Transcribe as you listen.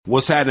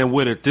What's happening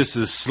with it? This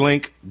is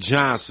Slink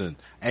Johnson,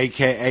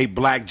 a.k.a.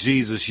 Black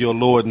Jesus, your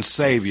Lord and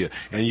Savior,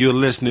 and you're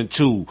listening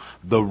to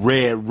the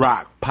Red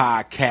Rock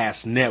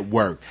Podcast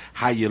Network.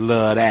 How you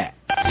love that?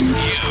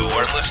 You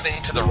are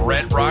listening to the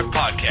Red Rock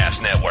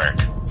Podcast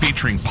Network,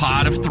 featuring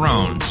Pod of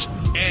Thrones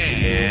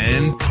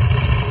and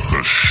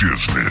the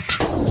Shiznit.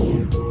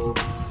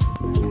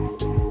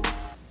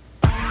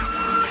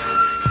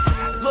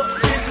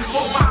 Look, this is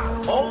for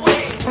my old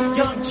head,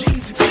 young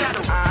G's,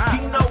 etc.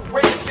 Dino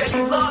Red said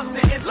he loves the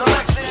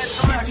intellectual.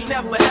 Guess he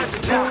never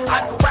hesitate. I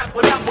can rap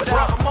whatever, bro.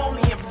 I'm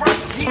only in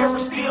first gear, but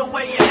still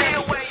way ahead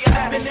of you.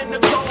 Living in the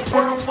cold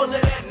world full of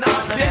that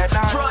nonsense.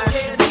 Drug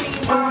heads,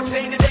 teen moms,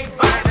 day-to-day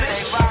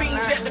violence.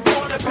 Fiends at the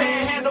corner,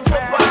 panhandle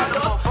for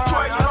bottles.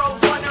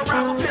 12-year-olds running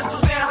around with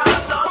pistols and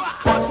hollows.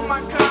 Fucks with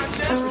my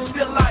conscience, but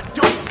still I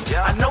do.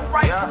 I know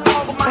right from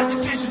wrong, but my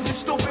decisions is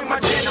stupid. My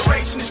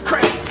generation is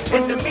crazy,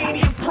 and the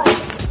media proof.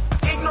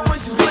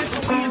 Ignorance is bliss,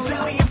 and we is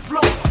illy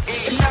influenced.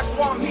 And that's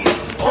why I'm here.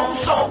 Old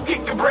soul,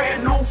 kick a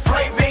brand new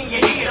flavor in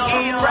your ear.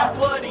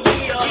 Rapper of the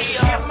year.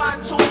 Get my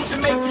tools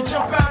and make you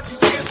jump out your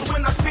chair. So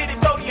when I spit it,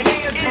 throw your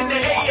hands in the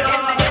air.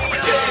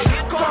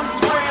 Here comes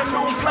the brand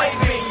new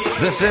flavor in your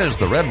ear. This is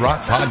the Red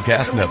Rock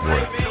Podcast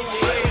Network.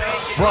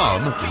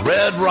 From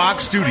Red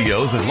Rock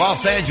Studios in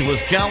Los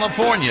Angeles,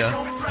 California,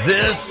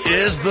 this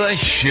is the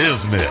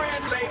Shiznit.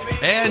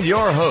 And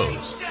your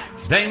hosts,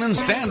 Damon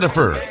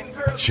Standifer,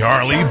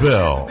 Charlie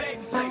Bell,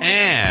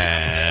 and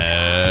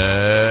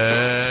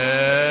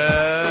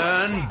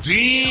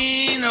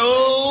Dino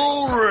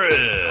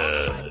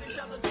Red.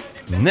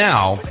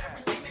 Now,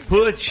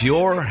 put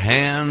your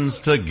hands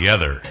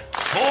together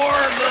for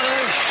the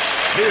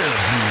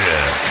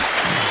Shiznit.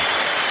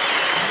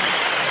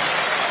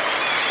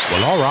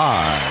 Well, all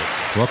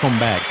right. Welcome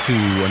back to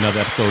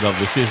another episode of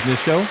the Shiznit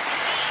Show.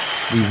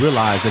 We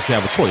realize that you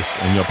have a choice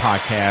in your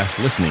podcast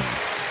listening,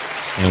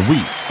 and we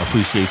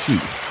appreciate you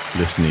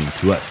listening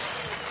to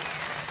us.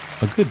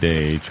 A good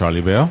day,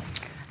 Charlie Bell.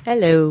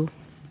 Hello.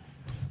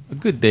 A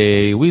good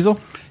day, Weasel.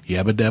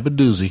 Yabba dabba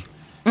doozy.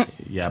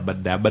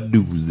 Yabba dabba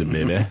doozy,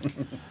 baby.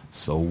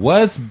 So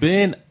what's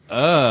been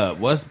up?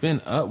 What's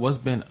been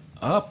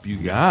up, you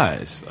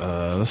guys?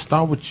 Let's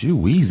start with you,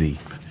 Weezy.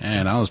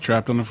 And I was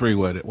trapped on the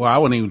freeway. Well, I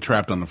wasn't even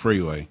trapped on the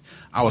freeway.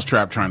 I was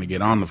trapped trying to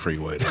get on the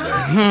freeway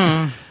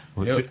today.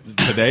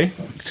 Today?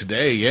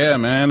 Today, yeah,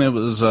 man. It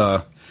was.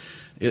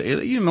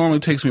 It normally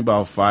takes me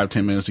about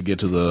 5-10 minutes to get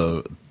to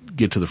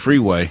the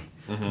freeway,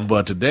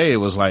 but today it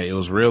was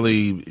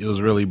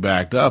really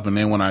backed up. And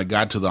then when I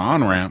got to the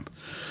on ramp,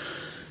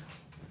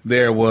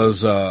 there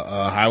was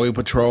a highway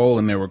patrol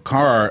and there were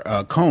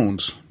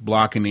cones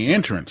blocking the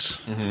entrance.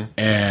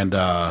 And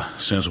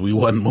since we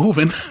wasn't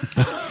moving,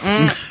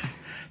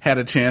 had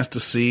a chance to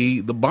see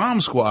the bomb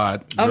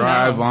squad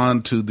drive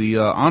onto the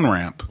on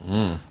ramp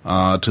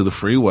to the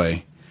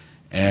freeway,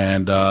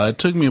 and it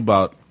took me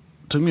about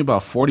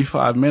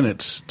 45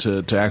 minutes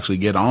to actually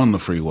get on the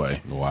freeway.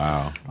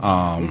 Wow.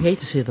 You hate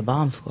to see the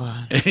bomb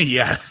squad.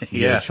 Yeah.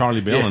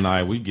 Charlie Bell and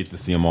I, we get to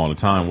see them all the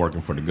time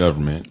working for the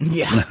government.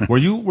 Yeah. Were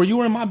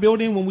you in my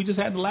building when we just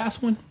had the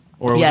last one?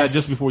 Or was that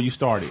just before you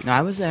started? No,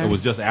 I was there. It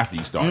was just after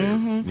you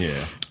started.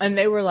 Yeah. And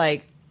they were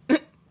like,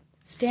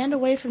 stand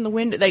away from the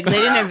window. Like, they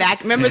didn't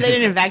Remember, they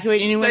didn't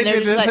evacuate anyone.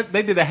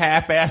 They did a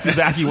half-ass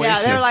evacuation.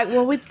 Yeah, they were like,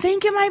 well, we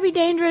think it might be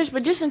dangerous,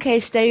 but just in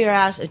case, stay your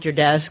ass at your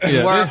desk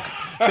and work.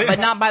 But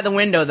not by the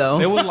window, though.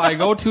 It was like,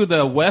 go to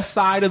the west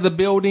side of the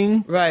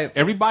building. Right.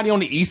 Everybody on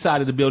the east side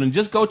of the building,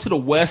 just go to the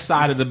west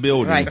side of the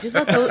building. Right. Just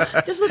let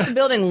the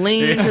building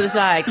lean to the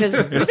side. Because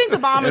we think the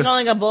bomb is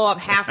only going to blow up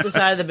half the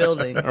side of the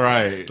building.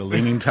 Right. The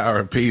Leaning Tower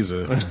of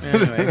Pisa.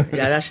 Anyway,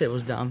 yeah, that shit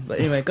was dumb. But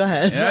anyway, go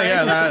ahead.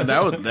 Yeah.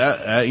 That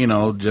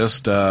was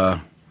just.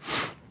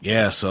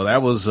 Yeah, so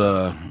that was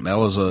a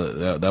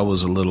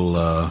little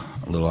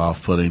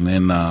off-putting.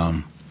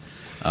 Then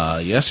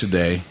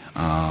yesterday,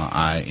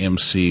 I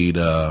emceed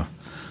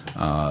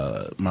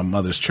my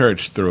mother's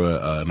church through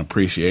an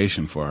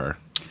appreciation for her.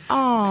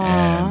 Aw,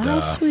 and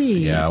how sweet.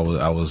 Yeah,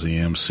 I was the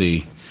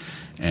MC,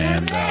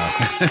 and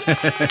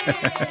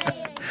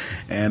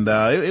and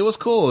it was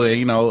cool.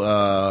 You know,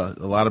 a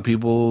lot of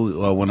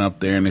people went up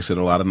there and they said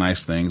a lot of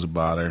nice things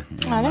about her.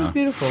 And, that's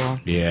beautiful.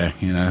 Yeah,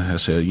 I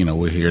said,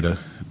 we're here to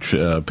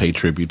pay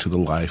tribute to the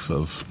life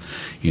of,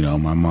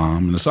 my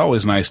mom, and it's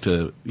always nice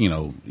to,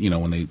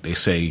 when they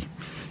say,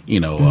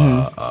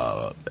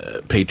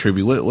 pay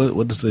tribute.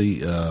 What is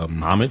the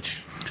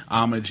homage?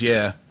 Homage,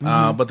 yeah.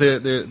 But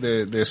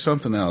there's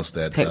something else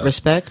that Pay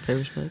respect.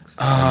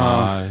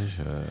 Homage,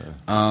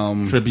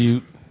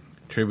 tribute.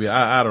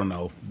 I don't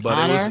know, but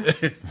honor?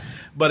 It was.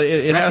 But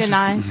it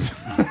recognize,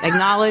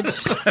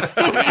 acknowledge,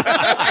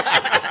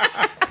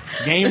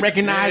 game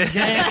recognized.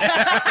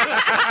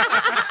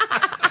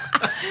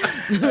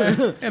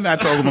 And I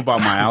told them about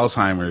my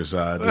Alzheimer's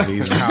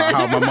disease and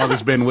how my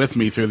mother's been with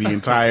me through the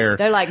entire.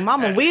 They're like,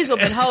 Mama Weasel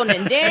been holding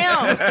it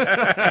down.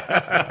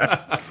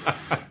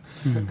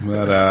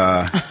 But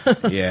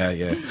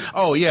yeah.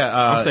 Oh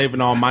yeah. I'm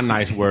saving all my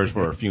nice words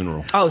for a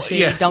funeral. Oh,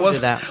 see, don't do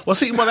that. Well,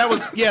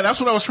 that's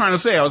what I was trying to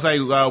say. I was like,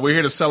 we're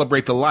here to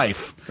celebrate the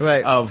life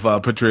of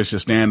Patricia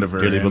Standifer.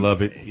 Dearly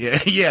beloved. Yeah,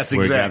 yes,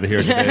 We're exactly.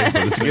 gathered here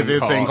today for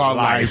this thing called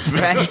life.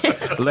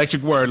 Right?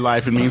 Electric word,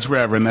 life. It means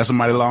forever, and that's a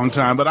mighty long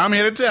time. But I'm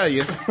here to tell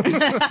you.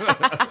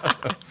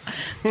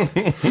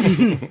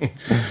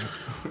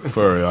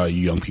 For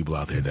you young people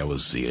out there, that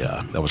was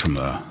from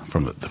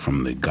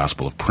the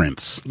Gospel of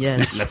Prince.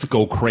 Yes. Let's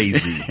go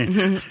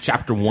crazy.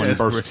 Chapter 1,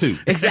 verse 2.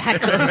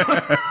 Exactly.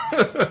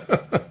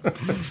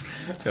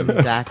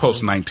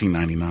 Post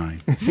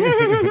 1999.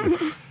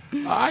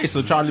 All right,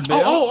 so Charlie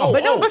Bell.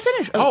 But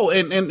finish.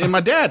 And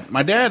my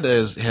dad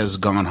has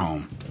gone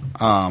home.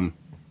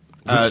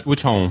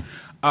 Which home?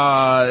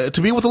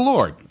 To be with the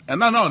Lord.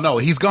 No,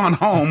 he's gone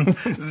home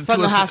From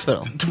the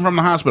hospital. From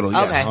the hospital,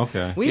 yes.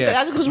 Okay. Yeah.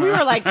 That's because we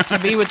were like, to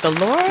be with the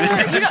Lord.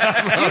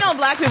 You know,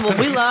 black people,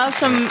 we love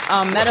some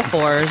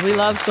metaphors. We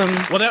love some.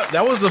 Well,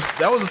 that was the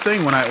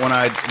thing when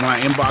I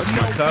inboxed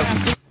my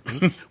cousins.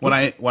 when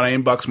I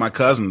inboxed my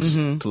cousins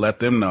to let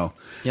them know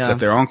that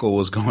their uncle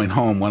was going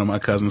home, one of my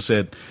cousins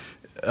said,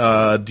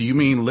 do you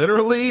mean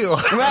literally? Or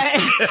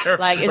right.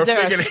 Like, is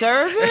there a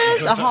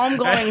service? A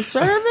homegoing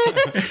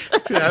service?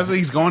 Yeah, so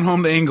he's going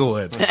home to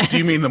Inglewood. Do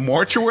you mean the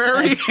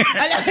mortuary?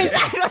 Exactly.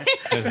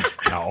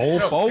 The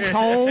old folks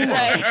home.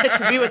 Right.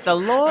 To be with the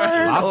Lord.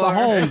 Lots of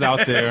homes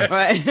out there.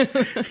 Right.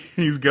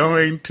 He's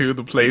going to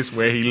the place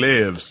where he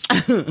lives.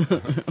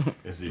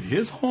 Is it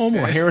his home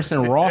or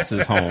Harrison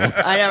Ross's home?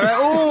 I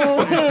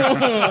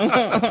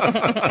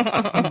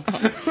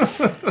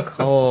know.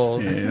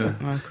 Cold. Yeah.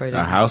 Crazy.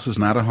 A house is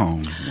not a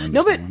home.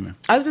 No, but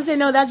I was going to say,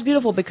 no, that's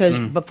beautiful because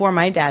before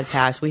my dad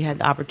passed, we had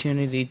the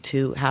opportunity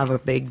to have a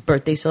big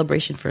birthday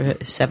celebration for his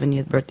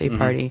 70th birthday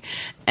party.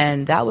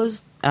 And that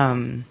was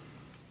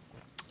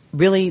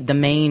really the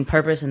main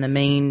purpose and the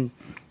main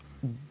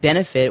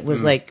benefit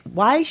was like,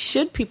 why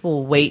should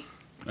people wait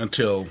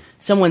until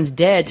someone's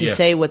dead to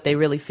say what they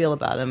really feel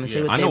about them? And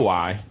say what I know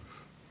why.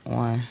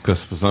 Why?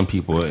 Because for some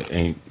people, it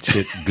ain't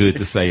shit good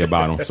to say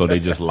about them, so they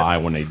just lie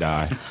when they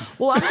die.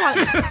 Well, I'm not...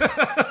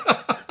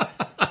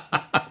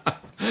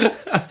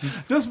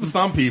 Just for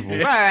some people.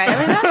 Right. I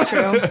mean, that's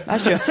true.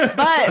 That's true.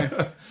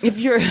 But if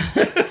you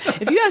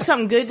have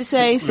something good to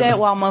say it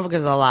while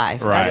motherfuckers are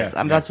alive. Right.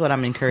 That's what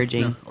I'm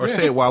encouraging. Or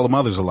say it while the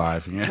mother's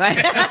alive. Yeah.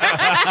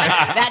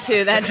 That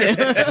too.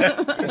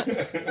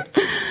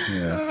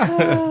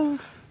 Yeah.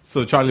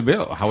 So, Charlie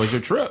Bell, how was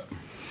your trip?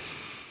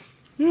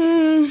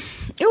 It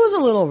was a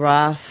little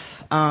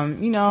rough. We're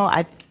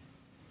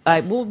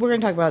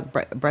going to talk about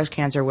breast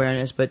cancer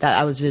awareness, but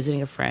I was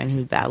visiting a friend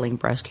who's battling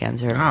breast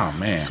cancer. Oh,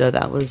 man. So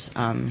that was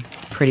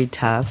pretty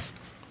tough.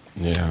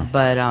 Yeah.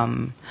 But I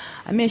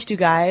missed you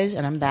guys,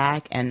 and I'm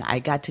back, and I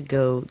got to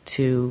go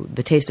to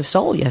the Taste of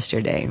Soul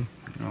yesterday.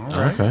 All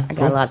right. Okay. I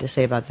got a lot to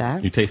say about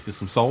that. You tasted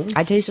some soul?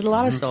 I tasted a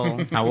lot of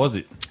soul. How was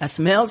it? I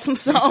smelled some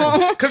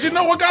soul. Because you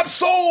know what got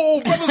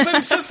soul, brothers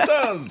and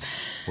sisters.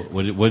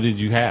 What did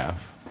you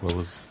have? What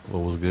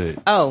was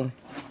good? Oh,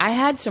 I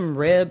had some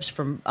ribs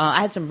from. I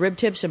had some rib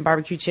tips and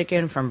barbecue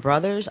chicken from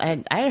Brothers.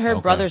 I had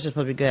heard Brothers was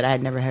supposed to be good. I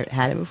had never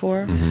had it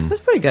before. Mm-hmm. It was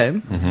pretty good.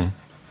 Mm-hmm.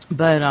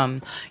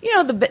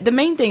 But the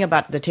main thing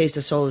about the Taste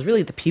of Soul is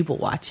really the people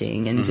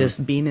watching and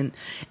just being in.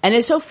 And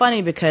it's so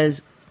funny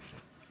because,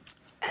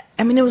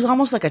 I mean, it was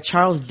almost like a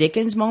Charles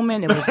Dickens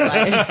moment. It was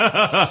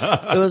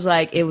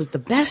like it was the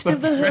best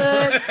of the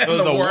hood, It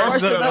was the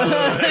worst of the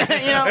hood.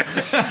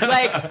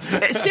 Like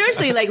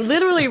seriously, like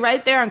literally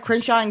right there on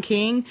Crenshaw and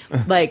King,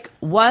 like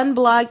one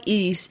block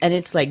east, and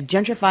it's like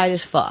gentrified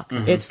as fuck.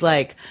 Mm-hmm. It's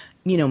like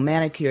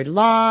manicured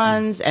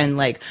lawns and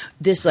like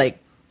this like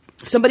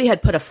somebody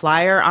had put a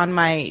flyer on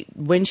my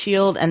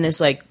windshield, and this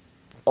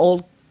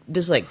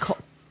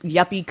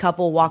yuppie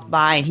couple walked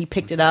by, and he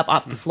picked it up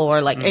off the floor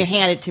and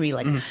handed it to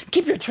me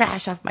keep your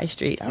trash off my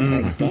street. I was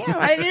like, damn,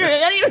 I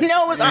didn't even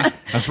know it was on.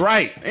 That's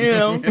right.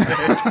 And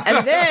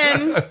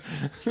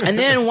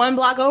then one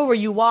block over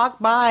you walk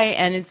by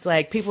and it's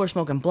like people are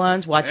smoking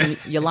blunts, watching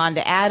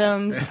Yolanda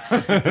Adams.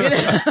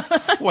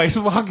 Wait,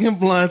 smoking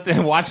blunts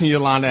and watching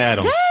Yolanda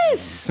Adams.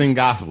 Yes. Sing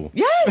gospel.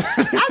 Yes.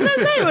 I was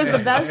gonna say it was the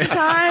best of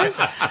times.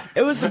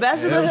 It was the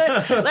best of the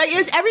hood. Like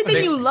it's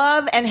everything you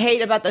love and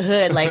hate about the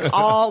hood, like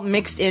all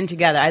mixed in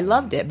together. I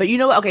loved it. But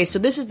okay, so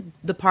this is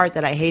the part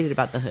that I hated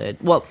about the hood.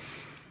 Well,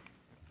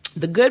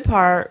 the good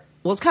part,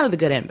 it's kind of the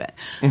good end, but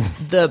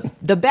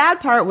the bad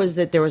part was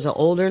that there was an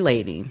older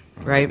lady,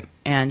 right?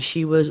 And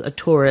she was a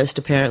tourist,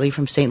 apparently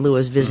from St.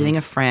 Louis, visiting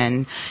a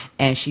friend,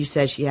 and she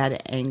said she had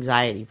an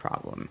anxiety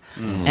problem.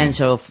 And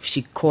so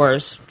she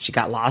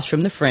got lost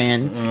from the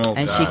friend,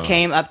 and she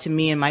came up to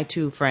me and my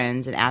two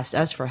friends and asked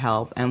us for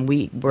help, and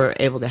we were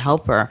able to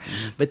help her.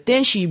 But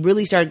then she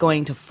really started going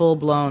into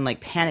full-blown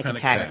like panic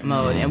attack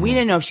mode, and we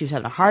didn't know if she was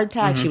having a heart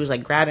attack. She was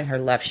like grabbing her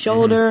left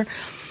shoulder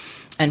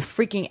and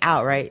freaking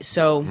out, right?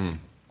 So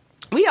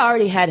we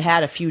already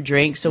had a few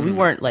drinks, so we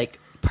weren't like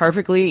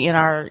perfectly in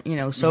our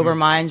sober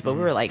minds, but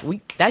we were like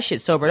that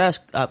shit sobered us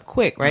up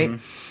quick, right?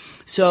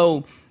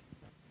 So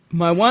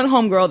my one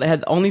homegirl that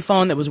had the only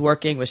phone that was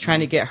working was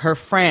trying to get her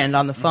friend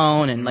on the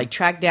phone and like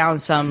track down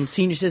some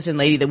senior citizen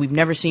lady that we've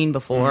never seen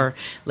before,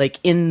 like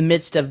in the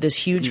midst of this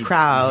huge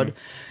crowd.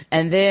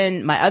 And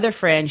then my other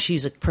friend,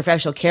 she's a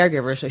professional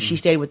caregiver, so she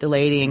stayed with the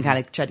lady and kind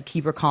of tried to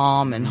keep her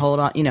calm and hold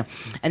on,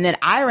 And then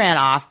I ran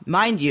off,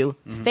 mind you,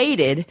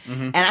 faded,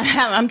 and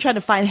I'm trying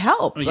to find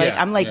help. Like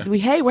I'm like,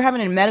 hey, we're having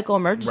a medical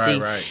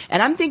emergency, Right.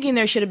 and I'm thinking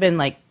there should have been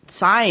like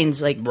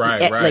signs, like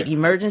like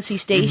emergency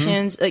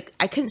stations. Like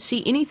I couldn't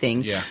see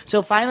anything. Yeah.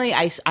 So finally,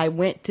 I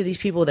went to these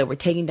people that were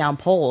taking down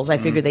poles. I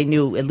figured they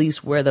knew at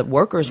least where the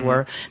workers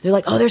were. They're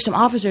like, oh, there's some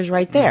officers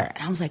right there,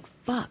 and I was like,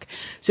 fuck.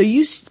 So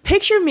you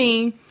picture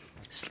me,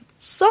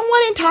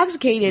 somewhat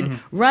intoxicated,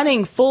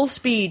 running full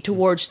speed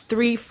towards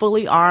 3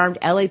 fully armed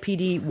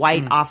LAPD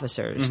white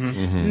officers.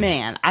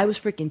 Man, I was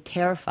freaking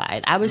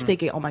terrified. I was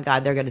thinking, oh my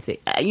God, they're going to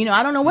think, I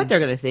don't know what they're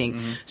going to think.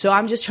 So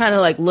I'm just trying to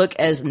like look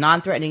as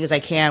non-threatening as I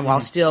can while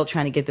still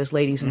trying to get this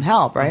lady some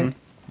help, right?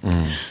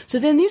 So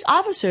then these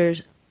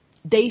officers,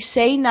 they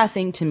say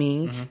nothing to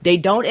me. They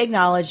don't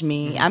acknowledge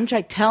me. I'm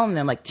trying telling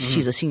them like,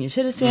 she's a senior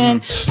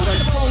citizen.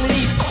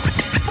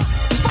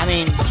 I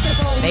mean,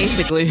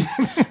 basically,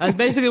 that's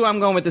basically where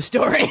I'm going with the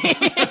story.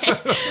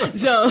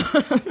 So,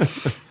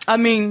 I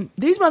mean,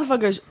 these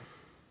motherfuckers,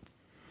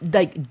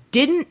 like,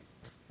 didn't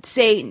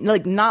say,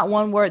 like, not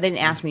one word. They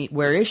didn't ask me,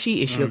 where is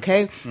she? Is she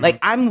okay? Like,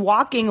 I'm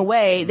walking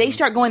away. They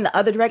start going the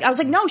other direction. I was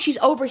like, no, she's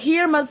over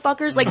here,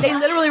 motherfuckers. Like, they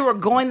literally were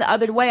going the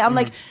other way. I'm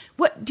like,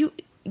 what?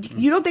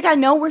 You don't think I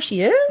know where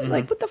she is?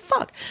 Like, what the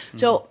fuck?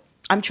 So,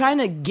 I'm trying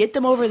to get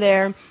them over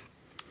there.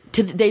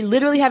 They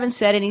literally haven't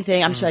said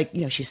anything. I'm just like,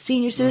 she's a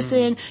senior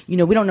citizen. We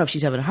don't know if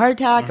she's having a heart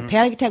attack, a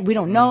panic attack. We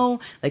don't know.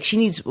 Like, she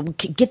needs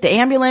get the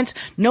ambulance.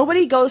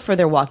 Nobody goes for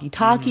their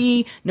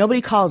walkie-talkie. Nobody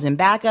calls in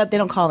backup. They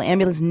don't call the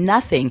ambulance.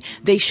 Nothing.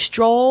 They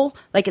stroll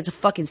like it's a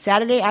fucking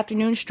Saturday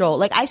afternoon stroll.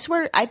 Like, I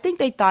swear, I think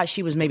they thought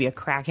she was maybe a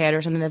crackhead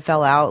or something that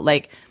fell out.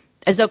 Like,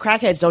 as though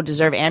crackheads don't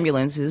deserve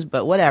ambulances,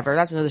 but whatever.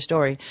 That's another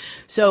story.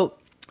 So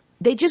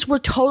they just were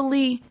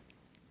totally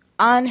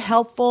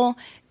unhelpful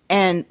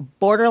and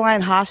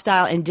borderline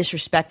hostile and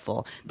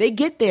disrespectful. They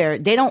get there.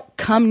 They don't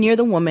come near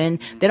the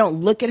woman. They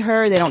don't look at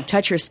her. They don't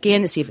touch her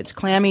skin to see if it's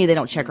clammy. They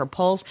don't check her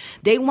pulse.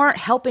 They weren't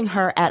helping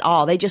her at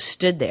all. They just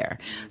stood there.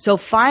 So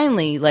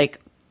finally,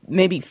 like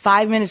maybe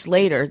 5 minutes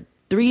later,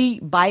 3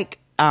 bike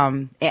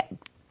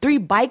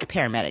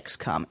paramedics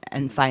come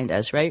and find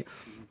us, right?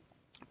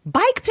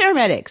 Bike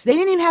paramedics. They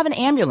didn't even have an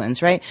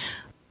ambulance, right?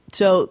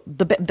 So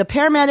the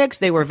paramedics,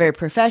 they were very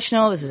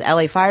professional. This is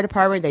LA Fire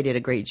Department. They did a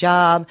great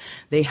job.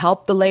 They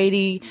helped the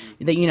lady.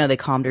 They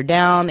calmed her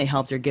down. They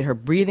helped her get her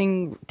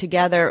breathing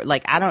together.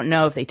 Like, I don't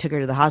know if they took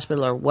her to the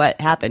hospital or what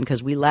happened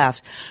because we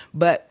left.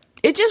 But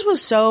it just was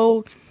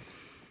so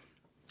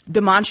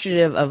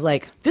demonstrative of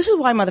like, this is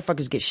why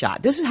motherfuckers get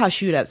shot. This is how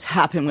shootouts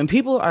happen when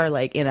people are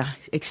like in a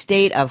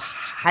state of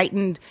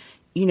heightened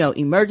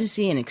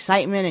emergency and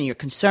excitement, and you're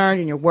concerned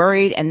and you're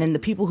worried, and then the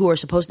people who are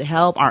supposed to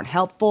help aren't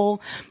helpful,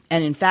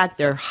 and in fact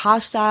they're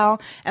hostile.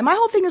 And my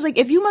whole thing is like,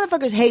 if you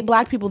motherfuckers hate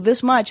black people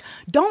this much,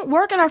 don't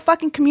work in our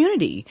fucking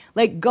community.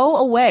 Like, go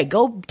away.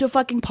 Go to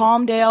fucking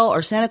Palmdale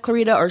or Santa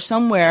Clarita or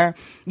somewhere.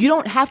 You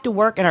don't have to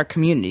work in our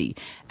community.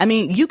 I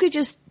mean, you could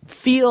just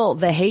feel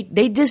the hate.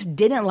 They just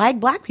didn't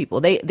like black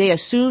people. They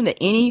assumed that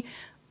any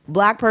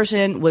black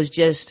person was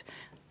just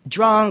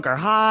drunk or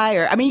high,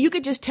 or I mean, you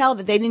could just tell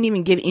that they didn't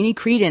even give any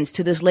credence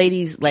to this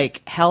lady's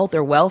like health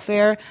or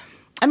welfare.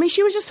 I mean,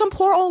 she was just some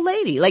poor old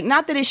lady. Like,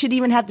 not that it should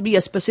even have to be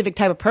a specific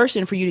type of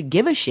person for you to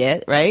give a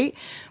shit, right?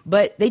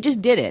 But they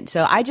just didn't.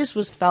 So I just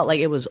felt like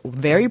it was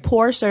very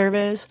poor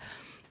service,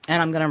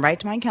 and I'm gonna write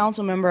to my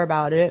council member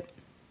about it.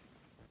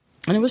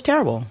 And it was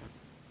terrible.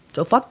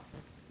 So fuck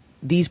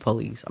these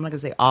police. I'm not gonna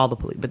say all the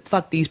police, but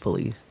fuck these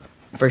police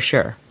for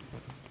sure.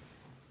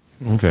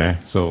 Okay,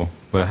 so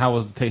but how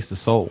was the taste of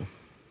soul?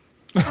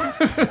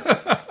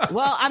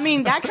 Well, I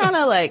mean, that kind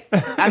of like,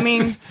 I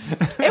mean,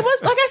 it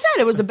was, like I said,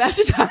 it was the best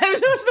of times.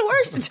 It was the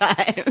worst of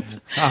times.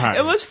 All right.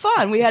 It was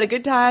fun. We had a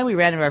good time. We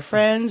ran into our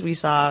friends. We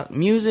saw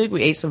music.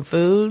 We ate some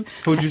food.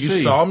 Who'd you see?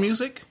 You saw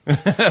music?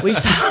 We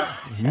saw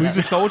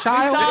Music Soul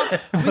Child?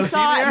 We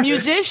saw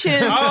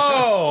musicians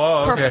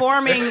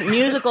performing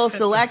musical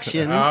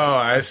selections. Oh,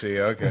 I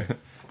see. Okay.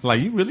 Like,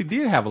 you really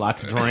did have a lot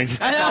to drink.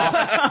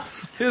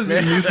 His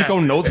musical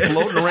notes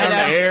floating around the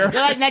air.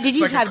 They're like, now, did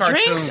you have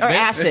drinks or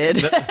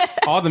acid?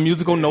 All the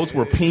musical notes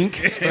were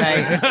pink.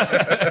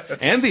 Right.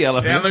 And the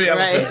elephants.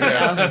 Right.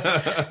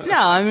 Yeah. No,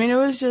 I mean, it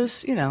was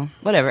just,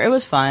 whatever. It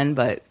was fun,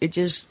 but it's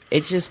just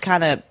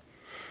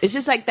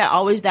like that,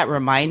 always that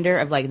reminder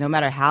of like, no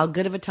matter how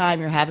good of a time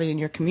you're having in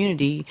your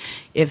community,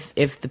 if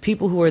the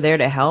people who are there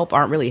to help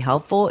aren't really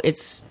helpful,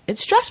 it's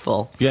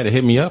stressful. If you had to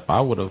hit me up, I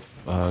would have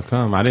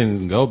come. I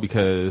didn't go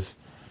because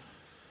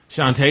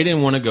Shantae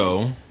didn't want to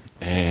go,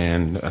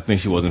 and I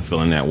think she wasn't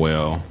feeling that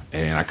well.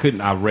 And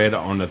I read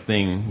on the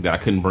thing that I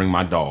couldn't bring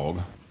my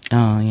dog.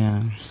 Oh,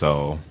 yeah.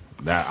 So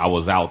that I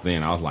was out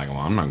then. I was like, well,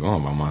 I'm not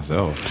going by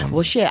myself.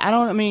 Well, shit,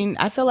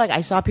 I feel like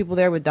I saw people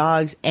there with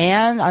dogs,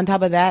 and on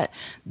top of that,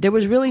 there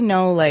was really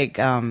no, like,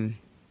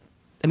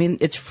 I mean,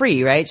 it's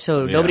free, right?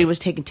 So nobody was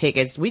taking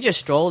tickets. We just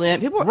strolled in.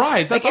 People were,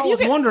 right. That's like, what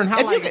I was wondering.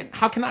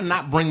 How can I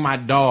not bring my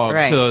dog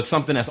to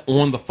something that's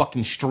on the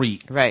fucking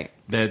street? Right.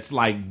 That's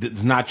like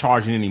that's not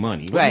charging any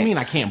money. What do you mean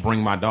I can't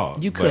bring my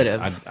dog? You could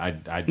have.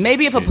 I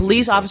maybe if a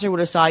police officer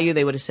would have saw you,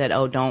 they would have said,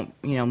 "Oh, don't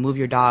move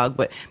your dog."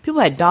 But people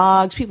had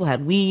dogs. People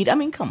had weed. I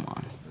mean, come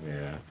on.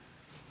 Yeah.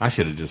 I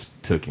should have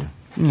just took him.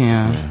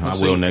 Yeah. I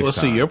will next time. Well,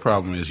 see, your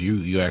problem is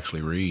you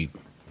actually read.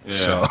 Yeah.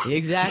 So.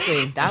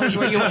 Exactly. That was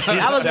where you went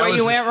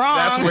wrong.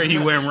 That's where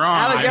you went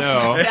wrong.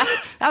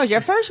 That was your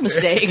first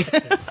mistake.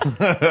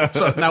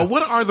 So now,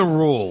 what are the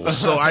rules?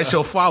 So I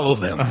shall follow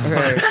them.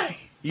 Right.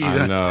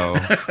 I know.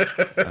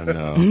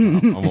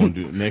 I won't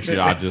do next year.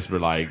 I'll just be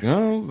like,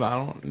 oh, I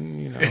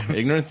don't.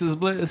 Ignorance is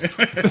bliss.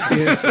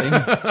 Seriously.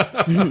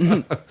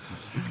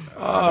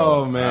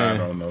 Oh man, I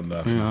don't know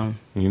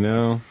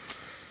nothing.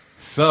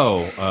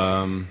 So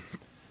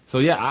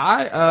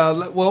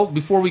yeah. Well,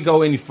 before we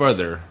go any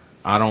further,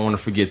 I don't want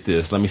to forget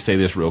this. Let me say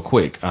this real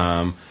quick.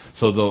 So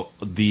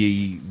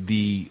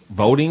the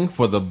voting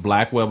for the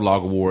Black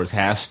Weblog Awards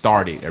has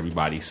started,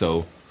 everybody.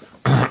 So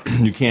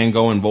you can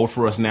go and vote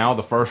for us now.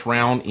 The first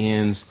round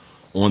ends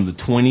on the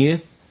 20th,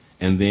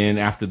 and then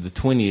after the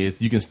 20th,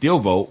 you can still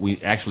vote. We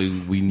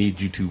need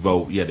you to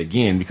vote yet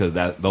again because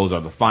those are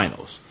the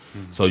finals.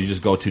 Mm-hmm. So you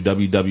just go to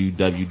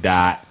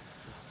www.Black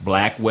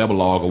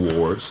Weblog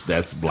Awards.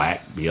 That's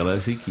Black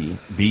BLACK.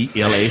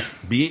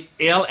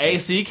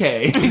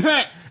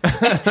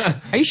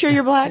 Are you sure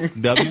you're black?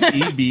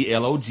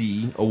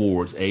 WEBLOG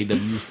Awards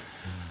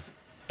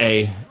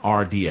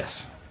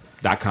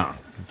AWARDS.com.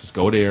 Just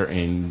go there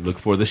and look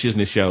for the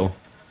Shiznit Show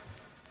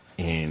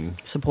and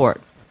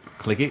support.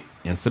 Click it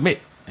and submit.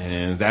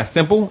 And that's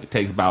simple. It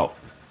takes about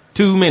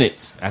 2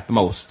 minutes at the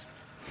most.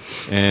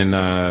 And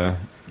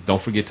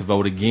don't forget to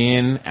vote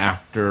again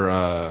after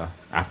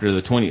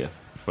the 20th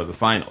for the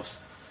finals.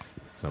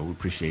 So we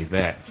appreciate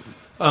that.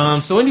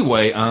 So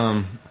anyway,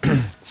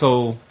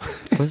 so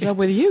what's up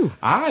with you?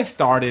 I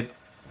started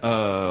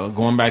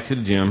going back to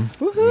the gym.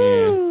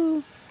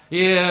 Woohoo!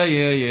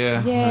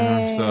 Yeah.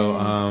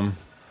 So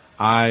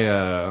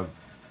I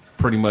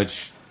pretty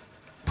much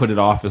put it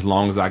off as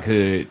long as I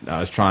could. I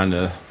was trying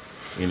to,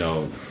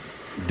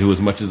 do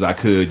as much as I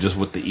could just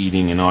with the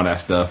eating and all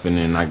that stuff, and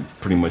then I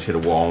pretty much hit a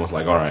wall and was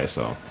like, all right,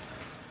 so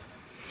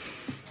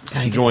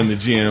joined the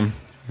gym.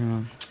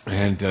 Yeah.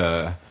 And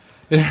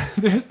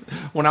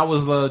when I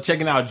was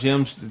checking out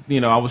gyms,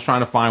 I was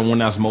trying to find one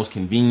that's most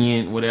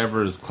convenient,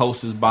 whatever is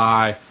closest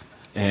by.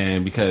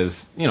 And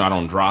because, I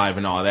don't drive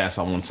and all that,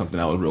 so I wanted something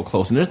that was real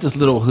close. And there's this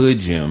little hood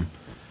gym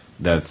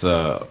that's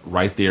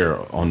right there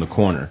on the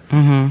corner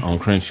on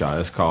Crenshaw.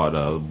 It's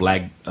called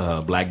Black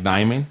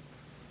Diamond.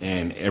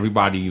 And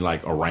everybody,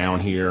 like,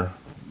 around here,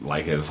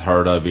 like, has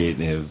heard of it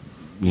and has,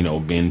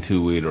 been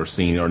to it or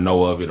seen it or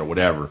know of it or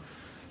whatever.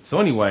 So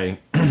anyway,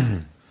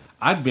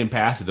 I'd been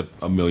past it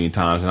a million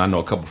times, and I know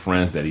a couple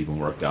friends that even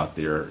worked out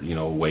there,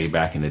 way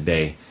back in the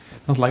day.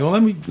 I was like, well,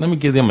 let me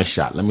give them a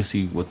shot. Let me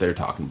see what they're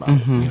talking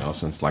about,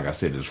 since, like I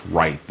said, it's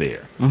right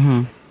there.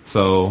 Mm-hmm.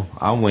 So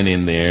I went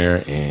in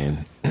there,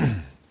 and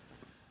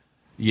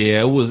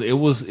yeah, it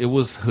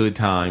was hood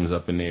times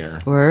up in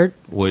there. Word.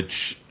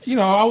 Which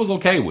I was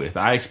okay with.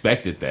 I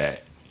expected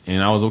that,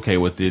 and I was okay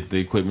with it. The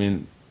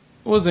equipment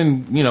was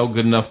in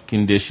good enough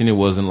condition. It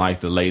wasn't like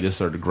the latest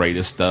or the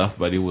greatest stuff,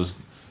 but it was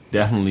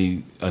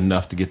definitely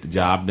enough to get the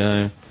job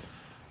done.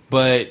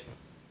 But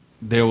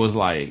there was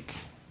I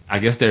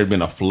guess there had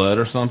been a flood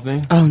or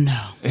something. Oh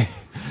no.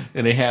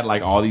 And they had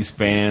all these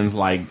fans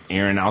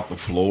airing out the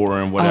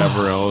floor and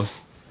whatever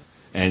else.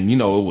 And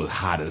it was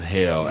hot as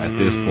hell at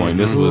this point.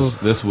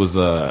 This was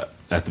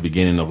at the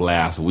beginning of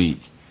last week.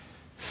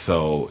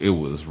 So it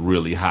was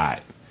really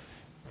hot.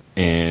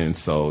 And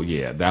so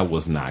yeah, that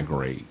was not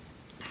great.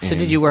 So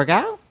did you work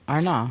out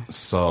or no?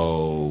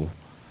 So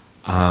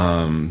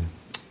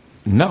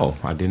no,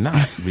 I did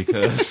not,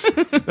 because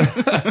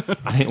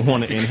I didn't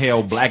want to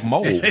inhale black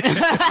mold.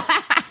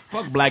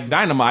 Fuck black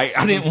dynamite.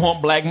 I didn't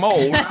want black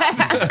mold.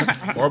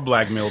 Or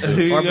black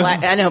mildew. Or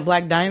black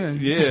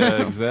diamond.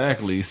 Yeah,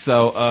 exactly.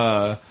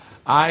 So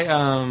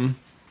and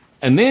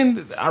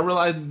then I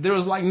realized there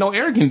was no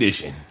air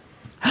conditioning.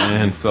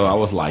 And so I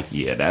was like,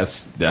 yeah,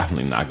 that's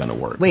definitely not going to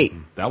work. Wait.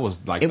 That was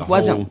it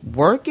wasn't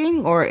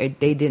working, or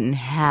they didn't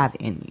have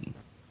any?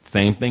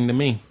 Same thing to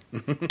me.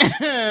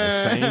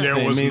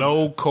 There was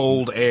no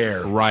cold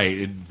air.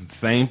 Right.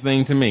 Same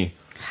thing to me.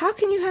 How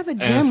can you have a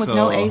gym with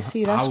no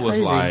AC? That's crazy. I was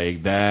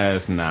like,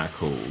 that's not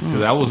cool. Because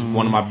that was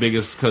one of my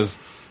biggest, because,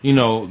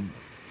 I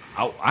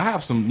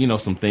have some,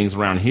 some things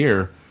around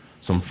here,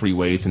 some free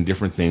weights and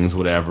different things,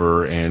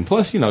 whatever. And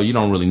plus, you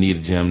don't really need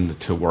a gym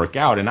to work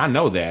out. And I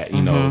know that,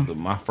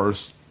 my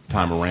first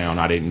time around,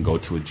 I didn't go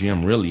to a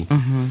gym really.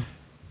 Mm-hmm.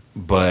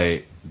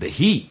 But the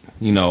heat,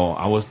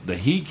 the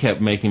heat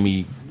kept making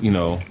me,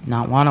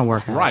 not want to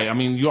work out. Right. I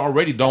mean, you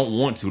already don't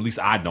want to. At least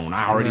I don't.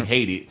 I already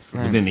hate it.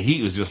 Right. But then the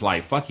heat was just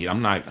like, fuck it.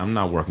 I'm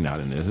not working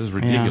out in this. This is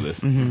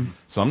ridiculous. Yeah. Mm-hmm.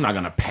 So I'm not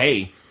going to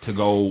pay to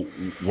go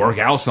work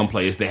out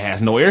someplace that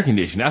has no air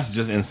conditioning. That's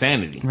just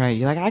insanity. Right.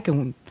 You're like,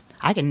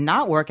 I can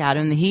not work out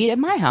in the heat at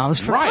my house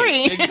for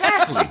free.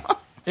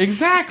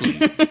 Exactly.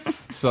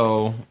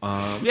 So, so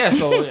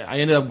I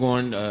ended up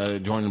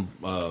joining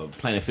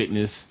Planet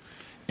Fitness,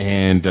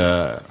 and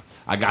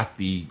I got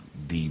the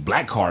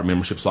black card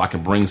membership so I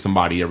can bring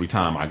somebody every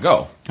time I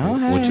go,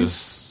 which is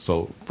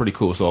so pretty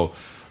cool. So,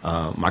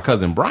 my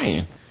cousin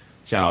Brian,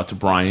 shout out to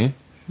Brian.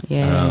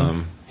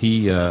 Yeah.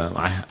 He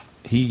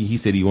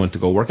said he wanted to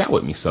go work out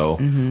with me, so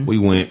we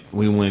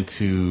went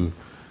to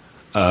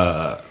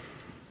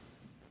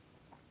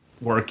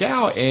work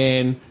out,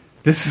 and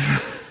this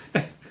is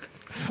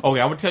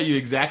okay. I'm gonna tell you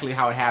exactly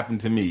how it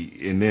happened to me,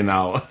 and then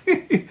I'll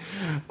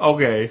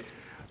okay.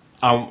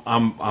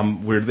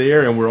 We're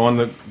there, and we're on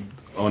the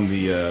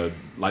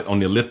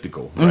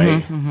elliptical,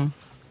 right?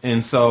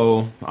 And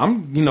so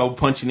I'm,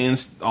 punching in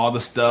all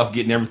the stuff,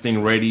 getting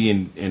everything ready,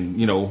 and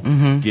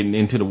getting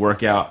into the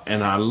workout.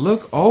 And I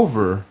look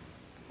over,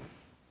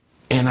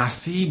 and I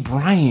see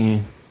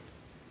Brian,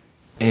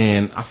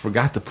 and I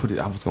forgot to put it.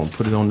 I was going to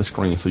put it on the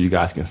screen so you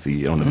guys can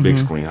see it on the big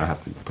screen. I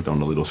have to put it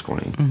on the little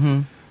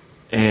screen.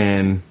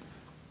 And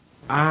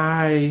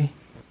I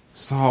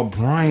saw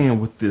Brian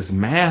with this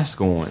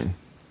mask on.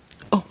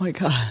 Oh my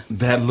God!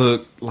 That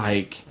looked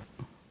like.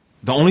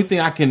 The only thing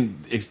I can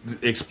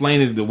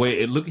explain it the way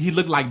it looked, he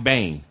looked like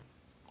Bane.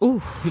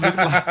 Ooh.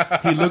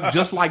 He looked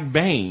just like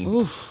Bane.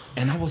 Ooh.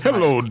 And I was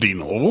Hello, like,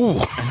 Dino.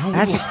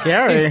 That's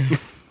scary.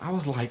 I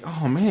was like,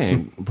 oh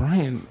man,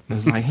 Brian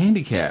is like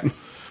handicapped,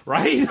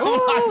 right?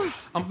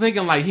 I'm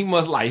thinking like he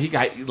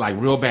got like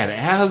real bad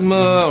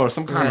asthma or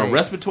some kind of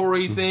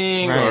respiratory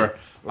thing or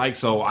like,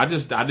 so I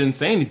didn't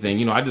say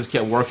anything, I just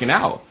kept working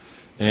out.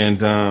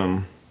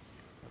 And,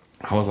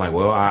 I was like,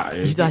 well,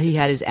 you thought he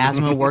had his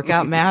asthma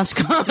workout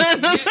mask on?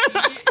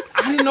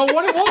 I didn't know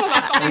what it was.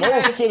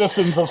 Hello,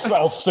 citizens of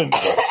South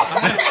Central.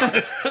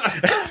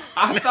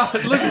 I thought,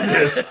 look at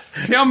this.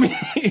 Tell me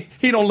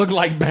he don't look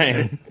like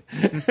Bane.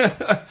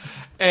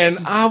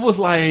 And I was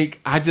like,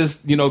 I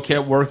just,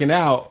 kept working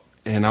out.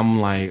 And I'm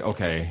like,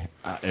 okay,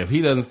 if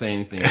he doesn't say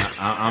anything,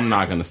 I'm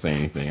not going to say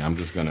anything. I'm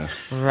just going to,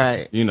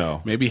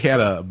 Maybe he had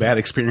a bad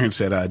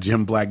experience at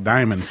Jim Black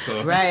Diamond.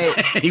 So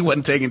he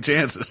wasn't taking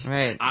chances.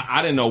 Right.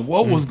 I didn't know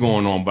what was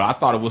going on, but I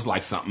thought it was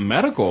like something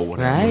medical or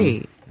whatever.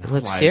 Right. It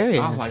looks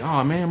serious. I was like,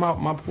 oh man,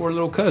 my poor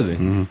little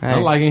cousin. Right.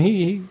 I'm like, and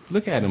he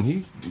look at him.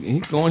 He's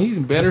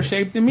in better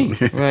shape than me.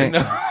 Right.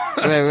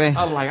 Right.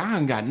 I was like, I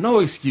ain't got no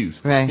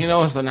excuse. Right.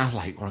 So now I was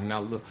like, I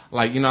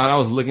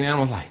was looking at him.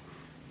 I was like,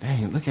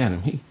 dang, look at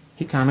him.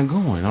 He kind of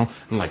going. I'm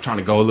like trying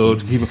to go a little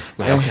to keep him.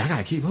 Like, okay, I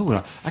gotta keep up with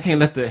him. I can't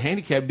let the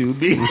handicapped dude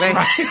be.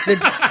 Right.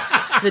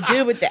 The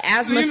dude with the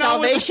asthma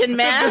salvation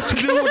mask.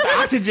 The dude with the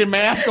oxygen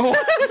mask on.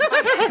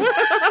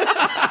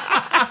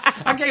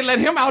 I can't let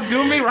him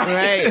outdo me,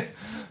 right?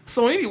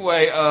 So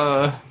anyway,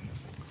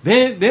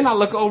 then I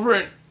look over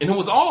and it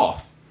was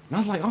off. And I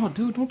was like, oh,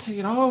 dude, don't take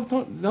it off.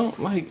 Don't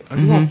like, are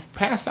you going to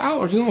pass out?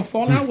 Or are you going to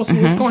fall out? What's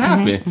going to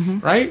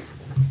happen? Right?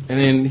 And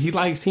then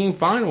he seemed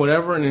fine or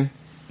whatever. And then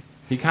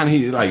he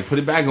put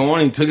it back on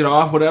and he took it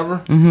off,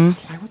 whatever. I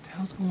was like, what the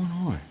hell's going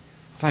on?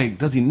 It's like,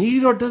 does he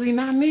need it or does he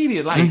not need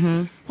it? Like,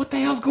 what the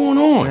hell's going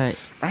on?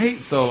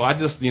 Right? So I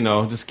just,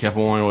 just kept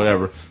on or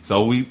whatever.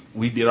 So we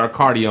did our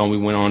cardio and we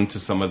went on to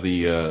some of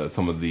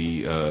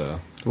the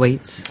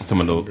weights,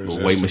 some of the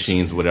weight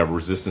machines, whatever,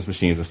 resistance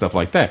machines and stuff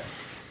like that.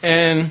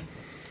 And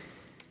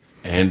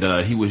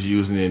he was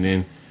using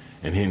it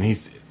and then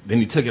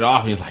he took it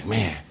off and he's like,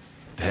 man,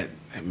 that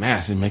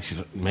mask, it makes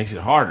it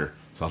harder.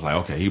 So I was like,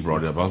 okay, he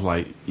brought it up. I was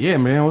like, yeah,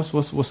 man,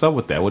 what's up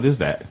with that? What is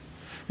that?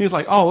 He was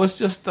like, oh, it's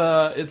just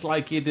it's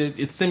like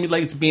it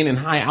simulates being in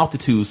high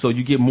altitude, so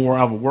you get more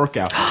out of a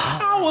workout.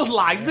 I was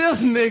like,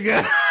 this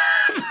nigga.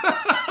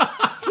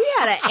 He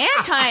had an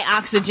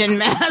anti-oxygen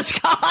mask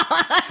on.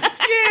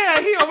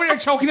 Yeah, he over there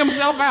choking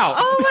himself out.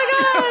 Oh my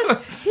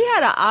God. He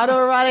had an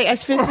autoerotic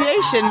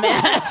asphyxiation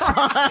mask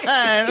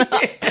on.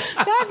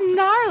 That's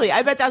gnarly.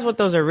 I bet that's what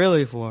those are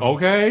really for.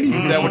 Okay,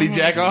 is that what he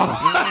jack off?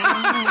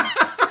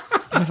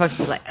 And the folks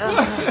be like,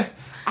 ugh.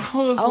 I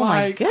was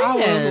like,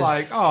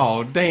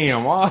 oh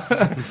damn! Wow,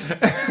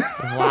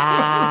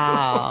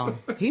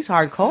 he's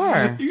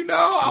hardcore.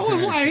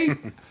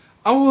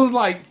 I was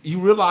like, you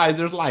realize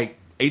there's like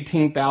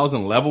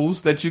 18,000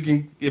 levels that you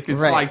can, if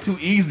it's like too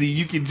easy,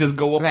 you can just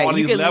go up all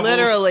these levels. You can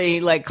literally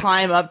like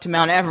climb up to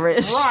Mount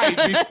Everest.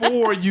 Right,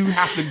 before you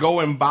have to go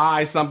and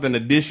buy something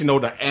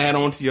additional to add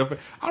on to your,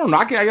 I don't know,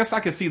 I guess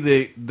I can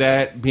see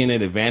that being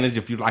an advantage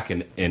if you're like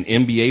an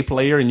NBA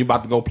player and you're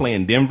about to go play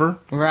in Denver.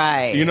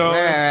 Right.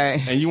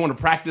 Right. And you want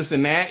to practice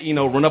in that,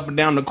 run up and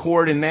down the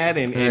court in that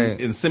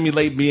and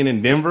simulate being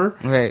in Denver.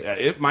 Right.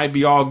 It might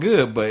be all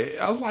good, but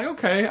I was like,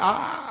 okay,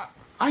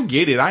 I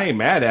get it. I ain't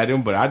mad at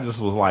him, but I just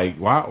was like,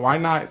 why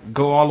not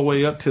go all the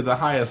way up to the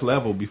highest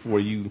level before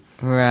you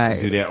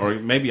do that? Or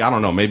maybe, I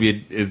don't know,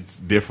 maybe it's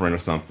different or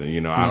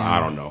something, I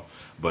don't know.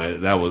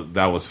 But that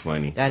was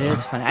funny. That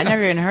is funny. I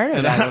never even heard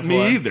of that before.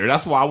 Me either.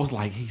 That's why I was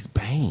like, he's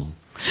Bane.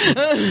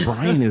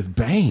 Brian is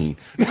Bane.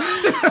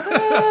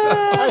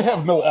 I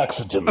have no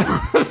oxygen.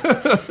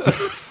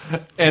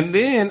 And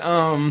then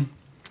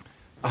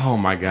Oh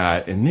my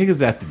God! And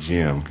niggas at the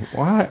gym.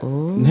 Why?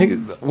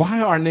 Niggas?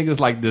 Why are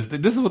niggas like this?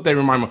 This is what they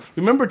remind me of.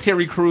 Remember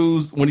Terry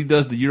Crews when he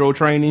does the Euro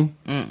training?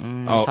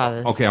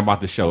 Okay. I'm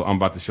about to show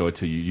it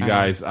to you. You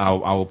guys, I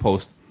will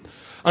post.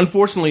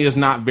 Unfortunately, it's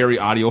not very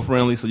audio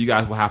friendly, so you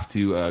guys will have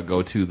to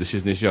go to the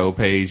Shiznit Show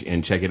page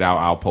and check it out.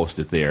 I'll post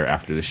it there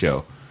after the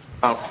show.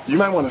 You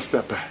might want to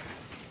step back.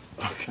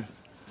 Okay.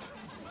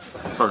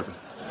 Further.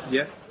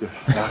 Yeah.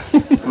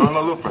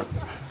 No, look further.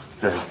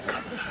 There you go.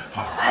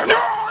 All right. No.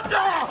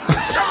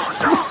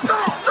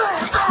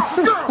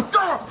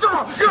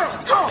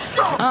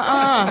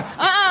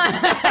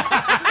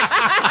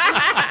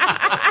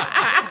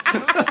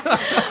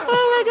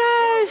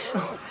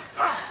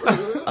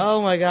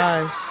 Oh my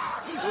gosh.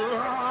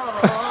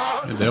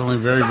 Definitely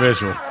very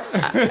visual.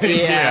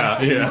 Yeah.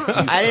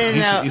 I didn't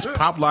know. He's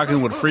pop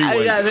locking with free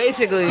weights. Yeah,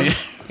 basically.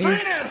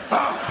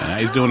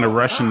 He's doing the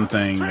Russian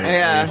thing.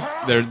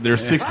 Yeah. They're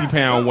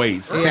 60-pound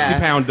weights,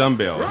 60-pound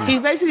dumbbells. He's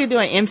basically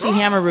doing MC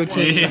Hammer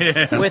routine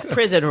with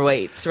prison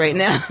weights right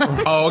now.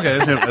 Oh, okay.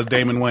 That's him,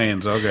 Damon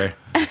Wayans. Okay.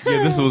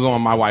 Yeah, this was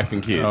on My Wife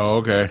and Kids. Oh,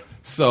 okay.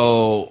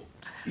 So,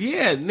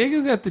 yeah,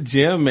 niggas at the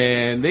gym,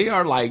 man, they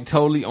are like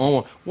totally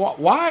on.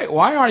 Why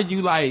are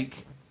you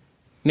like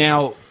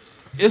now?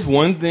 It's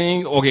one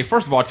thing. Okay,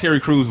 first of all,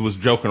 Terry Crews was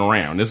joking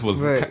around. This was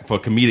for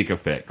comedic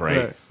effect,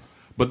 right?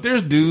 But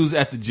there's dudes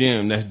at the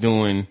gym that's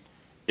doing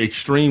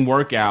extreme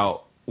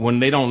workout when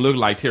they don't look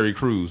like Terry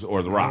Crews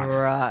or The Rock.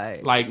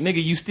 Right. Like,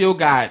 nigga, you still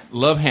got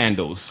love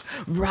handles.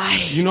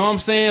 Right. You know what I'm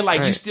saying?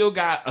 Like, you still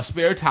got a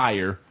spare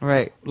tire.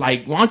 Right.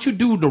 Like, why don't you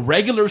do the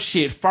regular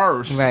shit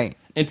first? Right.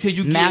 Until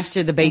you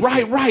master the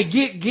basics. Right.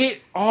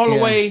 Get all the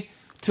way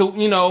to,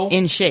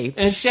 in shape,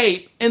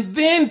 and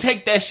then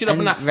take that shit up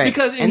and down.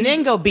 Because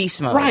then go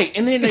beast mode. Right,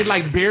 and then they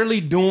like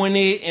barely doing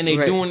it, and they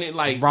doing it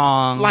like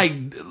wrong. Like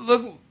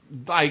look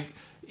like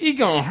he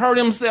gonna hurt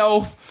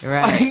himself.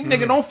 Right. Like,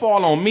 nigga, don't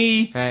fall on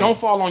me. Right. Don't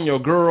fall on your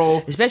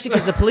girl. Especially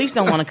because the police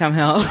don't want to come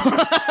help.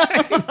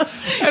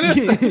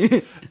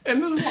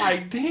 And it's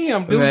like,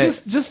 damn, dude,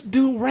 just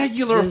do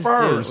regular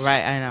first.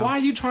 Right, I know. Why are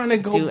you trying to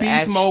go beast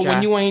extra mode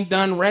when you ain't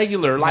done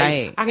regular?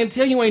 Like, I can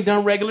tell you ain't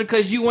done regular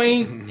because you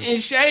ain't in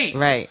shape.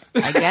 Right.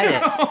 I get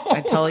it.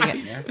 I totally get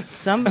it.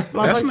 That's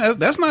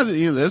not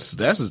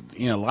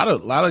a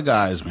lot of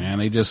guys, man.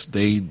 They just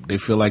they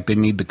feel like they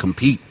need to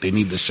compete. They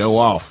need to show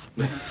off.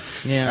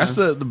 Yeah. That's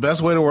the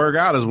best way to work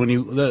out is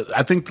when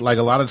I think like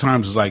a lot of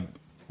times it's like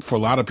for a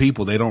lot of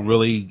people they don't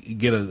really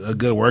get a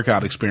good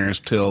workout experience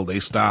till they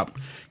stop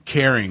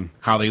caring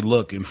how they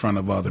look in front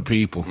of other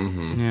people.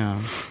 Mm-hmm.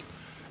 Yeah.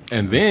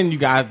 And then you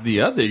got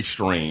the other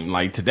extreme.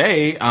 Like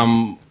today,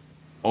 I'm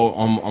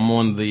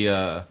on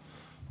the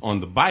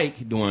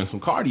bike doing some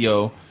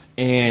cardio,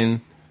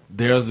 and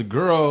there's a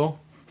girl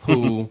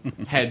who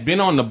had been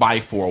on the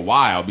bike for a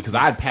while because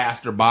I had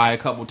passed her by a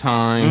couple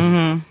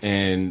times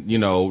and,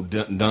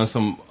 done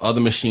some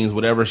other machines,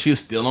 whatever. She was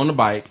still on the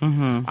bike.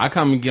 I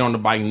come and get on the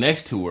bike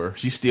next to her.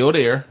 She's still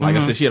there. Like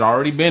I said, she had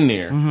already been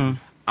there.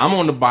 I'm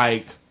on the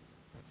bike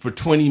for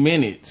 20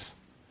 minutes.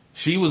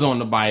 She was on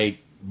the bike,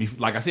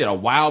 like I said, a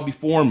while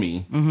before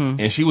me,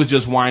 and she was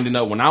just winding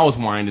up when I was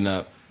winding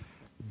up.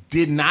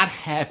 Did not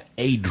have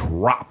a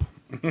drop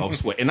of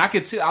sweat. And I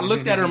could see, I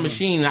looked at her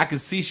machine and I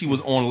could see she was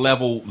on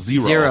level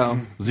zero.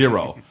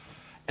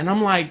 And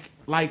I'm like,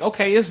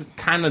 okay, it's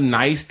kind of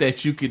nice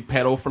that you could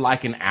pedal for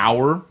like an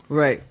hour.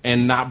 Right.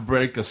 And not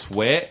break a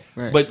sweat.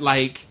 Right. But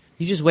like,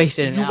 you just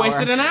wasted an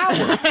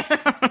hour.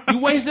 You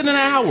wasted an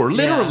hour.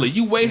 Literally,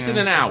 you wasted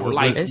an hour.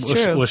 Like, it's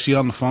true. Was she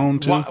on the phone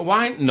too?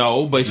 Why?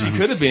 No, but she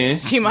could have been.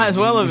 She might as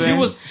well have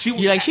been. She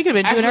could have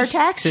been doing her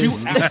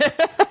taxes.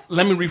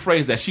 Let me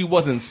rephrase that. She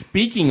wasn't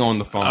speaking on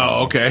the phone.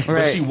 Oh, okay.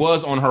 But she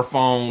was on her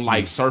phone,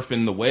 like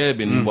surfing the web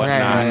and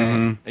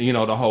whatnot.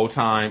 The whole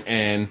time.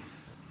 And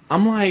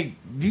I'm like,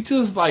 you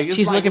just like... It's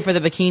she's like, looking for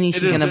the bikini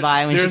she's going to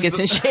buy when she gets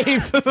in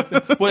shape.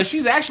 Well,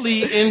 she's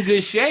actually in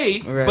good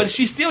shape, but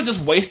she still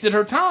just wasted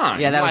her time.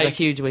 Yeah, that was a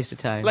huge waste of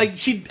time. Like,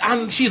 she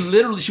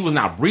was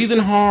not breathing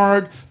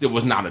hard. There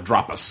was not a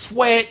drop of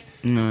sweat.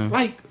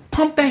 Like,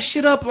 pump that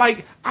shit up.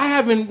 Like, I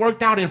haven't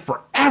worked out in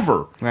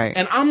forever. Right.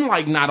 And I'm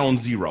like not on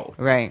 0.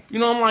 Right.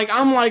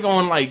 I'm like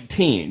on like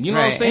 10. You know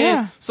what I'm saying?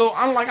 Yeah. So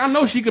I'm like, I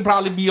know she could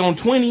probably be on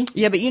 20.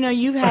 Yeah, but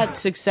you've had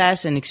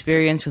success and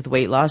experience with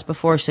weight loss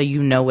before, so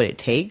you know what it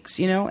takes,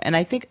 and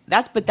I think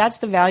that's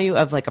the value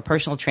of like a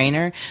personal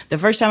trainer. The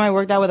first time I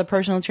worked out with a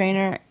personal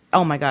trainer,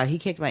 oh my God, he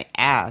kicked my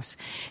ass.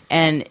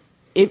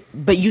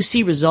 But you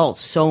see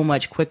results so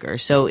much quicker.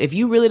 So if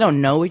you really don't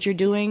know what you're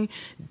doing,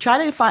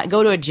 try to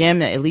go to a gym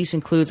that at least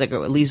includes at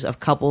least a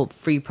couple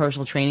free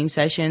personal training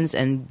sessions,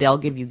 and they'll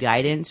give you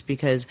guidance.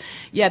 Because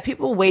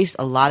people waste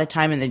a lot of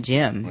time in the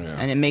gym,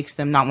 and it makes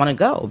them not want to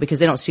go because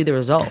they don't see the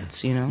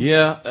results.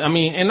 Yeah, I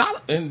mean,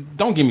 and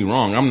don't get me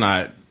wrong,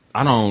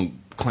 I don't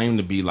claim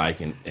to be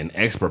like an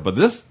expert, but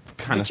this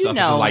kind of But you stuff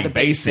know is like the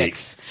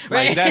basics.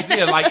 right? Like that's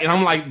it. Like, and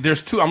I'm like,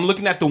 there's two. I'm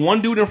looking at the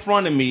one dude in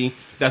front of me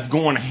that's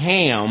going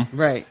ham,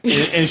 Right.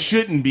 and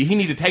shouldn't be. He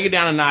need to take it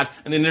down a notch.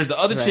 And then there's the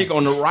other chick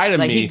on the right of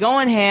Like me. he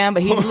going ham,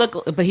 but he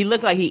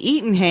looked like he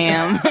eating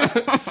ham.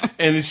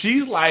 And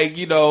she's like,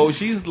 you know,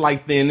 she's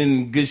like thin and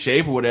in good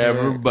shape or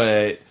whatever,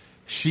 but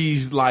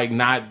she's like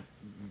not.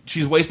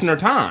 She's wasting her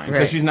time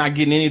because she's not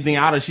getting anything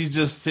out of it. She's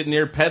just sitting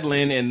there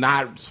pedaling and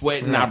not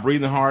sweating, not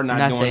breathing hard,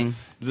 not doing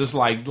just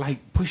like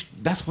push.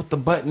 That's what the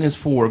button is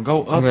for.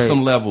 Go up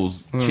some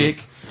levels,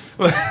 chick.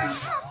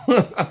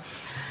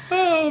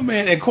 Oh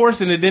man! Of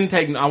course, and it didn't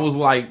take. I was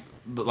like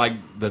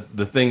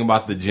the thing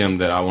about the gym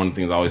that one of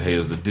the things I always hate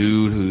is the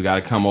dude who got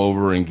to come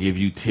over and give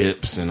you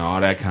tips and all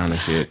that kind of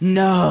shit.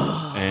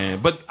 No.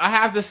 But I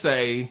have to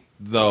say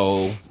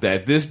though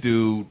that this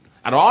dude,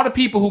 out of all the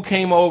people who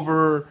came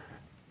over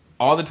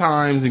all the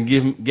times and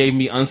gave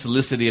me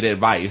unsolicited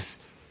advice,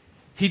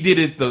 he did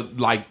it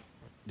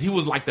he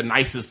was like the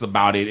nicest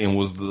about it and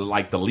was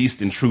the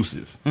least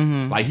intrusive.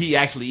 Mm-hmm. Like he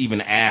actually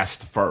even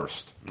asked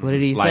first. What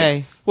did he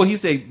say? Well, he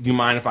said, "Do you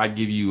mind if I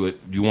give you do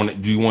you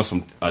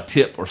want a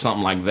tip or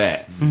something like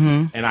that?"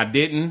 Mm-hmm. And I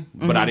didn't,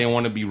 but I didn't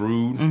want to be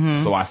rude,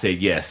 so I said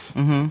yes.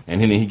 Mm-hmm.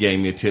 And then he gave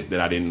me a tip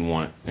that I didn't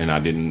want and I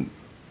didn't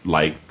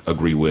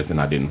agree with, and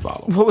I didn't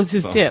follow. What was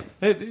his tip?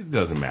 It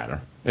doesn't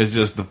matter. It's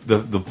just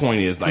the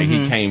point is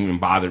he came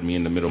and bothered me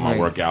in the middle of my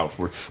workout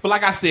but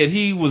like I said,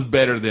 he was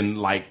better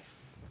than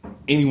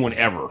anyone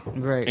ever.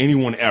 Right.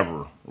 Anyone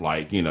ever.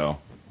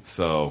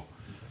 So,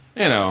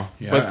 Yeah,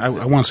 but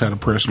I once had a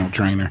personal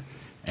trainer,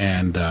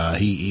 and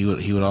he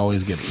would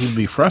always he'd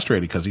be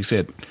frustrated because he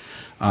said,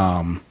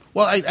 well,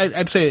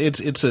 I'd say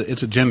it's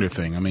a gender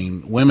thing. I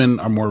mean, women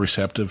are more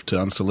receptive to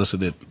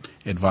unsolicited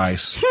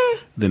advice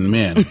than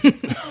men.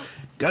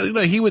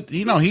 He would,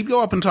 he'd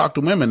go up and talk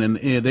to women, and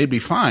they'd be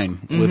fine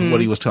with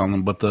what he was telling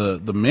them. But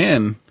the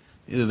men,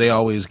 they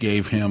always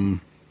gave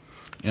him.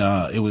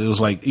 It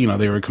was like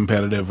they were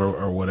competitive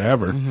or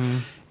whatever. Mm-hmm.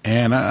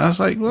 And I was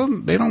like, well,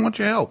 they don't want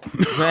your help.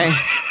 Right.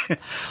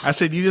 I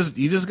said, you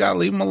just got to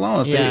leave them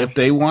alone. If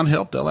they want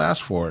help, they'll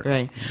ask for it.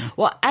 Right.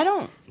 Well, I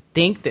don't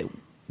think that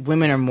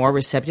women are more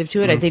receptive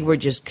to it. I think we're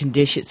just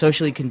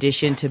socially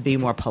conditioned to be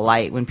more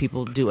polite when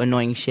people do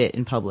annoying shit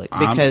in public.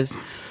 Because,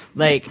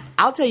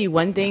 I'll tell you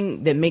one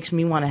thing that makes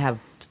me want to have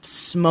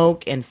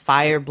smoke and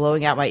fire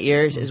blowing out my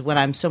ears is when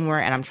I'm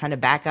somewhere and I'm trying to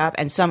back up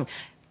and some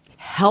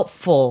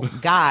helpful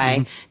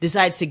guy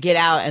decides to get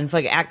out and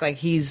fucking act like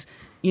he's,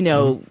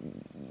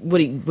 what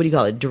do you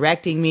call it?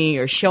 Directing me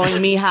or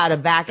showing me how to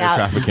back out.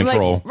 Air traffic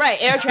control. Right,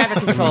 air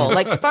traffic control.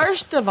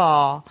 First of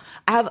all,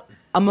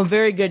 I'm a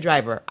very good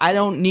driver. I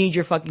don't need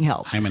your fucking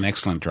help. I'm an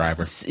excellent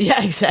driver.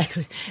 Yeah,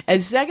 exactly.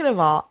 And second of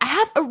all, I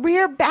have a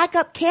rear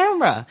backup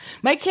camera.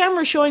 My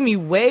camera's showing me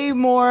way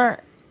more,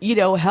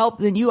 help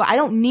than you. I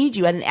don't need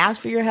you. I didn't ask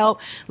for your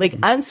help.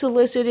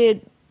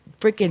 Unsolicited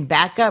freaking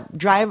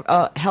backup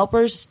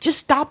helpers, just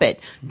stop it.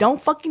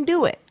 Don't fucking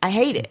do it. I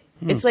hate it.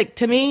 It's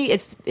to me,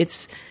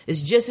 it's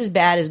just as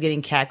bad as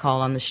getting catcalled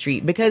on the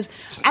street because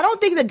I don't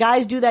think the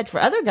guys do that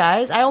for other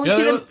guys. I only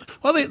see them.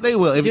 Well, they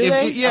will.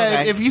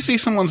 If you see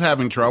someone's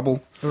having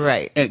trouble,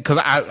 right? Because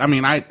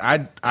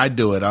I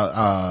do it.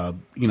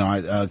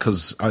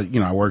 Because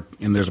I work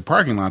and there's a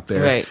parking lot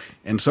there, right?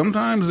 And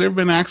sometimes there've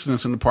been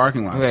accidents in the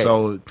parking lot. Right.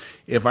 So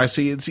if I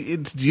see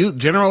it's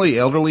generally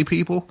elderly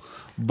people.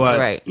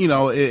 But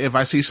if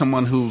I see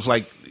someone who's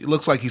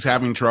looks like he's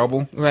having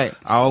trouble, right?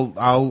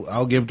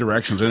 I'll give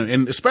directions,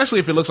 and especially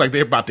if it looks like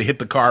they're about to hit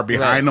the car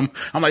behind them,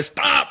 I'm like,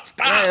 stop.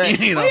 Right.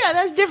 Well, yeah,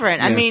 that's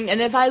different. Yeah. I mean,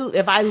 and if I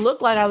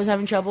look like I was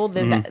having trouble,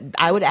 then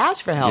I would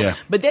ask for help. Yeah.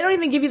 But they don't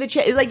even give you the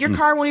chance. Your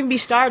car won't even be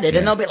started,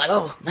 and they'll be like,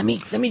 oh, let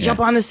me jump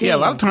on the scene. Yeah, a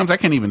lot of times I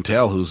can't even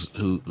tell who's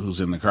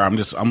in the car.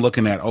 I'm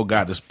looking at, oh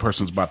God, this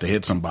person's about to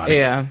hit somebody.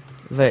 Yeah.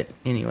 But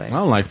anyway,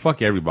 I'm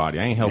fuck everybody.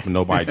 I ain't helping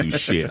nobody do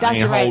shit. I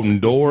ain't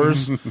holding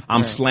doors.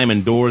 I'm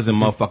slamming doors in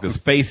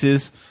motherfuckers'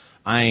 faces.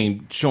 I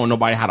ain't showing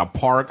nobody how to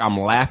park. I'm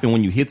laughing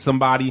when you hit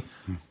somebody.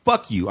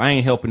 Fuck you. I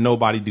ain't helping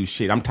nobody do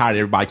shit. I'm tired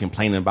of everybody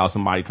complaining about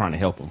somebody trying to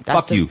help them.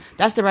 Fuck you.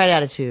 That's the right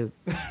attitude.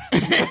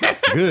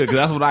 Good, because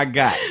that's what I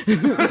got.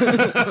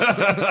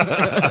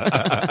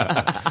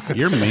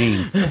 You're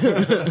mean.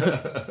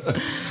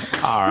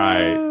 All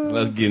right, so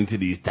let's get into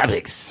these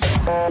topics.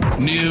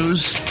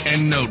 News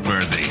and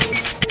noteworthy.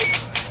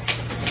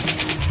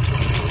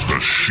 The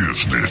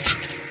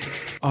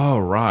Shiznit.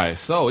 All right,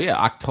 so yeah,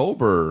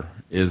 October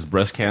is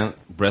breast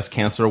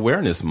cancer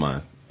awareness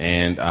month,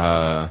 and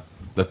the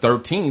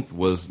 13th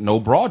was No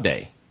Bra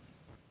Day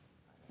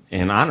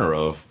in honor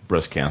of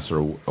breast cancer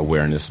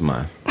awareness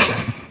month.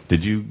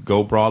 Did you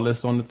go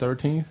braless on the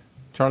 13th,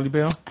 Charlie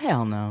Bell?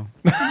 Hell no.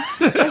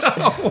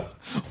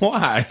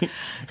 Why?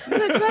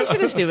 That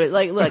shit is stupid.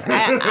 Look,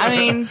 I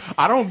mean,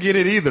 I don't get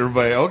it either,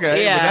 but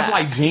okay. Yeah. But that's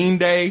like Jean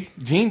Day.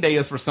 Jean Day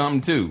is for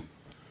something too.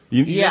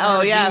 You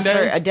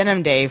for a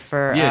denim day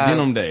for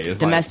denim day. It's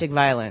domestic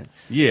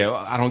violence. Yeah,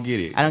 I don't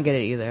get it. I don't get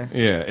it either.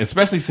 Yeah,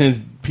 especially since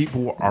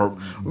people are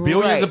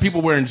billions of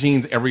people wearing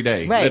jeans every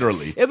day,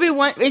 literally. It'd be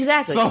one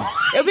exactly. So,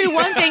 it'd be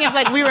one thing if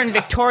like we were in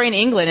Victorian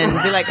England and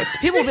be like,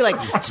 people would be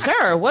like,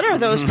 "Sir, what are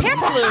those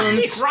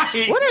pantaloons?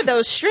 Right. What are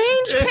those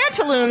strange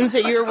pantaloons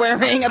that you're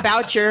wearing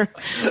about your?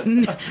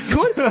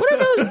 What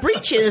are those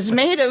breeches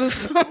made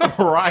of?"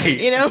 Right.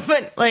 You know,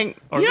 but like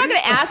you're not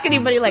going to ask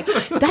anybody like,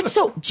 "That's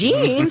so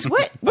jeans.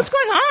 What's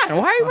going on?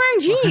 Why are you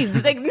wearing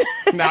jeans?" Like,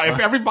 now, if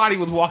everybody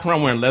was walking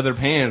around wearing leather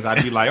pants,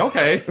 I'd be like,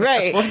 okay,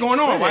 right. What's going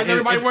on? Why is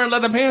everybody wearing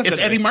leather pants? It's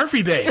today? Eddie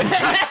Murphy Day.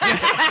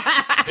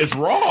 It's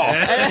Raw.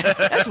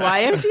 That's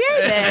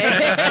YMCA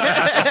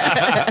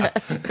Day.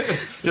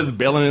 Just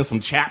bailing in some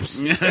chaps.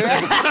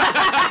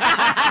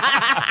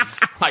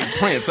 Like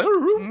Prince.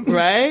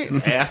 Right?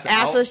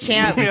 Assless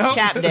Chap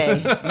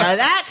Day. Now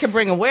that could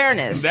bring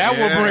awareness. That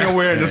will bring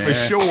awareness for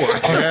sure.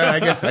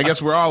 Yeah, I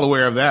guess we're all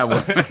aware of that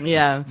one.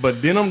 Yeah.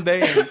 But Denim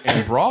Day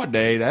and Broad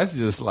Day, that's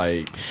just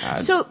like...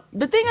 So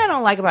the thing I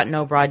don't like about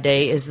No Broad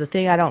Day is the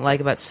thing I don't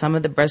like about some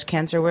of the breast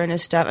cancer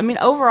awareness stuff. I mean,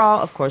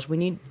 overall, of course, we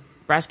need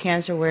breast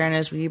cancer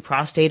awareness. We need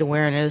prostate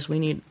awareness. We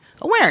need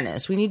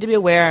awareness. We need to be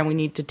aware and we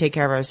need to take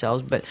care of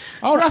ourselves. But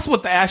that's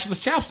what the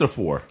ashless chaps are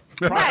for.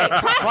 Right,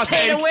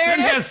 prostate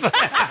awareness.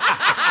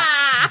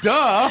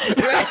 Duh.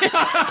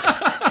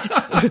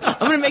 I'm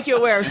going to make you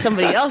aware of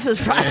somebody else's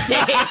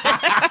prostate.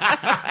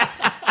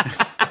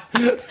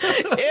 Ew, you're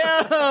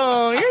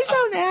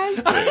so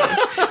nasty.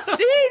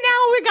 See, now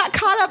we got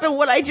caught up in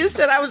what I just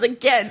said I was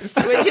against,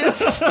 which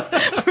is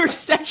we're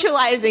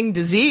sexualizing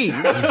disease.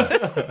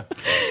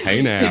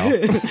 Hey now.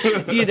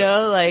 You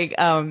know, like,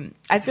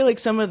 I feel like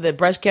some of the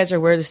breast cancer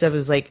awareness stuff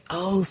is like,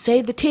 oh,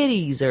 save the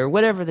titties or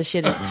whatever the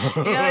shit is.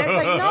 You know,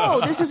 it's like,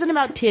 no, this isn't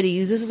about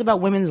titties. This is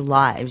about women's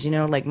lives. You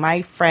know, like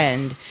my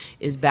friend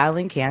is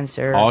battling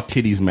cancer. All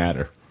titties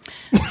matter.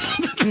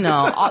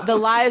 No, the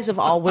lives of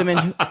all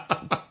women,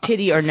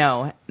 titty or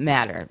no,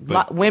 matter.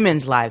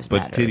 Women's lives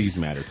matter. But titties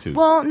matter too.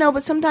 Well, no,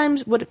 but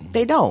sometimes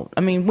they don't.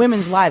 I mean,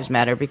 women's lives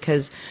matter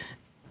because,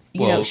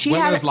 you know,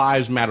 women's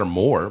lives matter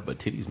more, but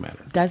titties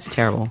matter. That's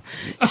terrible.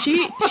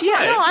 She had,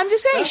 no, I'm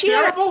just saying That's she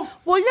terrible?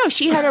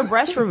 she had her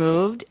breast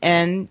removed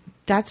and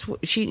that's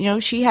what she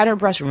had her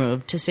breast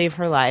removed to save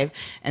her life,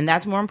 and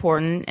that's more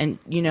important. And,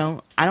 you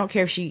know, I don't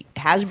care if she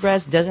has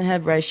breasts, doesn't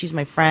have breasts. She's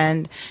my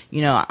friend.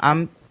 You know,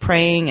 I'm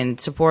praying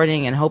and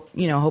supporting and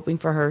hoping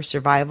for her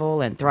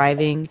survival and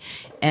thriving.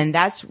 And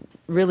that's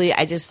really,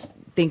 I just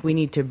think we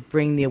need to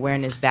bring the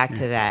awareness back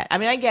to that. I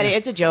mean, I get it.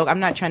 It's a joke. I'm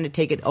not trying to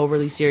take it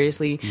overly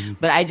seriously,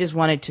 but I just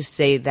wanted to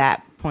say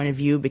that point of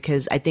view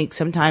because I think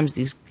sometimes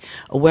these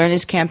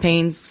awareness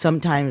campaigns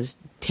sometimes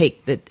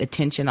take the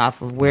attention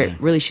off of where it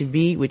really should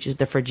be, which is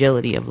the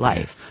fragility of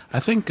life.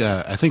 I think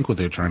what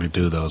they're trying to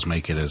do though is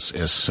make it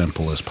as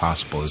simple as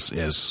possible,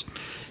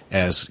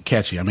 as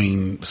catchy. I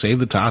mean, save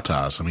the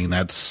tatas. I mean,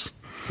 that's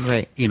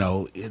right. You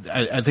know,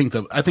 I think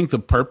the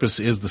purpose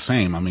is the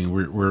same. I mean,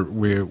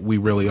 we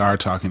really are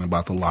talking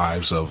about the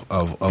lives of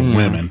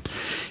women,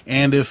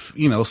 and if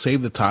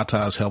save the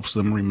tatas helps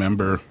them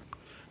remember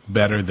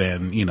better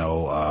than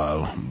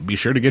be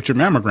sure to get your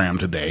mammogram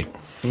today.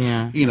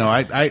 Yeah,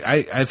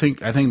 I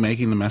think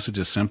making the message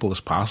as simple as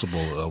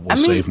possible will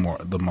save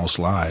the most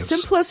lives.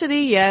 Simplicity,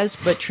 yes,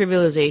 but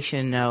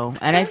trivialization, no.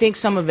 And I think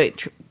some of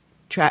it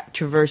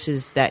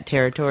traverses that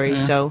territory.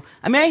 Yeah. So,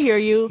 I mean, I hear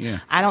you. Yeah.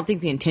 I don't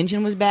think the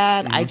intention was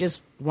bad. I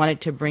just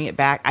wanted to bring it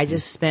back. I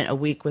just spent a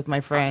week with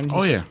my friend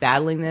who's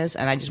battling this,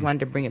 and I just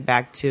wanted to bring it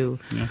back to.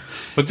 Yeah.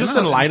 But just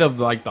in light of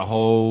like the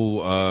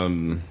whole,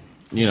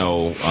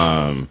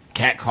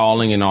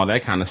 catcalling and all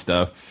that kind of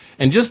stuff.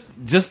 And just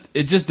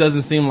it just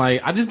doesn't seem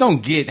like, I just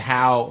don't get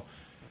how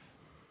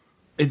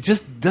it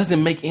just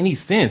doesn't make any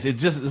sense.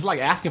 It's like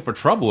asking for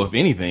trouble, if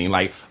anything.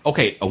 Like,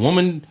 okay, a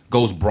woman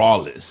goes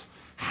braless.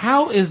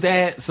 How is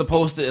that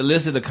supposed to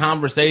elicit a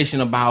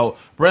conversation about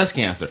breast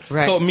cancer?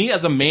 Right. So me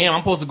as a man, I'm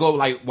supposed to go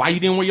like, why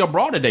you didn't wear your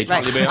bra today,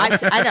 Charlie Bell?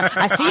 I know.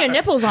 I see your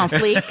nipples on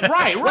fleek.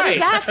 Right. What is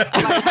that?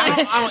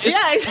 I don't,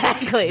 yeah,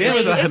 exactly. Damn,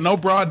 it's a no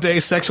bra day,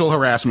 sexual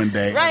harassment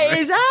day. Right,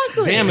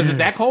 exactly. Damn, is it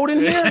that cold in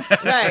here?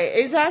 Right,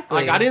 exactly.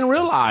 Like, I didn't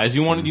realize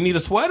you need a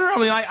sweater. I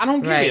mean, like, I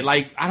don't get it.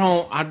 Like,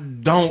 I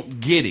don't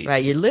get it.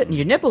 Right,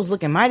 your nipples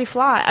looking mighty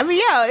fly. I mean,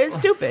 yeah, it's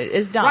stupid.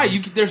 It's dumb.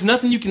 Right, there's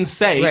nothing you can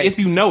say if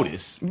you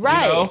notice.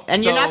 Right,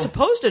 and you're not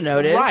supposed to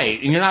notice. Right,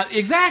 and you're not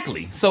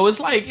exactly. So it's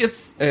like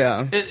it's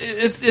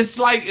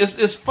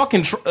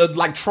fucking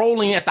like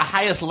trolling at the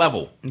highest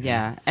level.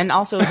 Yeah, and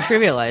also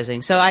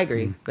trivializing. So I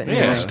agree. But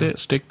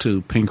stick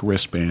to pink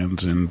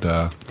wristbands and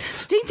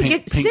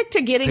stick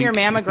to getting your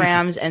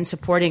mammograms and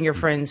supporting your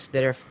friends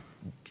that are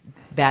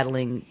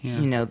battling.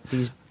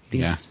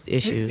 These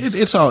issues.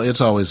 It's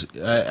always.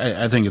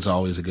 I think it's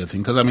always a good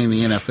thing because I mean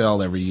the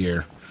NFL every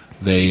year.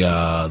 They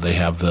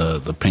have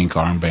the pink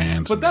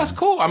armbands. But that's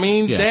cool. I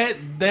mean,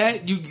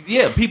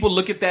 people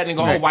look at that and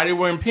go, oh, why are they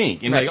wearing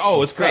pink? And like,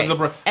 oh, it's because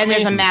of... And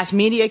there's a mass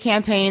media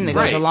campaign that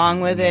goes along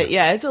with it.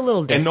 Yeah, it's a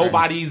little different. And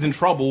nobody's in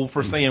trouble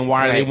for saying,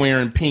 why are they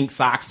wearing pink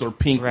socks or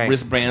pink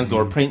wristbands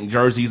or pink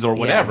jerseys or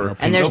whatever. Yeah.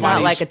 And there's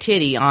not like a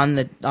titty on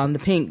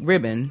the pink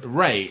ribbon.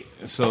 Right.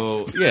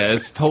 So, yeah,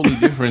 it's totally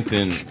different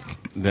than...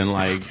 than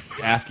like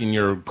asking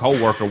your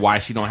coworker why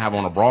she don't have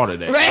on a bra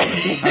today.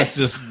 Right. That's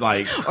just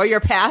like, or your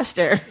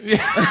pastor.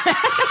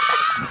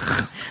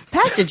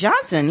 Pastor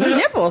Johnson, your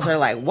nipples are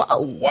like, whoa.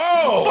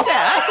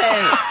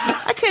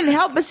 I couldn't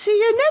help but see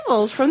your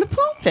nipples from the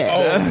pulpit.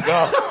 Oh,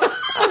 God.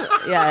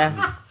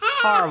 Yeah.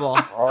 Horrible.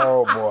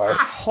 Oh, boy.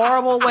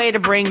 Horrible way to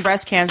bring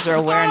breast cancer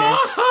awareness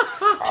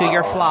to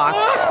your flock.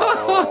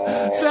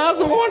 that's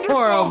wonderful.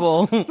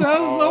 Horrible. That's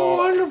so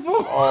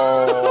wonderful.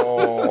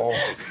 Oh.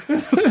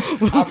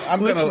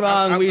 What's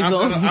wrong,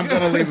 Weasel? I'm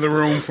going to leave the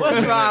room for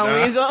What's wrong,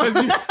 Weasel?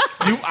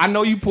 I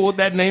know you pulled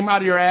that name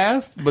out of your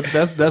ass, but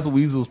that's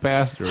Weasel's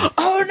pastor.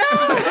 Oh, no.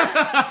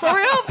 For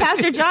real?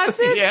 Pastor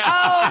Johnson? Yeah.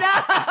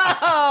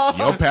 Oh,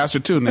 no. Your pastor,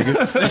 too, nigga.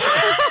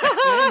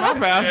 My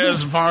pastor.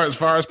 As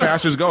far as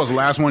pastors goes, the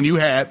last one you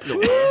had.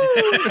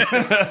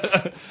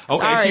 Okay,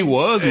 Sorry. she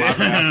was my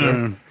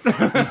pastor.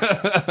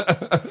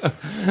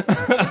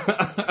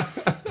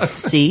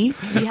 See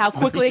how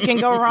quickly it can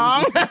go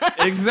wrong?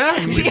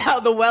 Exactly. See how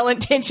the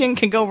well-intentioned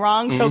can go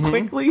wrong so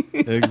quickly?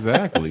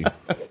 Exactly.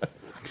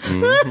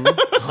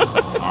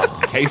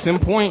 Case in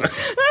point.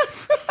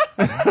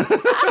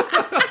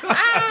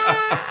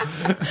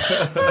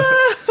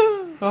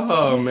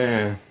 Oh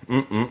man.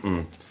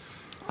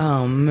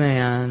 Oh,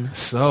 man.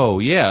 So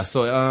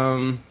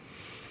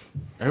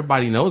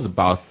everybody knows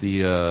about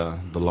the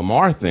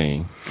Lamar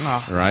thing,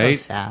 right?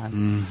 So sad.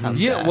 So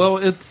Yeah. sad. Well,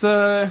 it's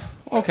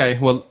okay.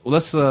 Well,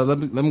 let's let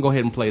me go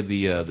ahead and play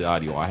the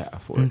audio I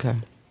have for it. Okay.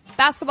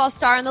 Basketball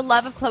star and the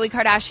love of Khloe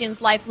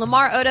Kardashian's life,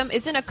 Lamar Odom,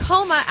 is in a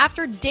coma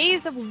after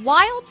days of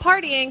wild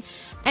partying.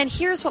 And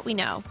here's what we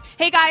know.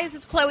 Hey guys,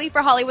 it's Khloe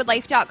for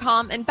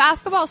HollywoodLife.com, and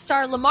basketball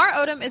star Lamar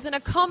Odom is in a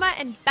coma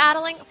and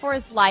battling for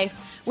his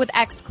life with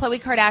ex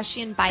Khloe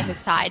Kardashian by his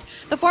side.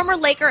 The former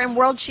Laker and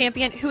world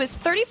champion, who is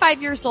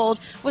 35 years old,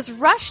 was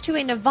rushed to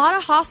a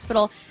Nevada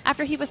hospital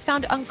after he was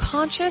found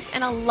unconscious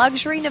in a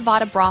luxury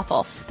Nevada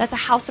brothel. That's a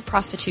house of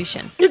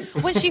prostitution.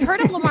 When she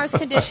heard of Lamar's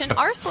condition,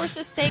 our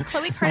sources say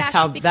Khloe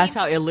Kardashian That's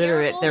how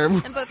illiterate they're.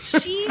 and both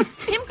she,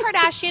 Kim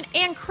Kardashian,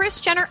 and Kris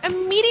Jenner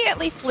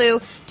immediately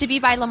flew to be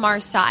by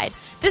Lamar's side.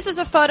 This is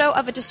a photo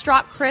of a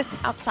distraught Kris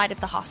outside of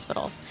the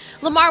hospital.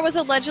 Lamar was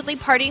allegedly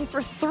partying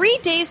for 3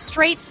 days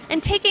straight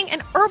and taking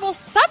an herbal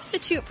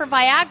substitute for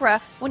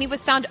Viagra when he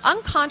was found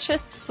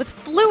unconscious with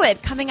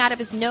fluid coming out of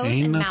his nose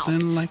Ain't and mouth.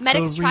 nothing like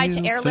Medics the tried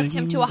to real airlift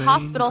him thing, to a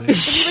hospital, baby.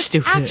 but he was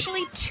Stupid.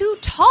 actually too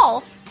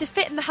tall to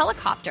fit in the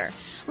helicopter.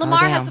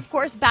 Lamar damn. has, of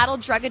course, battled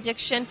drug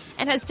addiction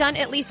and has done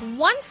at least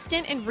one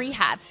stint in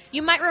rehab.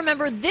 You might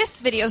remember this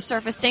video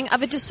surfacing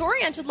of a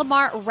disoriented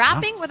Lamar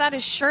rapping without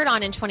his shirt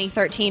on in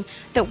 2013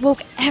 that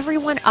woke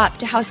everyone up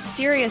to how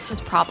serious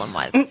his problem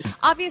was.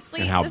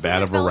 Obviously, And how this bad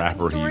is of a developing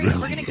rapper he story, really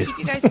and we're going to keep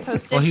you guys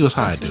posted Well, he was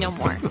high, once we dude. know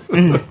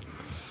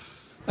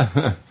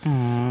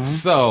more.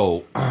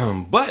 So,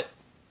 but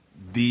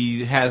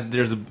there's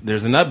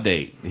an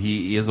update.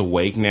 He is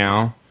awake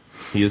now.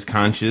 He is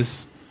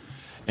conscious,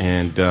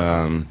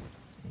 and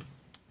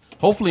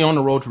hopefully on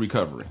the road to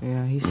recovery.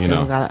 Yeah, he's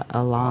still got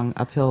a long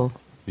uphill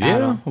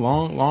battle. Yeah,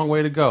 long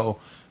way to go.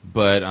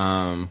 But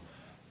him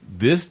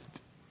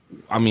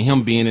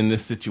being in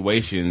this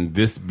situation,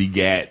 this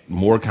begat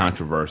more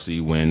controversy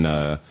when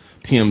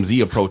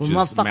TMZ approaches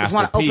Motherfuckers Master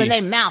want to P. open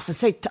their mouth and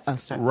say,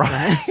 sorry.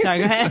 Right. Sorry,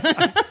 go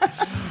ahead.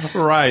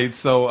 Right.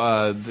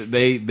 So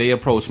they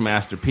approached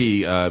Master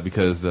P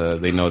because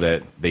they know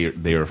that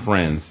they are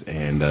friends,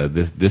 and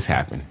this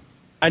happened.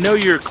 I know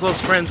you're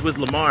close friends with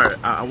Lamar.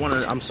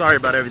 I'm sorry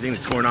about everything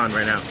that's going on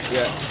right now.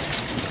 Yeah.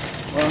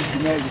 Well,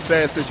 it's a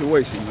sad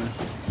situation, man.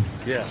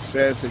 Yeah.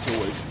 Sad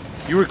situation.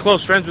 You were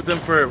close friends with him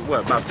for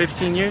what, about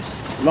 15 years?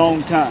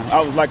 Long time.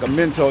 I was like a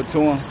mentor to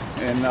him,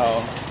 and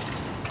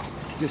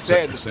just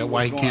sad. Is that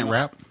why he can't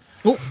rap?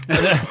 Like,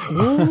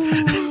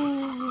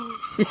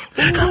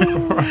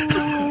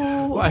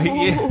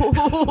 yeah.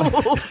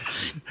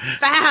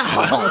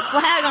 Foul.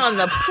 Flag on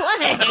the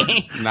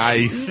play.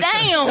 Nice.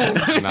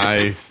 Damn.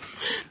 Nice.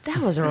 That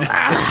was rough.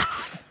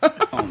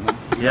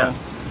 Yeah.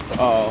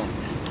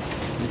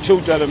 The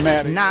truth of the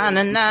matter. Nah.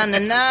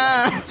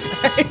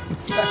 Sorry.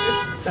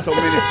 So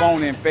many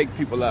phony and fake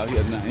people out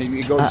here now. And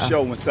it goes to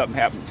show when something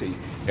happened to you.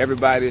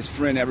 Everybody is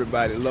friend,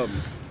 everybody love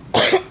you.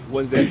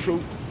 Was that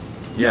true?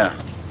 Yeah.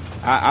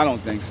 I don't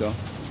think so.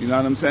 You know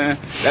what I'm saying?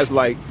 That's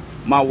like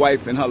my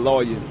wife and her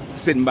lawyer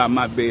sitting by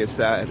my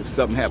bedside if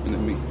something happened to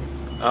me.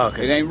 Oh,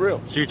 okay. It ain't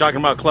real. So you're talking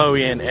about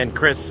Khloe and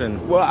Kris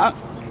and... Well,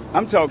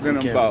 I'm talking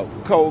about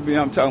Kobe.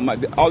 I'm talking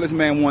about all this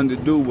man wanted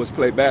to do was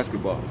play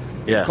basketball.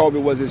 Yeah. Kobe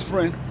was his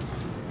friend.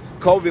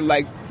 Kobe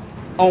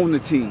owned the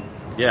team.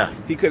 Yeah.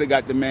 He could have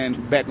got the man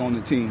back on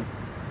the team.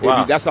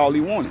 Wow. That's all he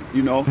wanted,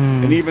 you know.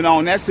 And even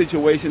on that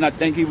situation, I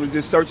think he was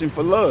just searching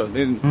for love.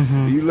 And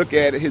you look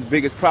at it, his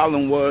biggest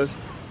problem was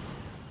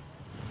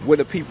with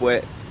the people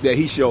that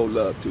he showed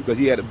love to, because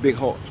he had a big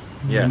heart.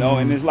 Yeah. You know,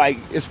 and it's like,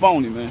 it's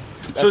phony, man.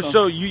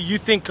 So you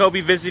think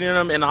Kobe visiting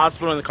him in the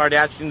hospital and the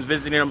Kardashians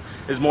visiting him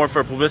is more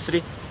for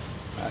publicity?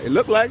 It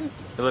looked like it.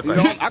 It looked You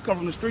like know, it. I come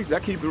from the streets. I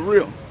keep it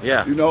real.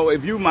 Yeah. You know,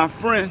 if you my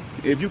friend,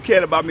 if you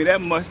cared about me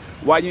that much,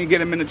 why you didn't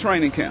get him in the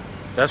training camp?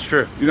 That's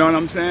true. You know what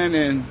I'm saying?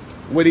 And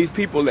where these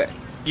people at?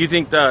 You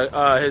think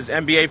his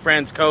NBA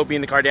friends, Kobe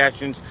and the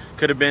Kardashians,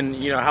 could have been,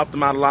 helped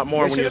him out a lot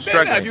more when he was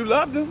struggling? There. You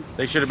loved him.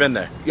 They should have been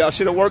there. Y'all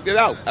should have worked it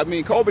out. I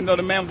mean, Kobe,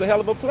 the man was a hell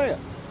of a player.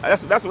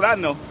 That's what I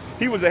know.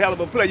 He was a hell of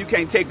a player. You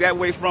can't take that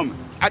away from him.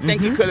 I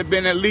think he could have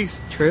been at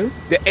least the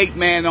 8th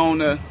man on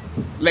the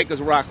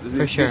Lakers roster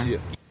this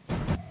year.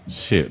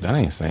 Shit, that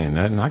ain't saying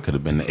nothing. I could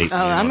have been the 8th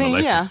man on the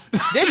Lakers. Yeah.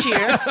 This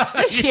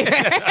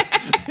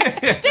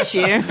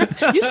year.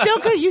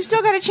 You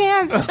still got a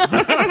chance.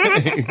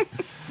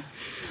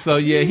 So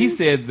yeah, he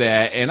said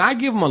that, and I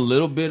give him a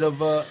little bit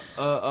of a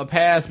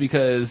pass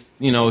because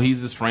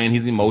he's his friend,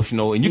 he's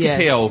emotional, and you could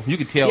tell.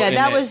 Yeah,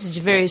 that was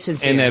very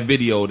sincere in that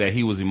video that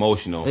he was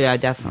emotional. Yeah,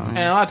 definitely. And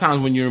a lot of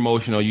times when you're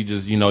emotional, you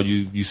just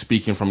you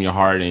speaking from your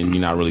heart, and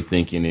you're not really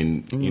thinking,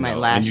 and you might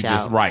lash and you out.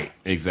 just right,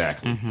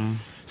 exactly.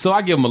 So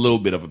I give him a little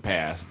bit of a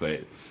pass,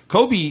 but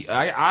Kobe,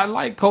 I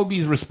like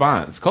Kobe's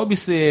response. Kobe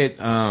said,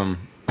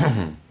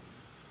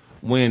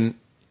 when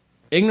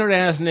ignorant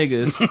ass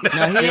niggas. No,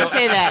 he didn't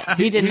say that.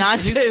 He did not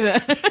say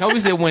that. Kobe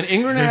said when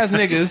ignorant ass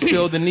niggas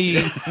feel the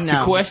need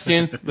to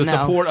question the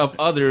support of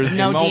others in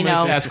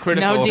moments as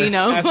critical. No,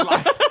 Dino.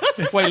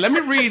 Wait, let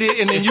me read it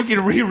and then you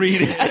can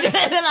reread it.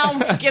 And then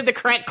I'll give the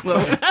correct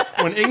quote.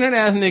 When ignorant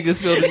ass niggas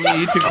feel the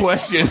need to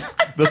question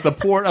the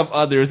support of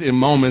others in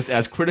moments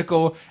as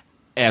critical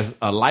as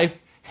a life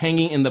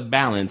hanging in the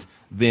balance,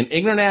 then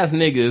ignorant ass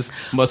niggas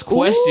must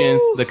question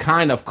the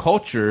kind of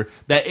culture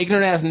that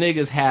ignorant ass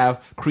niggas have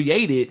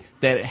created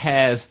that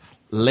has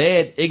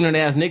led ignorant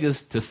ass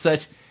niggas to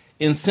such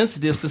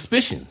insensitive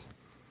suspicion.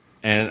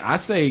 And I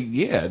say,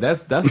 yeah,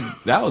 that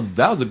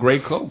was a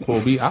great quote,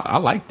 Kobe. I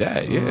like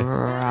that. Yeah,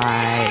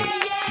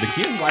 right. The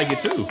kids like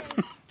it too.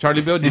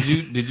 Charlie Bill, did you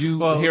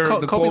hear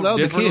the quote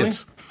differently? The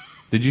kids.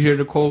 Did you hear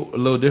the quote a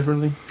little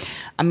differently?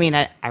 I mean,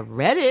 I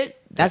read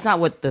it. That's not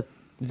what the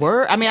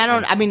word. I mean, I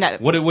don't. I mean,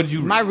 what did you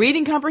read? My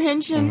reading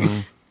comprehension. Mm-hmm.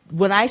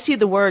 When I see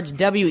the words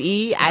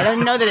W-E, I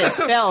don't know that it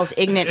spells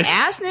ignorant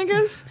ass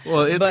niggas.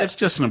 Well, it's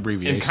just an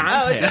abbreviation. In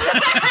context.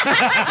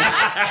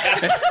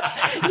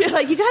 You're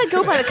like, you got to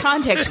go by the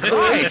context clues.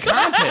 Right,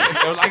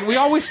 context. Like we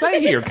always say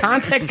here,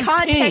 context is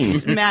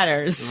king.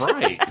 Matters.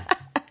 Right.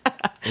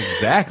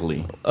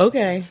 Exactly.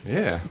 Okay.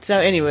 Yeah. So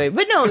anyway,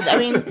 but no, I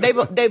mean,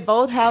 they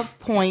both have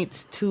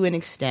points to an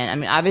extent. I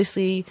mean,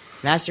 obviously,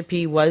 Master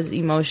P was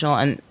emotional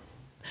and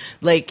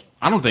like.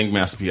 I don't think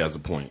Master P has a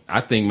point.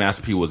 I think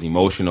Master P was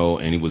emotional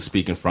and he was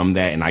speaking from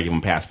that, and I give him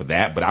a pass for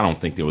that. But I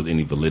don't think there was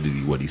any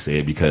validity what he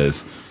said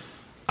because,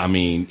 I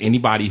mean,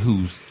 anybody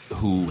who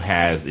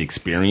has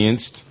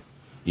experienced,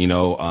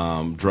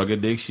 drug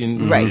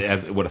addiction,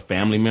 right, with a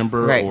family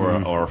member, right,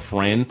 or a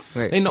friend,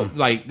 right, they know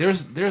like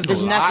there's a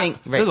nothing, lot, right,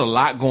 there's a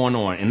lot going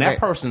on, and that right,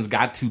 person's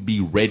got to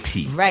be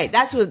ready. Right.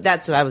 That's what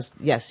I was.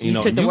 Yes,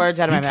 you took the words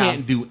out of my mouth. You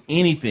can't do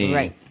anything.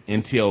 Right.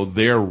 Until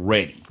they're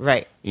ready.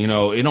 Right. It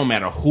don't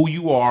matter who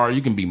you are.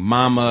 You can be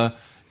mama.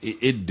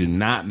 It do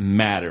not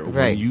matter.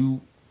 Right. When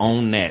you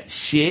own that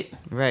shit.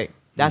 Right.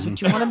 That's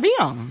what you want to be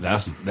on.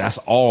 That's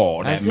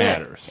all that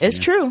matters. It's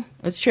true.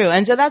 It's true.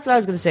 And so that's what I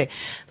was going to say.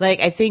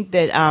 Like, I think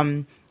that,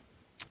 from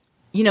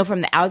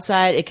the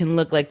outside, it can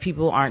look like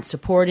people aren't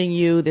supporting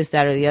you, this,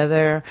 that, or the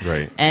other.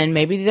 Right. And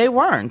maybe they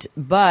weren't.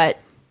 But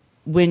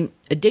when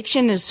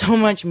addiction is so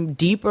much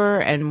deeper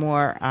and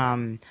more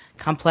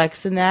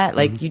complex than that,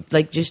 like you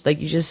just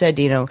said,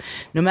 no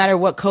matter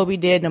what Kobe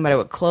did, no matter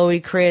what Chloe,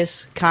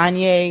 Chris,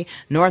 Kanye,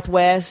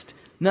 Northwest,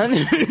 none,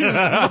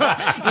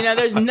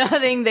 there's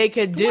nothing they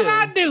could do. What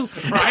I do,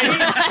 right?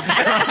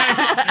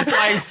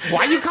 Like,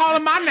 why you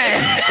calling my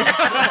name?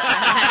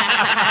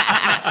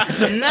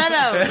 None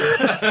of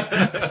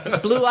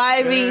it. Blue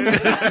Ivy.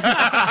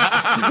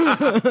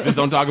 Just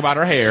don't talk about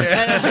her hair.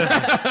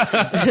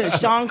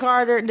 Sean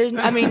Carter.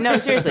 No,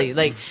 seriously.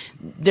 Like,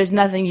 there's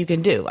nothing you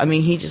can do. I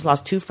mean, he just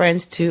lost 2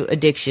 friends to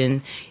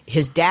addiction.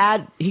 His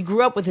dad, he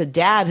grew up with a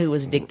dad who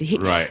was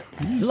addicted. Right.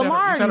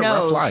 Lamar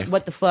knows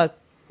what the fuck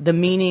the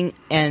meaning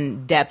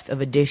and depth of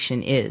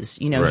addiction is.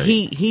 Right.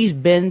 He's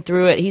been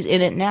through it. He's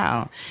in it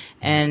now.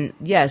 And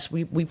yes,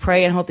 we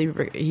pray and hope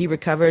that he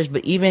recovers.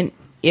 But even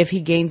if he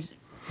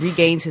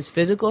regains his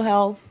physical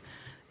health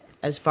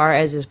as far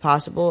as is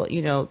possible,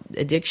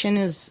 addiction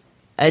is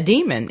a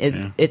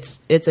demon. It's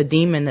a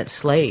demon that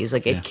slays.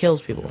 Like, it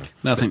kills people.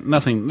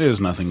 Nothing.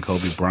 There's nothing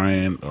Kobe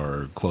Bryant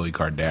or Khloe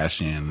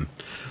Kardashian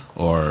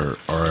or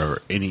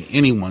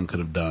anyone could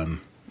have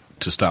done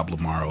to stop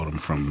Lamar Odom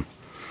from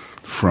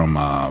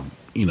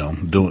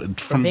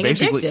being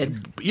basically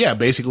addicted.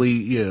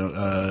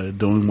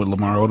 Doing what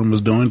Lamar Odom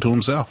was doing to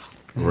himself.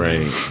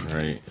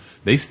 Right.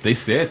 They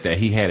said that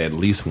he had at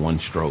least 1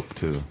 stroke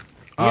too.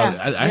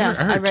 I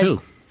heard 2.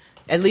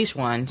 At least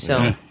 1.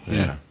 So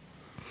yeah.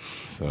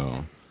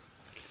 So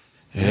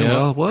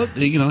well,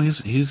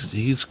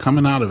 he's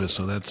coming out of it,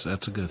 so that's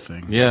a good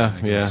thing.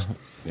 Yeah.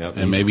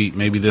 And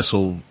maybe this,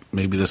 you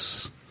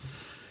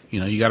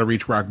got to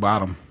reach rock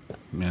bottom,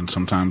 and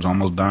sometimes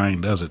almost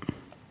dying does it.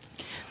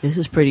 This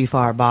is pretty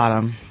far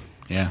bottom.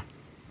 Yeah.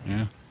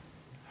 I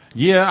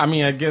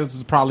mean, I guess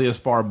it's probably as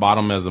far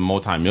bottom as a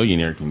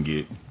multimillionaire can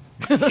get.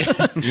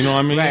 You know what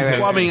I mean? Right.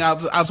 Well, I mean,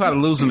 outside of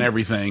losing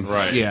everything,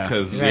 Right. Yeah,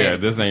 Because Right.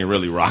 this ain't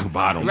really rock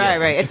bottom.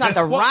 Right. It's not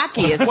the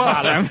rockiest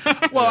bottom.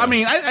 Well, I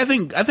mean, I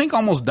think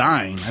almost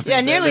dying. I think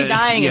Yeah, nearly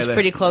dying is that-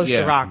 pretty close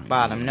yeah. to rock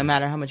bottom, no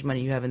matter how much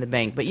money you have in the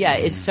bank. But yeah,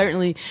 it's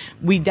certainly,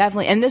 we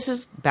definitely, and this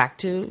is back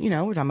to,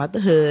 we're talking about the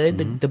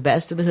hood, the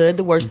best of the hood,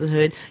 the worst of the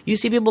hood. You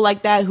see people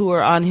like that who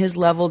are on his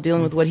level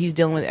dealing with what he's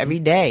dealing with every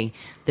day.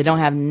 They don't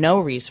have no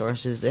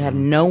resources. They have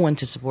no one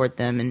to support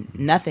them and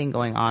nothing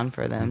going on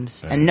for them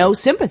and no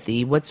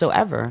sympathy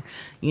whatsoever.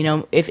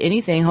 If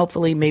anything,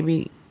 hopefully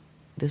maybe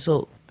this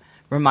will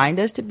remind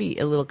us to be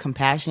a little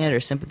compassionate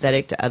or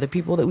sympathetic to other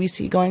people that we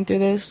see going through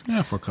this.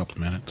 Yeah, for a couple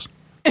of minutes.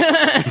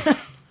 I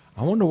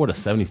wonder what a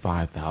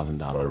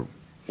 $75,000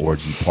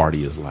 orgy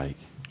party is like.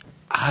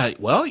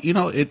 Well,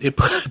 it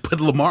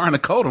put Lamar in a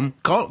coma.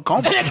 Put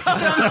Odom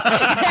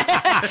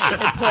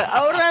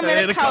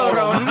in a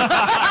codom.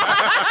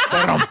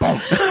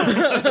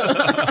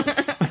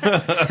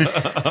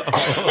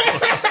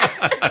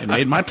 It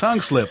made my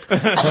tongue slip.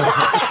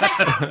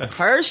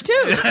 Hers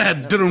too.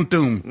 Doom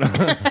doom.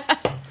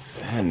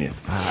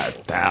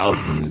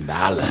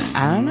 $75,000.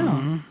 I don't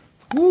know.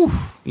 Woo.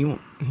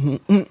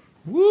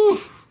 Woo.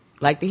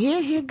 Like to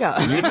hear? Here go.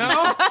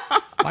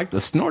 Like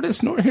the snort.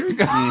 Here we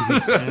go.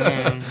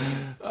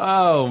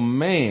 Oh,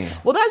 man.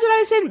 Well, that's what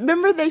I said.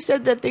 Remember they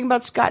said that thing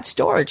about Scott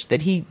Storch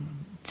that he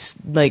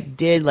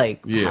did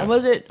how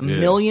was it?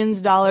 Millions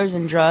of dollars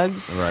in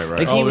drugs. Right.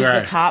 Like he was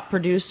the top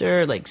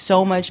producer,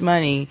 so much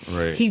money.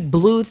 Right. He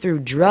blew through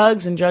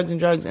drugs in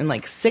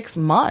 6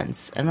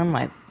 months. And I'm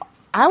like,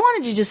 I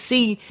wanted to just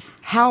see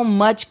how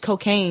much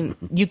cocaine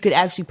you could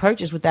actually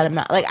purchase with that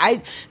amount.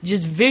 I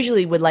just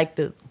visually would like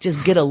to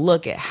just get a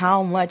look at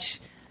how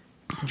much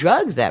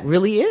drugs that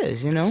really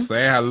is,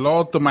 Say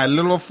hello to my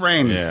little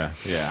friend. Yeah.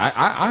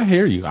 I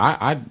hear you.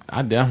 I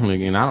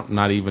definitely, and I'm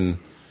not even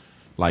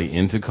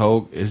into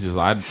coke. It's just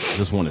I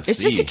just want to see.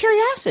 It's just a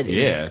curiosity.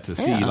 Yeah, to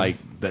see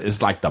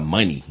it's like the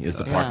money is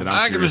the part that I'm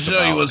I can curious show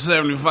about. you what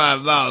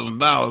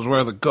 $75,000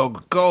 worth of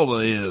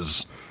Coca-Cola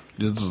is.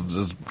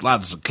 There's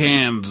lots of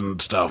cans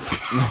and stuff.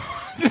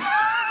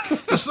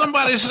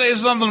 Somebody say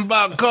something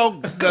about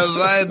Coke, because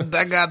I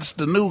got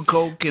the new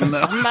Coke.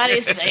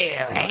 Somebody say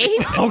it,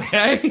 right?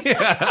 Okay.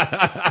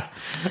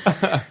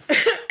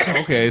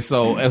 Okay,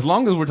 so as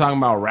long as we're talking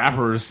about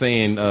rappers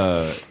saying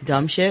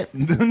dumb shit.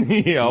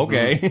 Yeah,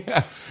 okay.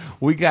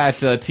 We got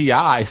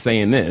T.I.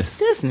 saying this.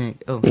 This nigga.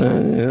 Oh.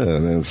 Yeah,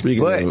 man.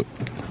 Speaking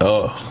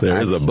of,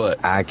 there is a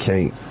but. I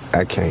can't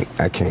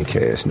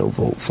cast no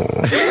vote for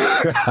him.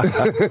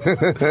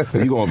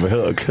 You going for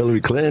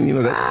Hillary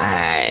Clinton?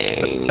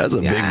 That's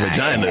a big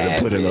vagina to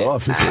put in the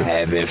office. I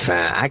haven't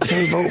found. I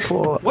can't vote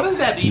for. What does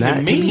that even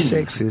not mean?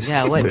 Sexist.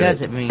 Yeah, what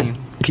does it mean?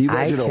 Can you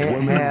imagine a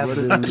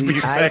woman?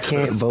 I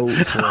can't vote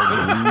for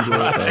the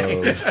leader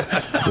of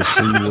the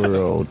free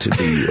world to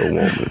be a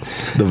woman.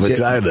 The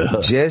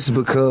vagina. Just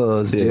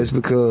because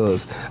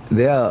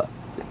there are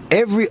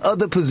every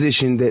other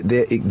position that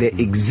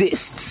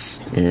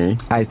exists,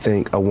 I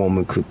think a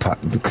woman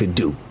could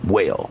do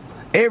well.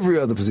 Every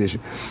other position,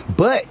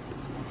 but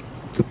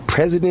the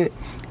president,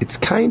 it's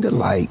kind of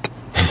like.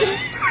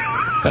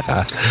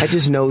 I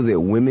just know that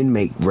women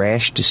make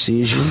rash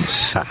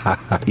decisions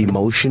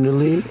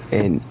emotionally,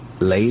 and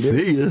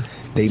later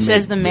they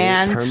says make the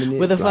man permanent,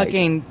 with a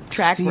fucking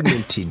track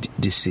cemented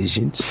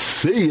decisions.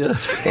 See ya.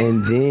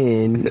 And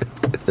then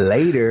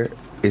later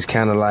it's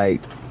kind of like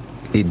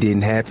it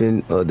didn't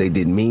happen, or they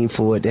didn't mean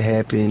for it to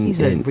happen.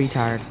 He's a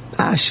retard.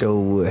 I sure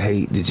would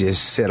hate to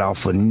just set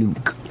off a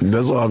nuke.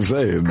 That's what I'm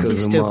saying.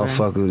 Because the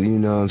motherfucker, you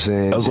know what I'm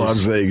saying? That's what I'm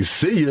saying.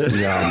 See ya.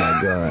 Yeah, oh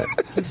my God.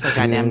 He's so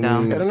goddamn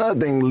dumb. And another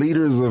thing,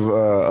 leaders of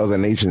other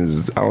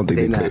nations, I don't think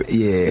they could.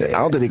 Yeah. I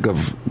don't think they could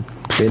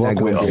fuck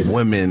with a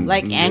woman.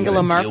 Like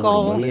Angela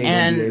Merkel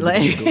and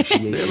Aung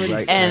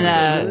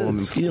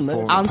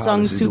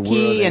San Suu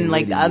Kyi and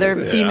other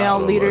female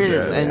leaders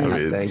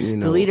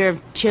and the leader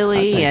of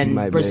Chile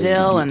and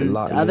Brazil and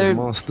other.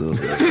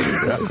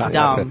 This is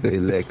dumb.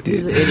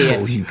 He's an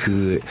idiot. He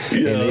could.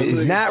 And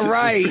it's not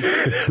right.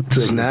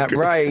 It's not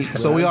right.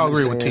 So we all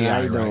agree with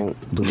T.I., right?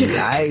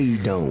 I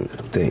don't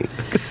think.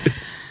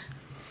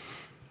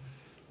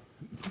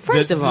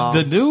 First of all,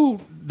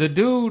 the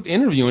dude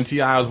interviewing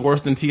T.I. was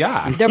worse than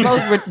T.I.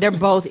 They're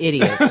both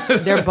idiots.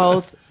 They're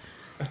both.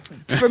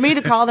 For me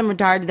to call them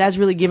retarded, that's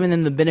really giving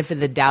them the benefit of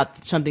the doubt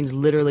that something's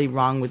literally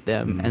wrong with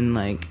them, and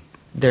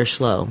they're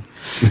slow.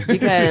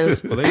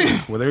 Because were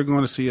they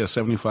going to see a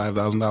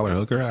 $75,000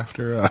 hooker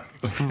after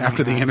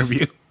the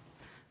interview?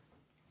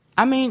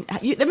 I mean,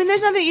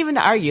 there's nothing even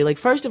to argue.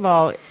 First of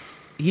all,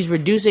 he's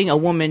reducing a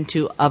woman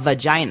to a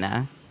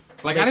vagina.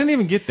 I didn't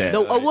even get that.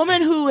 A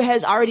woman who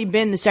has already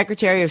been the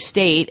Secretary of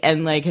State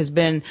and has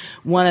been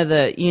one of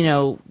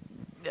the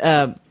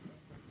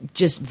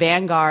just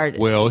vanguard.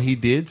 Well, he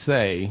did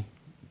say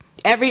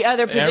every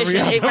other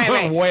position,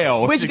 right.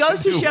 Well, which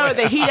goes to show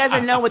that he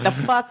doesn't know what the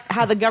fuck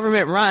how the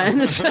government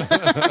runs.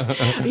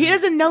 He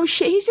doesn't know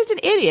shit. He's just an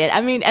idiot.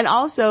 I mean, and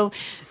also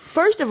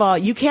First of all,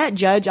 you can't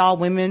judge all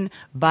women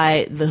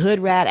by the hood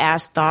rat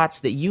ass thoughts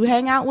that you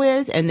hang out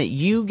with and that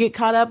you get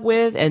caught up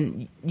with,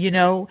 and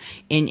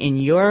in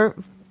your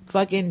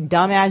fucking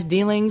dumbass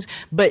dealings.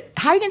 But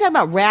how are you gonna talk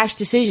about rash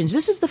decisions?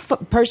 This is the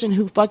person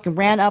who fucking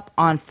ran up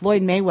on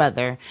Floyd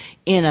Mayweather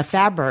in a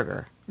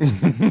Fatburger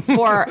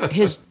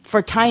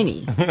for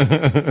Tiny.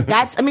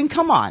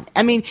 Come on.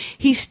 I mean,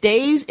 he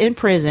stays in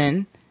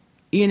prison.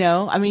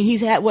 I mean,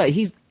 he's had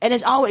and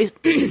it's always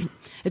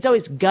it's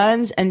always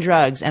guns and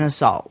drugs and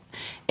assault.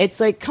 It's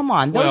like, come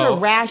on, those are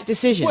rash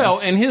decisions. Well,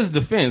 in his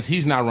defense,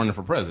 he's not running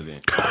for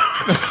president.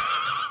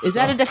 Is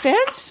that a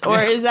defense, or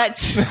is that?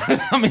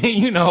 I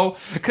mean,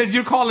 because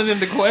you're calling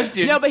into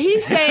question. No, but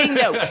he's saying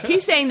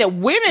that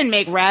women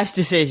make rash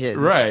decisions.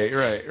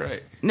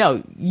 Right.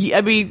 No,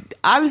 I mean,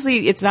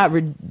 obviously, it's not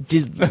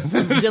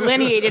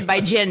delineated by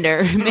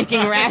gender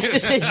making rash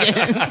decisions.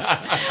 And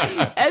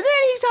then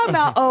he's talking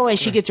about, and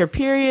she gets her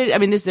period. I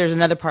mean, there's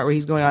another part where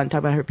he's going on and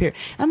talking about her period.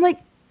 I'm like,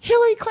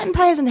 Hillary Clinton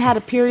probably hasn't had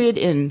a period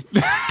in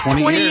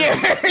 20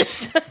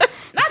 years.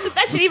 Not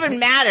that should even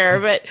matter,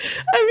 but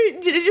I mean,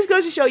 it just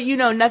goes to show you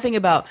know nothing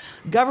about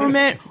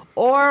government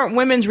or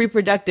women's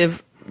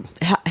reproductive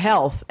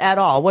health at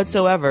all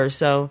whatsoever.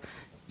 So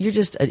you're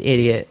just an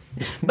idiot.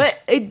 But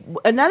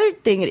another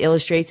thing it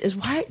illustrates is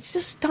why it's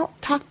just don't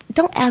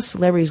ask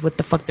celebrities what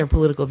the fuck their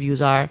political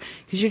views are,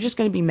 because you're just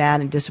going to be mad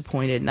and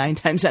disappointed 9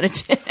 times out of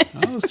 10.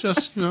 Oh, it's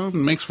just it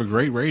makes for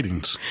great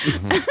ratings.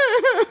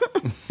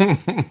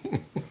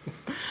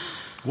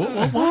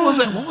 What was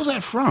that? What was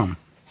that from?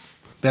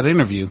 That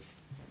interview.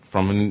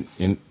 From an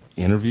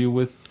interview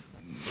with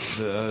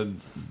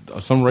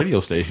some radio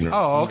station.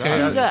 Oh,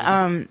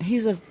 okay.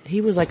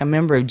 He was like a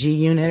member of G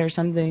Unit or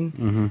something.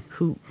 Mm-hmm.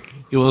 Who?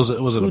 It was a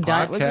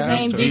podcast. What's his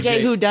name?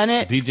 DJ Who Done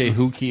It? DJ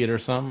Who Kid or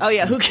something. Oh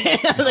yeah, Who Kid?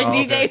 I was like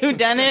DJ Who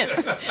Done It?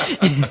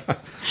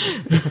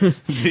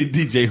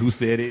 DJ Who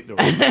Said It?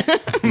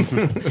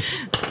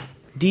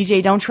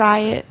 DJ Don't Try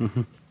It.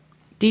 Mm-hmm.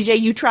 DJ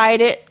You Tried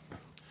It.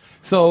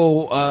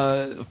 So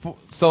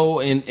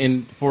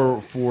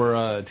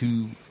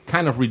to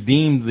kind of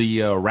redeem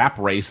the rap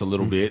race a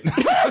little bit,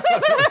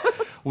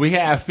 we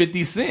have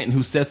 50 Cent,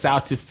 who sets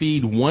out to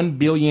feed 1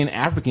 billion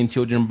African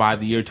children by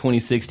the year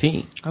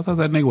 2016. I thought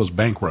that nigga was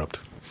bankrupt.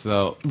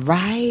 So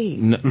right,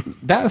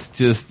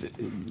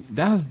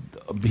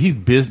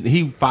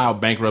 he filed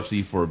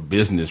bankruptcy for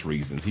business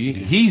reasons.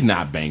 He's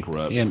not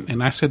bankrupt.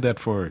 And I said that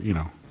for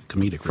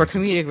comedic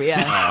reasons.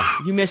 Yeah.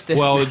 You missed it.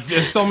 Well,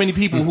 there's so many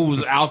people who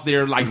was out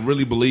there like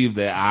really believe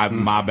that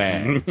my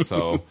bad.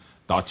 So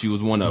thought you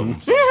was one of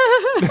them. So.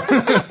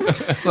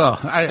 Well,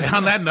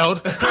 on that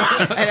note,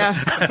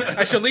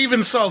 I shall leave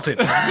insulted.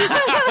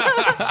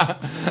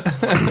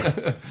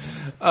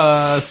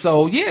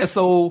 So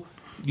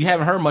you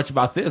haven't heard much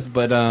about this,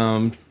 but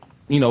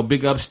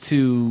big ups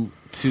to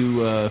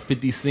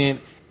 50 Cent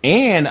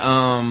and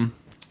Akon.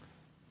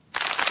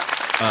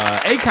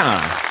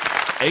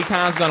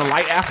 Akon's gonna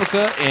light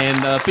Africa,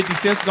 and 50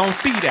 Cent's gonna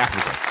feed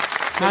Africa.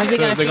 How's he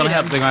gonna they're gonna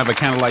have a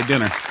candlelight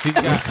dinner.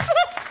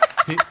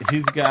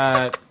 He's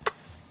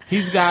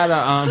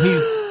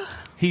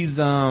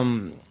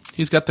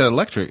got the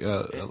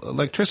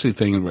electricity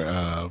thing,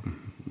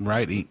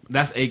 right?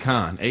 That's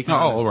Akon.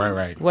 Oh,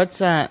 right. What's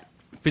that?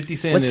 50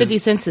 Cent. What's 50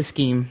 Cent's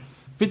scheme?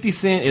 50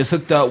 Cent is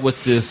hooked up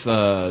with this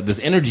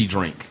energy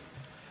drink,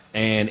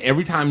 and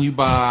every time you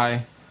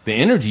buy the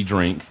energy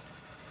drink,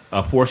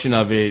 a portion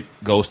of it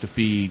goes to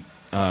feed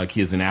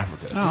kids in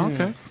Africa. Oh,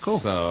 okay, cool.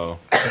 So,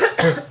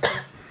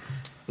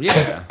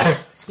 yeah.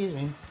 Excuse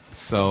me.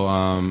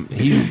 So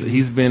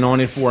he's been on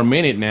it for a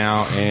minute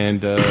now,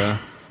 and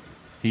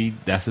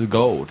that's his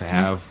goal, to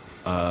have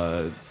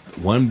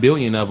 1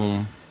 billion of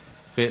them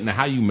fit. Now,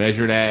 how you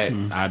measure that,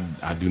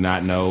 I do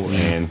not know.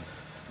 And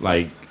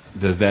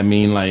does that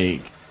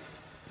mean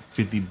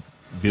 50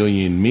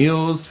 billion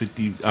meals?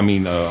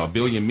 A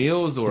billion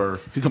meals, or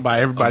you can buy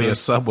everybody a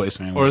Subway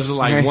sandwich, or is it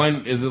like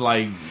one? Is it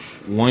like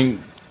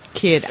one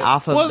kid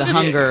off of the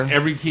hunger?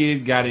 Every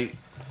kid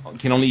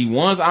can only eat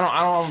once. I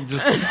don't get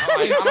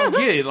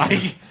it.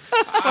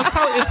 It's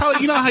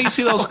probably how you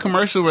see those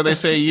commercials where they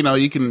say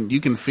you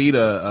can feed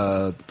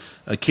a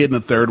kid in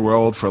the third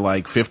world for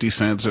 50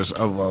 cents or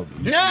so.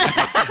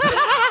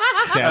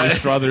 Sally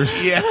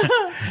Struthers. Yeah.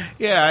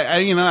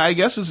 I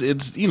guess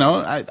it's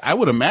I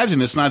would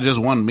imagine it's not just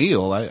one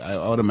meal.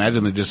 I would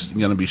imagine they're just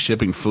going to be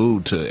shipping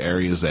food to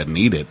areas that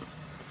need it.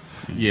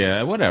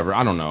 Yeah, whatever.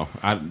 I don't know.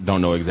 I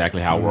don't know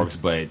exactly how it works,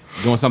 but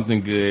doing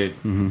something good,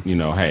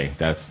 hey,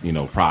 that's,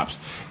 props.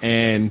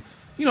 And,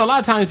 a lot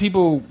of times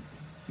people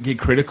get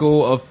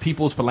critical of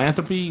people's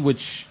philanthropy,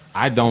 which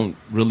I don't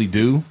really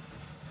do.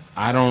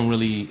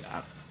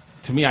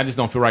 To me, I just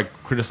don't feel like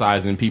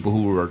criticizing people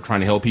who are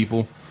trying to help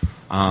people.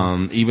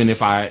 Even if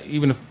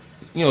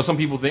some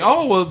people think,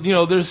 oh, well,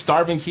 there's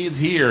starving kids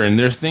here, and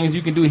there's things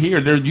you can do here.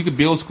 You could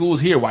build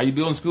schools here. Why are you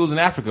building schools in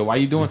Africa? Why are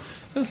you doing?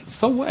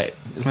 So what?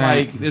 It's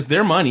it's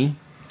their money.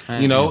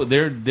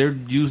 They're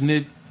using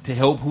it to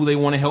help who they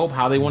want to help,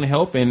 how they want to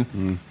help,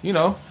 and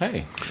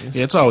hey,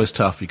 it's always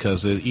tough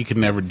because you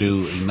can never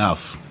do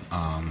enough.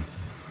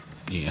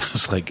 Yeah,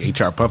 it's like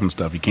HR Puffin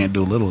stuff. You can't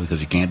do a little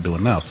because you can't do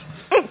enough.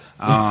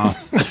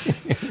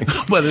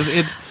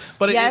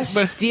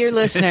 But dear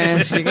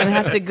listeners, you're gonna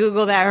have to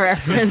Google that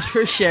reference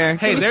for sure.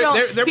 Hey,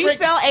 can you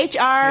spell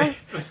HR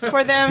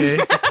for them?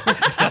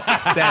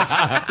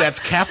 That's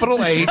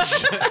capital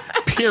H,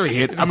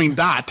 period. I mean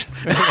dot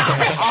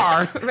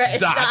R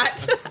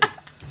dot.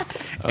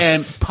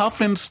 And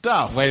puffin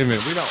stuff. Wait a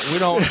minute, we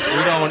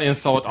don't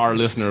insult our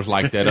listeners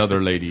like that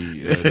other lady,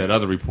 that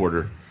other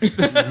reporter.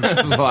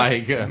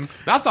 Like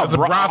that's a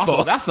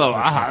brothel. That's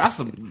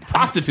some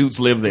prostitutes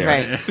live there.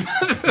 Right.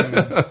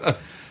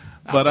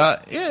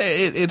 But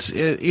it's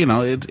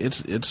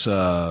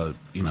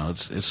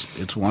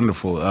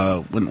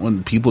wonderful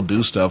when people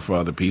do stuff for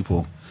other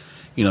people.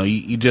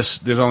 You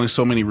just there's only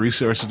so many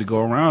resources to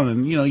go around,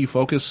 and you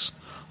focus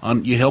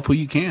on you help who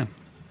you can,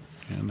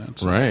 and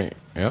that's right.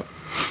 Yep.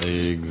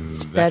 Exactly.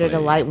 It's better to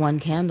light one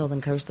candle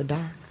than curse the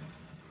dark.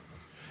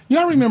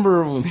 Y'all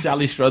remember when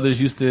Sally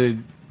Struthers used to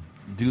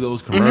do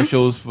those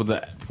commercials for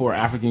the poor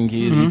African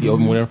kids,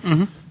 Ethiopian,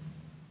 whatever?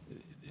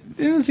 It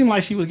didn't seem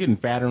like she was getting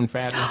fatter and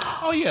fatter.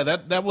 Oh yeah,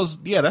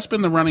 that's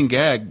been the running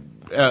gag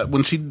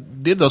when she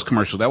did those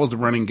commercials. That was the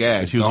running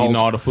gag. She was eating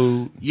all the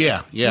food.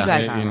 Yeah. You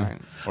guys aren't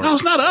right. No,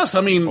 it's not us.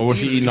 I mean, or was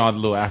she eating all the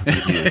little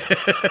African kids?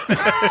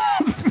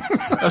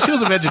 No, she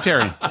was a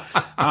vegetarian.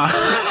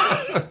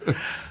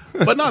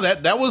 But no,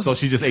 that was... So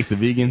she just ate the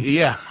vegans?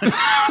 Yeah.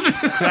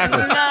 Exactly.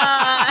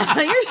 Nah,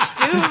 you're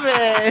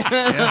stupid.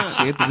 Yeah,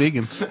 she ate the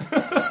vegans.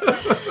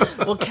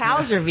 Well,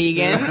 cows are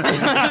vegan.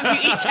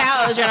 If you eat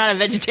cows, you're not a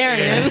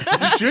vegetarian.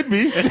 You should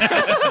be.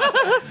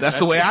 That's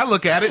the way I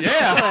look at it.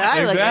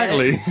 Yeah,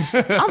 exactly.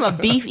 I'm a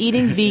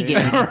beef-eating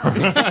vegan.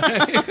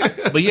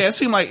 But yeah, it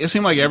seemed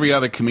like every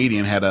other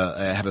comedian had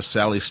a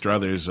Sally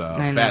Struthers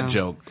fat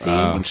joke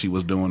when she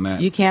was doing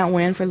that. You can't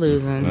win for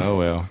losing. Oh,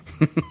 well.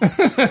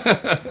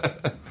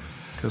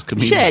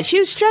 Shit, she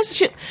was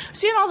stressed.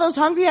 Seeing all those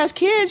hungry ass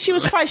kids, she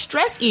was probably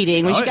stress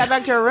eating when she got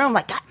back to her room.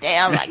 Like, God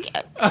damn,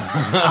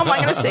 how am I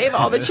going to save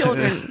all the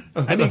children?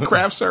 I need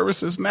craft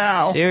services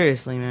now.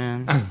 Seriously,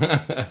 man.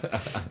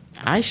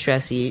 I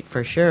stress eat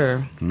for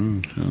sure.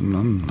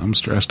 I'm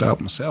stressed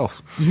out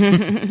myself.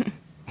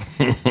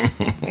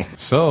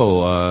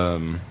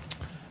 So,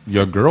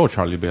 your girl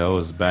Charlie Bell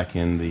is back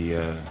in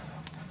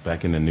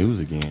the news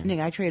again.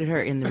 Nigga, I traded her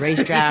in the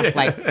race draft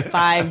like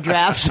 5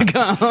 drafts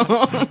ago.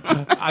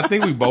 I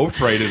think we both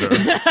traded her.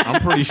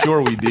 I'm pretty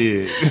sure we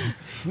did.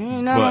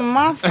 None of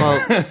my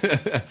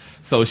fault.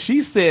 So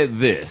she said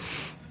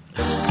this.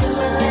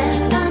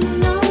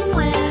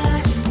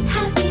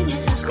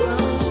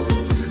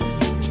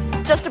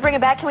 Just to bring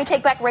it back, can we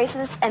take back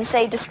racist and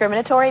say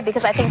discriminatory?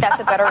 Because I think that's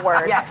a better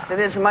word. Yes, it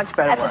is a much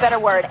better That's a better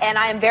word. And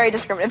I am very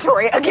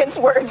discriminatory against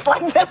words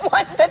like the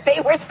ones that they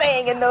were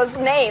saying in those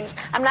names.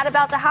 I'm not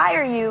about to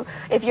hire you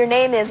if your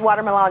name is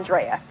Watermelon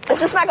Andrea.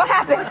 That's just not going to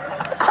happen.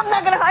 I'm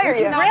not going to hire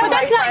you. Really?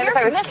 That's not your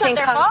fault. That's not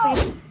their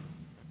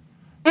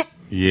fault.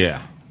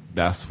 Yeah,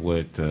 that's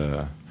what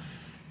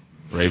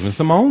Raven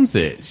Simone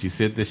said. She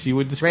said that she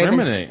would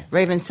discriminate.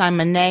 Raven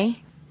Simonet.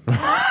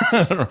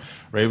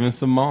 Raven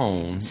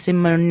Simone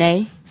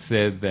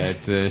said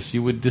that she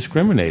would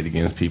discriminate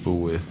against people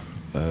with,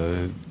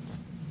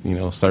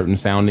 certain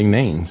sounding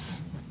names.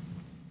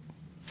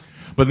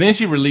 But then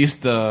she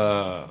released,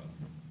 I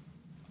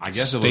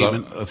guess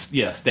statement. It was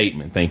a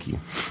statement. Thank you.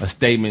 A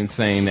statement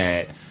saying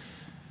that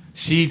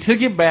she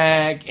took it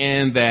back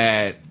and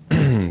that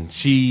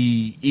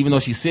she, even though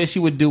she said she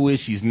would do it,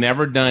 she's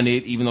never done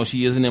it, even though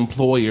she is an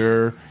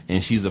employer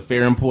and she's a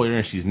fair employer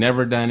and she's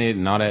never done it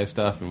and all that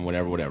stuff and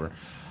whatever.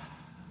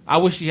 I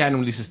wish she hadn't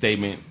released a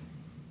statement.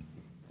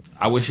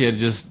 I wish she had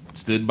just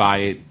stood by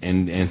it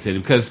and said it,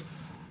 because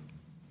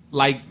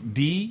like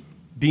D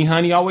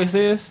Honey always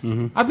says,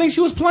 I think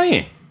she was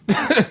playing.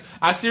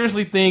 I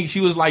seriously think she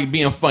was like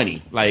being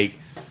funny. Like,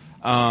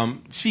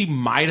 she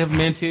might have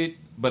meant it,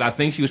 but I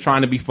think she was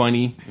trying to be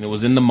funny and it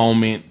was in the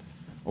moment.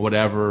 Or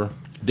whatever.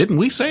 Didn't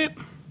we say it?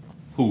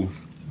 Who?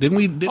 Didn't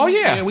we?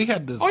 Yeah, we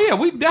had this. Oh yeah,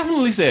 we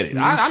definitely said it.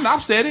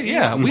 I've said it.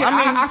 Yeah,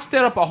 I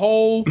set up a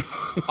whole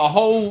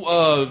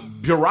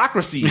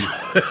bureaucracy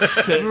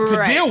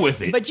to deal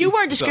with it. But you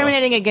weren't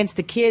discriminating against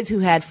the kids who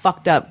had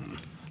fucked up.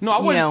 No,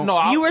 I wouldn't.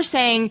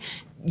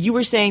 You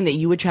were saying that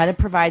you would try to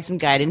provide some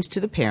guidance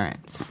to the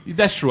parents.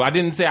 That's true. I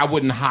didn't say I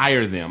wouldn't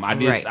hire them. I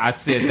did. Right. I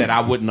said that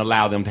I wouldn't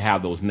allow them to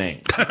have those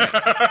names.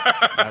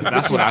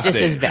 That's what I said.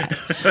 Just as bad.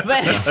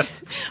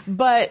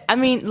 But I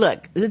mean,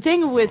 look, the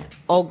thing with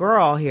old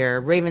girl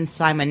here, Raven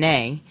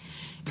Simonet.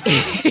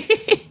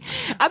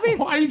 I mean,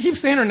 why do you keep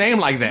saying her name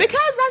like that?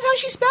 Because that's how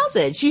she spells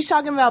it. She's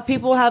talking about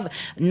people have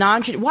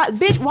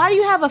bitch, why do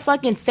you have a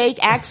fucking fake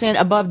accent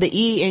above the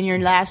E in your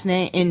last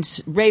name in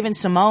Raven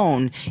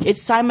Simone?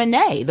 It's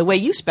Simonet, the way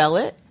you spell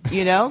it.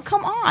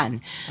 Come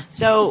on.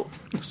 So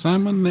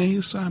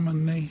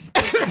Simonet.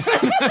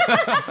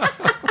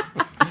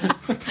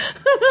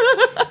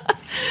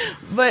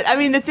 But I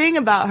mean, the thing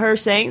about her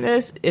saying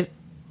this,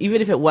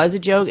 even if it was a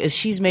joke, is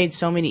she's made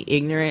so many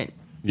ignorant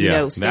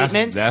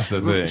statements. That's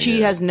the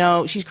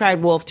thing. She's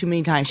cried wolf too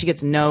many times. She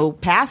gets no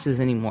passes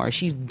anymore.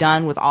 She's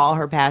done with all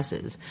her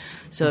passes.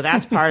 So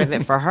that's part of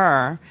it for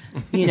her,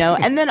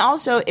 And then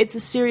also, it's a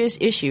serious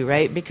issue,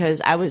 right?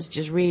 Because I was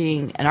just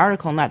reading an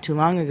article not too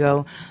long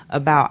ago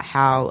about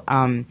how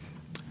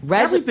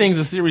everything's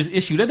a serious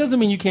issue. That doesn't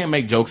mean you can't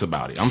make jokes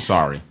about it. I'm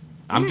sorry.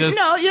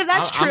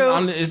 That's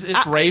true.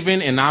 It's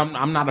Raven, and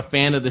I'm not a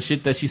fan of the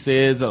shit that she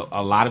says a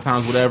lot of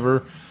times,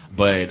 whatever.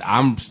 But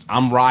I'm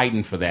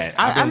riding for that.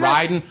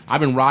 I've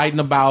been riding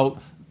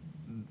about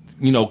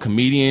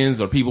comedians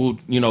or people,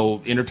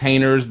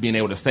 entertainers being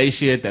able to say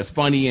shit that's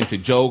funny and to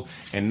joke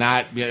and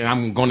not. And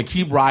I'm going to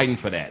keep riding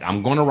for that.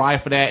 I'm going to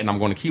ride for that, and I'm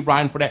going to keep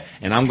riding for that,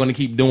 and I'm going to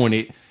keep doing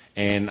it.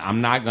 And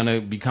I'm not going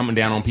to be coming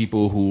down on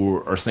people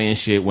who are saying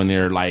shit when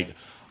they're like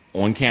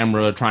on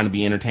camera trying to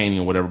be entertaining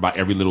or whatever about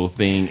every little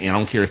thing. And I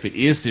don't care if it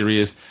is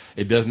serious.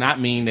 It does not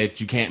mean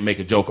that you can't make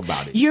a joke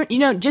about it.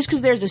 Just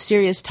because there's a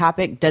serious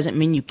topic doesn't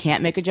mean you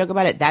can't make a joke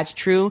about it. That's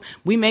true.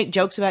 We make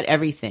jokes about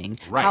everything.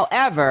 Right.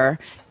 However,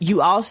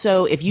 you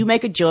also, if you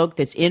make a joke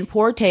that's in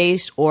poor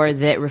taste or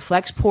that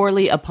reflects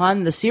poorly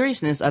upon the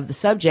seriousness of the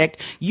subject,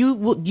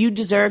 you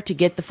deserve to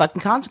get the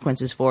fucking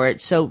consequences for it.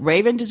 So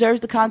Raven deserves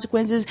the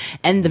consequences,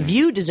 and The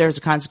View deserves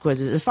the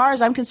consequences. As far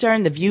as I'm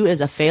concerned, The View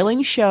is a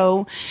failing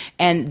show,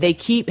 and they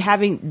keep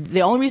having,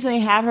 the only reason they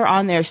have her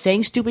on there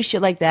saying stupid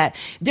shit like that,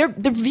 The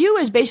View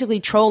is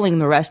basically trolling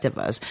the rest of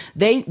us.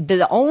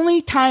 The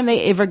only time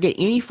they ever get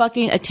any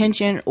fucking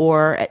attention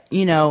or,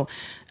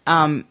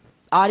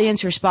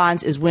 audience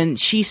response is when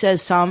she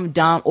says some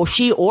dumb, or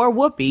she or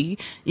Whoopi,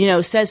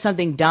 says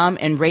something dumb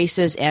and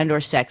racist and or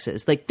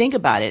sexist. Like, think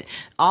about it.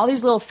 All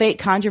these little fake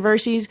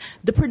controversies,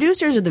 the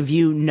producers of The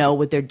View know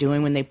what they're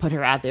doing when they put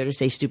her out there to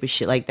say stupid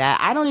shit like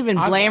that. I don't even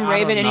blame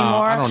Raven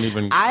anymore.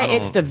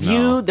 It's The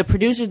View, the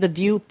producers of The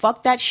View.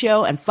 Fuck that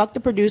show and fuck the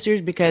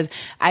producers, because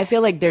I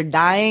feel like they're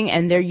dying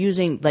and they're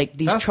using like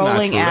these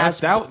trolling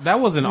ass. That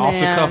was an off the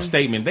cuff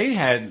statement. They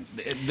had.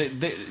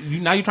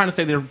 Now you're trying to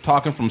say they're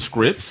talking from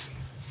scripts?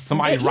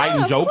 Somebody's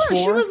writing jokes for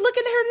her? She was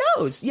looking at her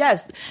nose.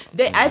 Yes.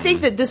 I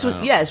think that this was,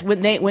 yes,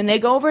 when they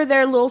go over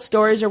their little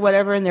stories or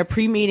whatever in their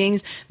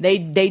pre-meetings, they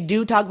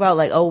do talk about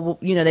like,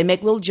 they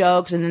make little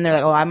jokes, and then they're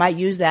like, I might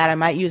use that.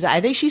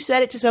 I think she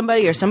said it to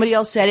somebody or somebody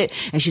else said it,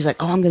 and she's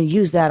like, I'm going to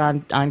use that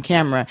on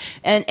camera.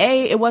 And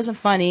A, it wasn't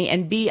funny,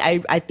 and B,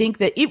 I think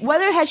that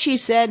whether had she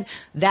said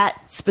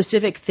that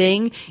specific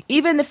thing,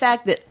 even the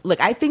fact that, look,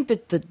 I think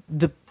that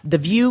the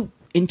View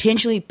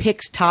intentionally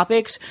picks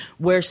topics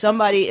where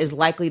somebody is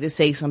likely to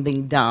say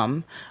something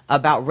dumb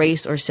about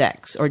race or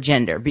sex or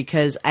gender,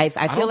 because I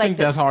feel like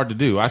that's hard to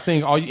do. I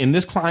think in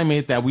this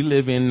climate that we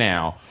live in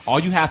now, all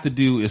you have to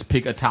do is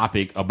pick a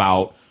topic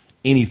about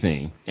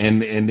anything,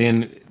 and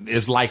then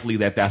it's likely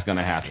that that's going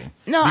to happen.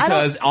 No,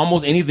 because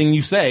almost anything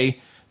you say,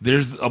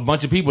 there's a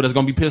bunch of people that's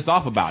going to be pissed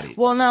off about it.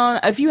 Well, no,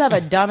 if you have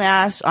a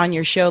dumbass on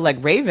your show like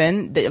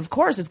Raven, of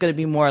course it's going to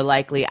be more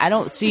likely. I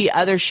don't see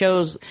other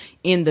shows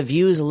in The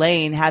View's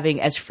lane having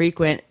as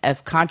frequent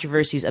of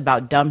controversies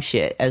about dumb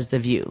shit as The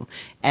View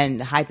and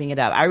hyping it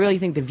up. I really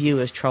think The View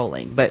is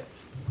trolling, but,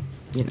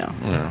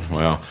 Yeah,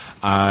 well,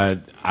 I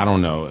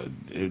don't know.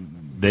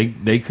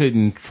 They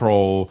couldn't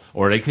troll,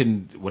 or they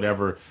couldn't,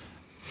 whatever.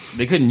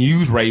 They couldn't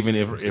use Raven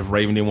if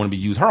Raven didn't want to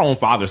be used. Her own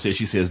father said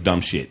she says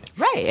dumb shit.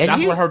 Right. And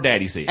that's what her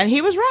daddy said. And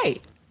he was right.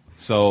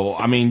 So,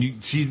 I mean,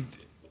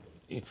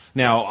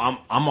 now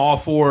I'm all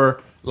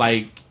for,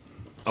 like,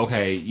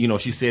 okay,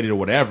 she said it or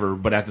whatever,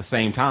 but at the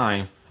same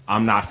time,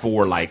 I'm not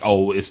for like,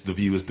 it's The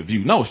View, it's The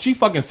View. No, she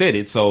fucking said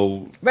it,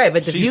 so right.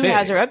 But The View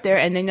has her up there,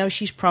 and they know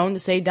she's prone to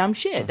say dumb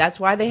shit. That's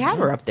why they have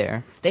her up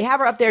there. They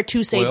have her up there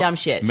to say dumb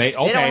shit. They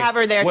don't have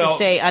her there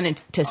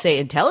to say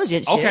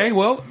intelligent shit. Okay.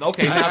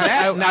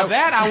 Now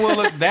that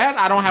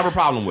I don't have a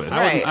problem with.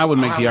 I would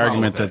make the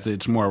argument that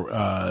it's more.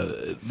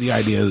 The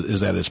idea is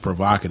that it's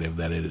provocative,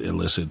 that it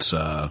elicits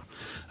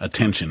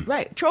attention.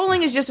 Right.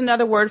 Trolling is just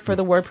another word for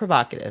the word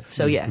provocative.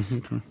 So yes,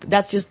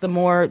 that's just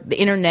the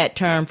internet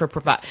term for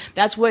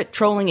that's what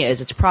trolling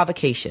is. It's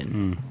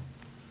provocation.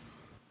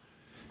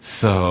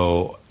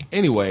 So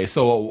anyway,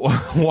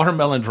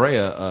 Watermelon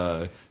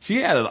Drea,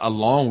 she had a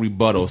long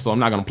rebuttal, so I'm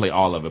not going to play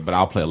all of it, but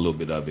I'll play a little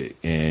bit of it,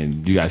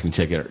 and you guys can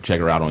check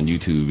her out on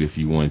YouTube if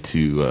you want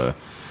to.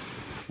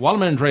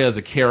 Watermelon Drea is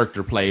a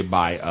character played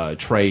by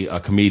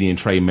comedian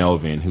Trey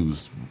Melvin,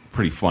 who's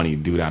pretty funny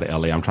dude out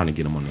of LA. I'm trying to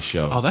get him on the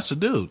show. Oh, that's a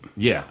dude.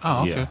 Yeah.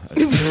 Oh, okay.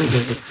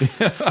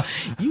 Yeah.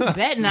 You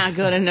bet not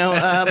go to no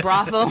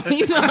brothel.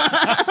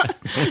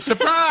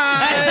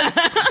 Surprise!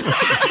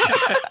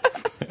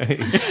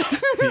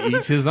 To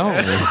each his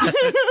own.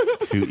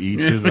 To each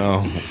his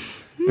own.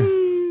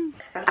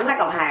 I'm not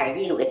gonna hire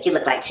you if you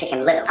look like like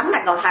Chicken Little. I'm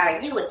not gonna hire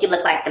you if you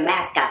look like the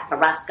mascot for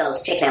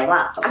Roscoe's Chicken and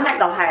Waffles. I'm not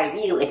gonna hire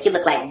you if you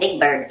look like Big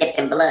Bird dipped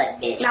in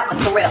blood, bitch. No, but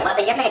for real,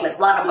 whether your name is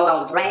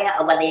Watermelon Drea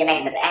or whether your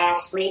name is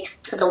Ashley,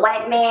 to the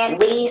white man,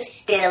 we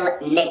still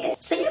niggas.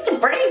 So you can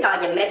bring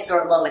all your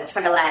miserable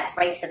internalized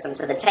racism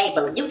to the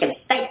table, and you can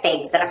say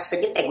things that I'm sure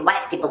you think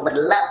white people would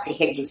love to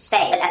hear you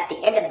say. But at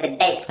the end of the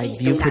day, please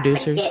do not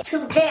forget, to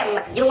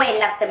them, you ain't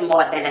nothing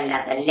more than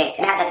another nigga.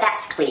 Now that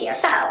that's clear.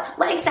 So,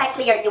 what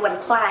exactly are you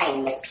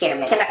implying, Miss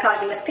Pyramid? Can I call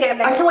you Miss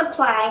Pyramid? Are you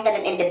implying that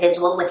an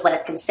individual with what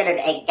is considered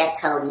a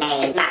ghetto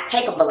name is not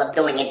capable of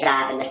doing a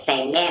job in the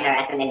same manner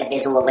as an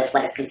individual with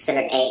what is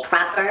considered a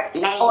proper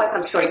name? Or, as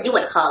I'm sure you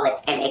would call it,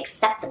 an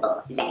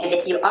acceptable name? And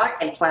if you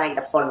aren't implying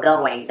the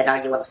foregoing, then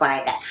are you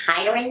implying that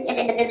hiring an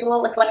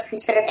individual with what is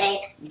considered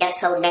a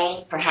ghetto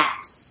name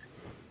perhaps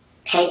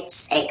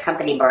taints a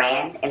company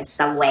brand in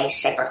some way,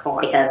 shape, or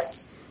form?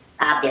 Because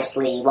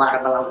obviously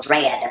Watermelon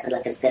Drea doesn't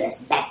look as good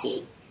as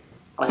Becky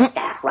on the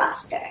staff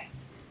roster.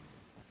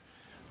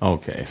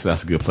 Okay, so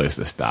that's a good place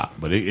to stop.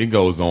 But it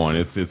goes on.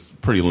 It's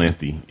pretty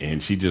lengthy,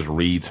 and she just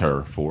reads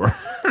her for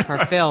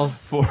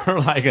for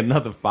like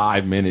another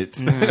 5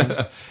 minutes.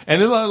 Mm.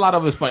 And a lot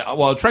of it's funny.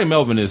 Well, Trey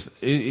Melvin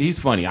he's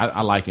funny.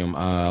 I like him.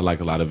 I like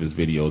a lot of his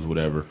videos,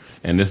 whatever.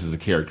 And this is a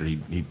character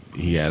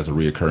he has a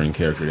reoccurring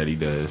character that he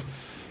does,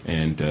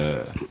 and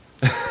yeah,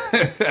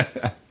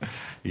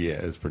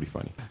 it's pretty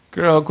funny.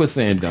 Girl, quit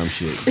saying dumb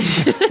shit.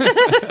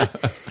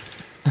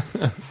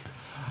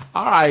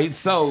 All right,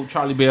 so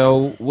Charlie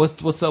Bell,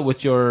 what's up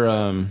with your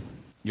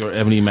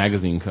Ebony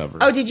magazine cover?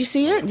 Oh, did you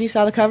see it? You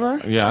saw the cover?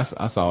 Yeah,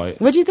 I saw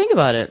it. What did you think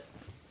about it?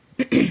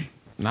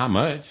 Not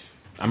much.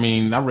 I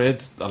mean, I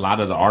read a lot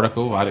of the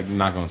article. I'm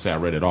not going to say I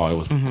read it all. It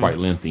was quite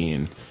lengthy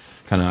and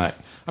kind of.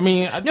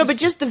 No, but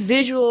just the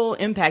visual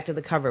impact of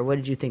the cover. What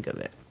did you think of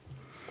it?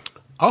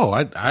 Oh,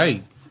 I thought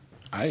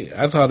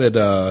it.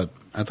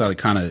 I thought it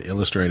kind of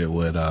illustrated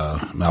what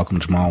Malcolm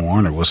Jamal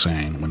Warner was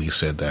saying when he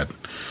said that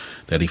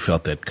he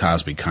felt that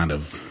Cosby kind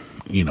of,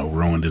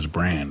 ruined his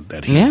brand.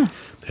 That he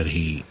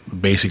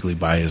basically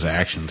by his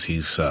actions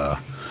he's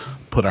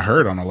put a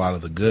hurt on a lot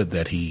of the good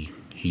that he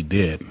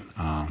did,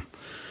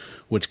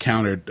 which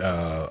countered.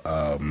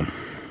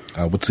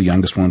 What's the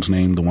youngest one's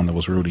name? The one that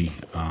was Rudy.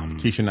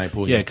 Keisha Knight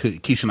Pulliam. Yeah,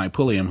 Keisha Knight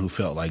Pulliam, who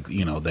felt like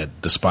that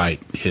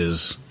despite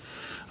his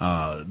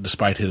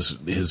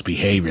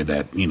behavior,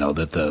 that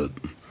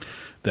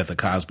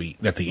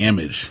the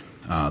image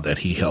that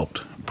he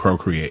helped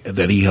procreate,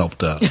 that he helped.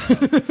 God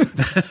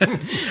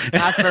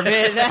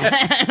forbid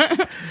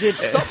that. Did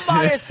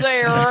somebody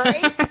say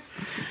right?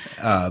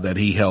 That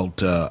he helped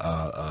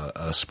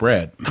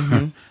spread.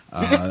 Mm-hmm.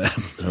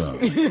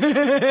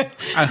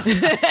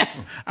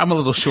 I'm a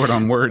little short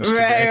on words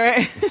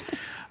today.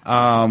 Right.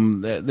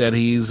 That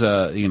he's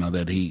that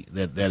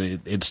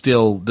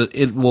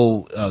it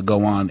will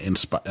go on in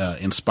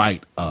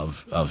spite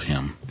of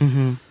him.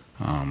 Mm-hmm.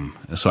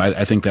 So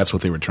I think that's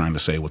what they were trying to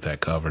say with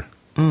that cover.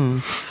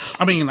 Mm.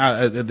 I mean,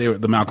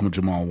 the Malcolm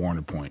Jamal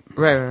Warner point.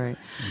 Right.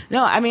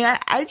 No, I mean,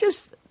 I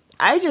just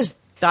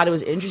thought it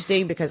was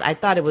interesting because I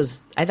thought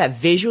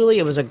visually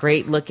it was a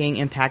great looking,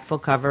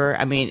 impactful cover.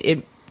 I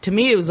mean, to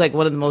me, it was like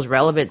one of the most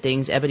relevant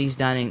things Ebony's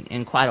done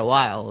in quite a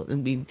while. I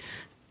mean,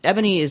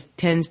 Ebony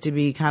tends to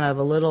be kind of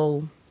a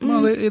little.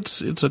 Well,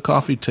 it's a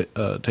coffee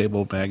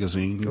table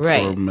magazine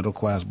for middle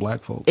class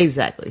black folks.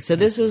 Exactly. So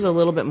this was a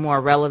little bit more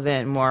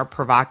relevant, more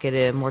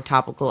provocative, more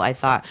topical, I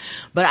thought.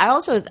 But I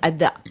also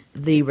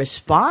the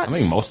response. I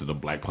think most of the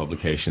black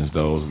publications,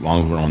 though, as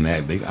long as we're on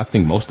that, I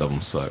think most of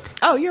them suck.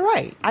 Oh, you're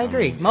right. I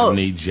agree.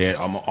 Ebony, Jet,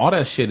 all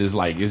that shit is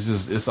like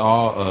it's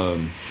all.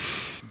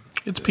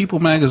 It's People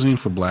magazine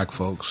for black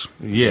folks.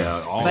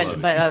 Yeah,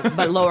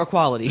 but lower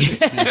quality.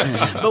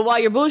 But while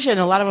you're bullshitting,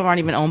 a lot of them aren't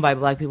even owned by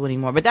black people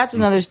anymore. But that's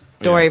another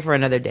story for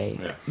another day.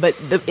 Yeah. But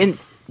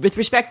with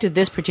respect to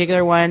this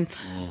particular one,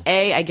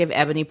 I give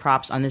Ebony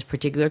props on this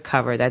particular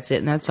cover. That's it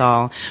and that's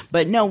all.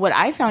 But no, what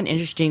I found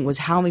interesting was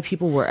how many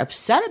people were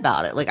upset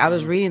about it. Like I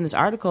was reading this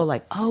article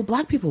like, oh,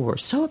 black people were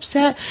so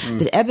upset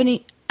that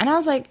Ebony, and I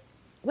was like,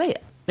 wait,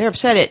 they're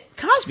upset at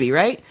Cosby,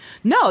 right?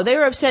 No, they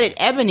were upset at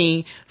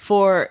Ebony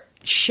for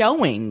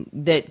showing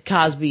that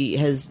Cosby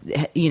has,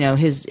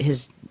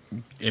 his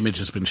image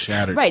has been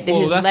shattered. Right, that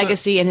his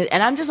legacy and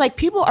I'm just like,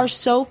 people are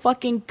so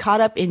fucking caught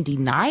up in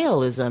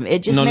denialism.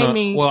 It just made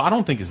me. Well, I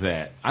don't think it's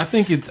that. I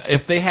think it's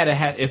if they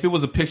if it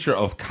was a picture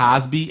of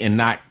Cosby and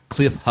not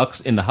Cliff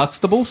in the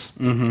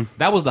Huxtables,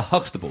 that was the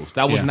Huxtables.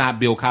 That was not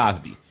Bill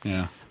Cosby.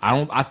 Yeah.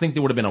 I think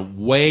there would have been a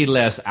way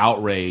less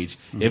outrage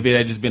if it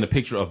had just been a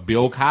picture of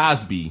Bill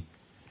Cosby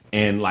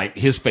and like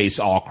his face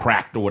all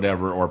cracked or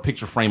whatever, or a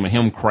picture frame of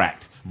him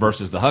cracked.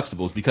 Versus the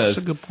Huxtables, because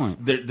that's a good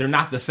point. They're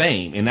not the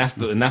same, and that's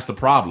the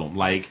problem.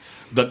 Like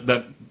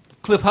the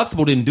Cliff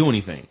Huxtable didn't do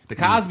anything. The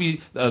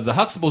Cosby, the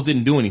Huxtables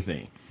didn't do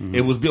anything. Mm-hmm.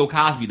 It was Bill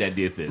Cosby that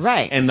did this,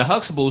 right? And the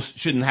Huxtables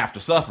shouldn't have to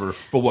suffer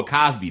for what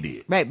Cosby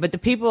did, right? But the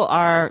people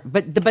are,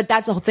 but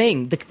that's the whole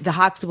thing. The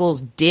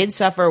Huxtables did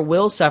suffer,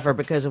 will suffer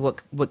because of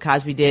what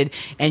Cosby did,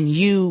 and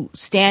you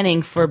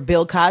standing for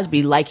Bill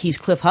Cosby like he's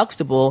Cliff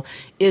Huxtable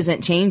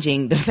isn't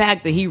changing the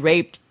fact that he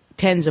raped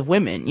tens of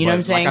women. You know what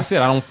I'm saying? Like I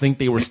said, I don't think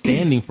they were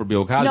standing for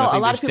Bill Cosby. No, I think a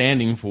lot they're of people,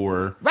 standing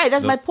for... Right,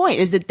 that's my point,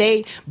 is that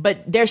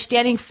they're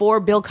standing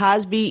for Bill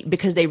Cosby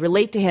because they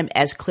relate to him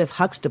as Cliff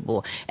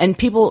Huxtable. And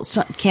people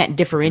can't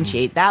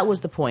differentiate. That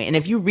was the point. And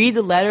if you read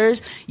the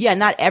letters,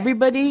 not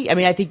everybody, I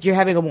mean, I think you're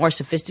having a more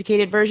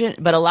sophisticated version,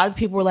 but a lot of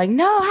people were like,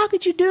 no, how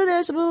could you do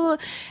this? Blah, blah,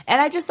 blah. And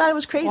I just thought it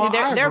was crazy. Well,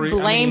 they're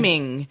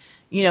blaming,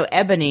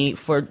 Ebony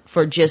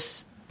for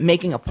just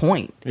making a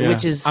point,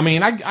 which is... I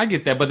mean, I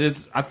get that, but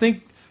I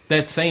think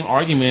that same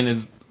argument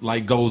is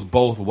goes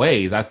both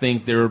ways. I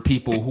think there are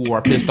people who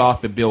are pissed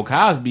off at Bill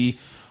Cosby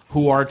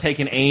who are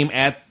taking aim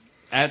at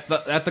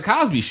the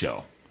Cosby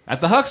Show,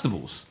 at the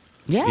Huxtables.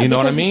 Yeah, you know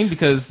what I mean?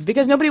 Because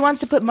nobody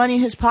wants to put money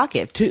in his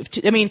pocket.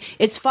 I mean,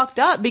 it's fucked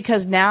up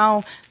because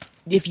now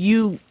if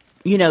you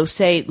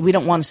say we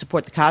don't want to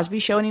support the Cosby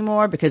Show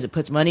anymore because it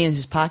puts money in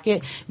his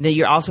pocket, then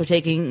you're also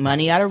taking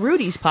money out of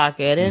Rudy's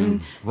pocket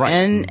and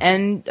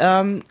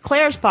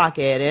Claire's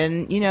pocket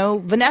and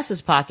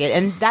Vanessa's pocket,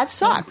 and that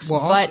sucks.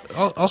 Well,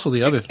 also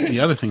the other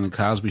thing, the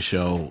Cosby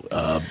Show,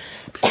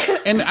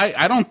 and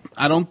I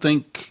don't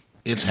think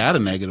it's had a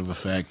negative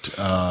effect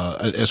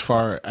as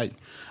far.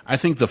 I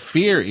think the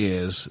fear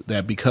is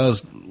that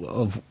because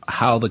of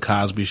how the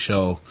Cosby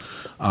Show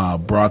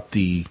brought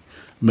the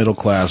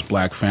middle-class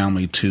black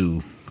family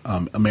to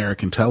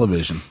American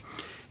television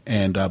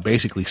and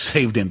basically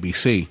saved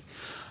NBC.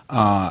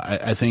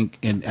 I think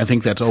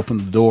that's opened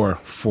the door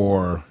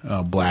for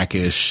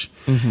Blackish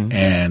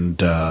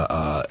and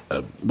all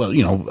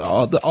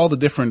the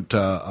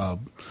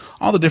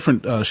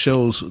different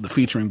shows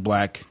featuring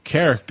black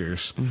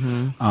characters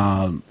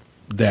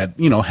that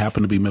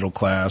happen to be middle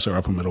class or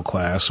upper middle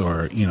class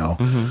or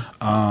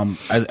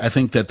I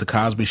think that the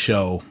Cosby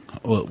Show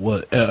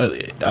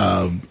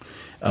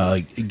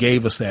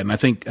gave us that, and I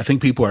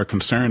think people are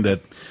concerned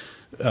that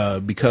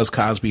because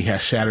Cosby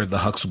has shattered the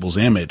Huxtables'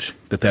 image,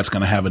 that's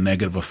going to have a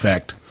negative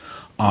effect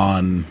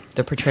on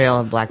the portrayal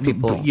of black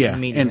people. Yeah, in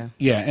media.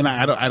 And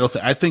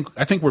I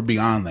think we're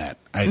beyond that.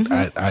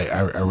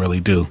 I really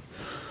do.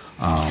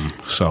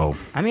 So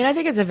I mean, I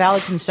think it's a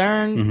valid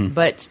concern,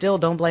 but still,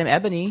 don't blame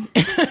Ebony.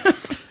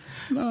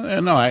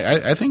 No,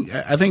 I think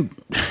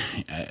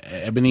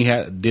Ebony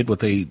did what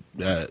they,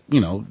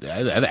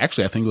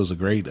 actually I think it was a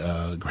great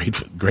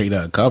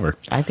cover.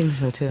 I think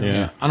so too.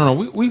 Yeah. I don't know.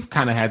 We've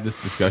kind of had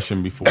this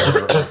discussion before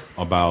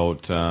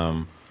about,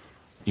 whether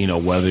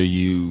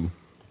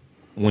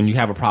when you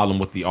have a problem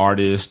with the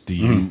artist, do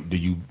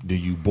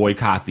you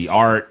boycott the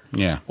art?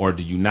 Yeah. Or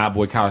do you not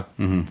boycott,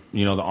 the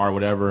art,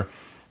 whatever?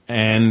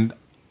 And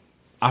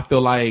I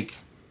feel like,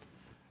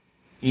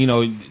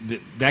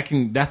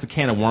 that's a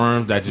can of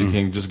worms that you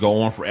can just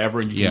go on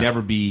forever, and you can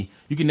never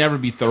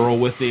be thorough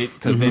with it,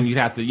 because then you'd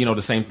have to,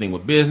 the same thing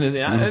with business.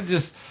 And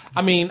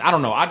I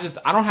don't know. I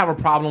don't have a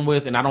problem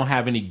with, and I don't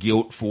have any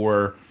guilt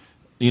for,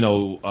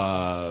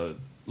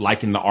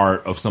 liking the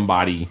art of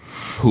somebody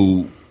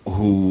who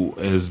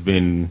has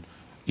been,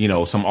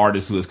 some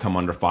artist who has come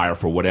under fire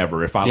for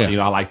whatever. If I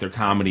like their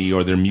comedy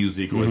or their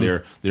music or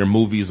their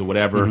movies or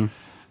whatever.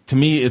 To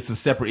me, it's a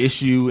separate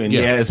issue, and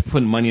it's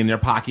putting money in their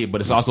pocket,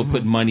 but it's also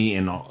putting money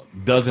in a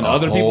dozen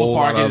other people's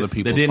pockets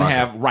that didn't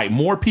have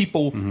more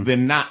people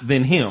than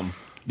him.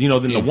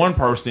 Than the one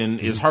person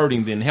is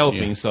hurting than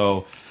helping. Yeah.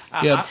 So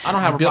I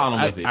don't have a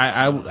problem with it.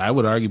 I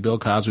would argue Bill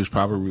Cosby's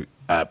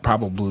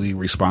probably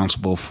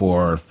responsible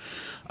for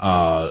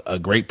a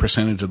great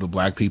percentage of the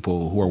black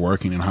people who are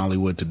working in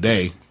Hollywood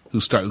today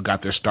who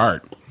got their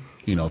start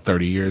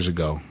 30 years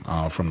ago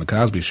from the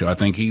Cosby Show. I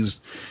think he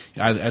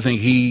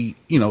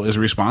is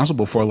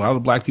responsible for a lot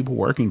of black people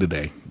working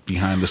today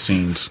behind the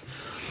scenes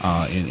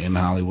in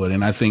Hollywood,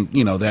 and I think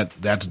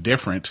that's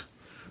different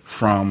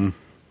from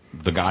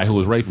the guy who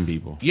was raping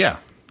people. Yeah,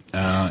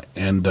 I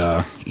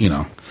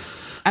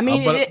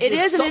mean, it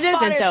is and it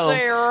isn't though.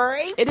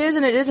 It is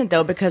and it isn't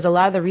though, because a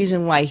lot of the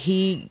reason why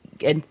he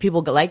and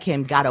people like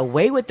him got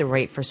away with the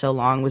rape for so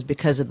long was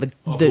because of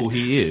who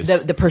he is,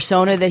 the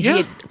persona that he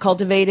had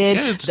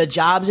cultivated, the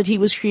jobs that he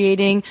was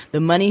creating, the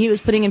money he was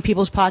putting in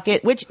people's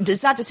pocket. Which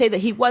is not to say that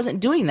he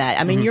wasn't doing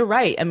that. I mean, you're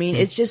right. I mean,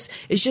 it's just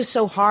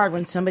so hard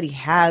when somebody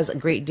has a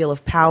great deal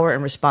of power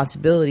and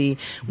responsibility.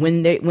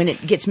 When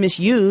it gets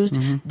misused,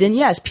 then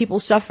yes, people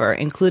suffer,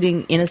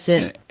 including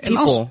innocent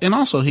people. And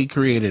also, he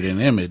created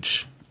an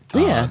image.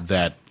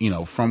 That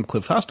from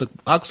Cliff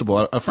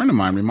Huxtable, a friend of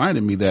mine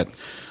reminded me that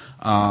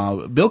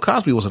Bill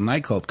Cosby was a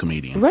nightclub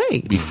comedian,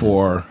 right?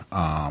 Before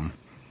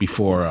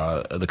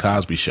the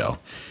Cosby Show,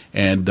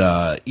 and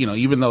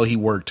even though he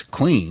worked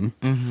clean,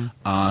 until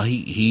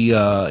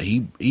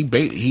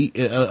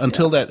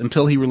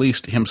he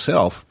released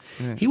himself.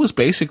 He was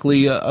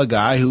basically a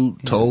guy who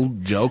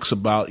told jokes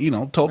about,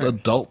 told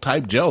adult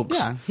type jokes.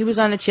 Yeah, he was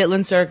on the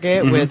Chitlin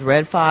circuit with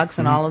Red Fox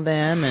and all of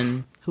them,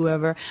 and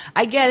whoever.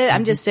 I get it.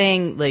 I'm just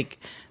saying, when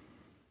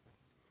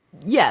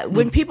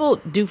people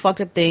do fucked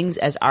up things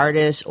as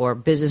artists or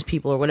business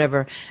people or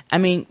whatever, I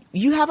mean,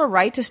 you have a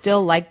right to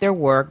still like their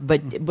work,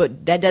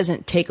 but that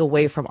doesn't take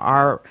away from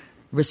our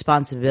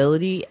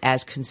responsibility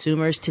as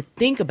consumers to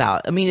think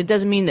about. I mean, it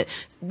doesn't mean that,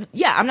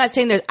 I'm not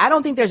saying I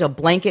don't think there's a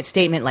blanket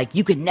statement like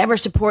you could never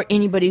support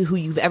anybody who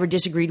you've ever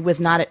disagreed with,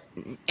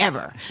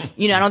 ever. I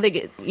don't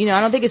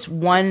think it's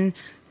one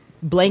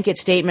blanket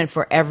statement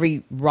for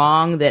every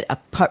wrong that a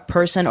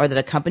person or that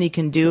a company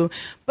can do.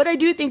 But I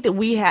do think that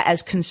we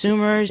as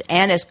consumers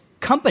and as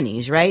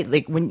companies, right?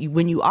 Like when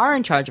you are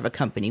in charge of a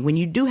company, when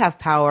you do have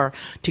power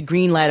to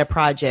greenlight a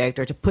project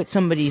or to put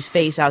somebody's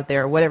face out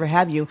there or whatever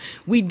have you,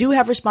 we do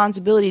have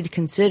responsibility to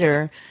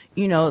consider,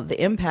 the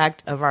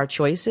impact of our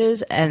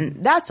choices. And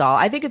that's all.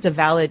 I think it's a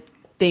valid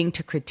thing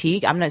to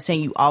critique. I'm not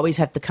saying you always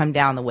have to come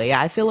down the way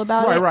I feel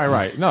about it.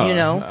 Right.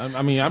 No,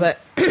 I mean,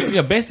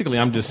 basically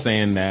I'm just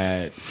saying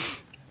that,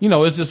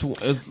 it's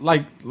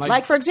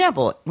like for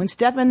example, when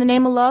Step in the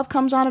Name of Love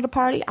comes on at a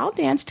party, I'll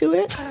dance to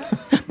it.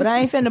 But I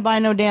ain't finna buy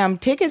no damn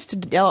tickets to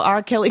the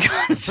R. Kelly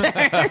concert.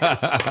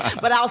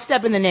 But I'll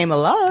step in the name of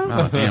love.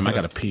 Oh, damn, I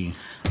gotta pee.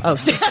 Oh,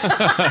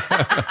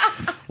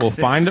 well,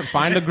 find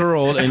a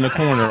girl in the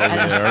corner over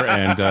there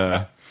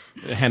and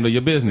handle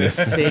your business.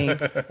 See.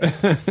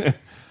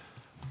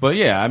 But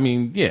yeah, I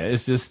mean,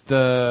 it's just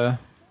I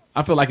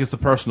feel like it's a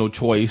personal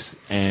choice,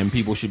 and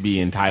people should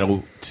be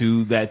entitled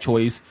to that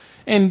choice,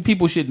 and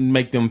people shouldn't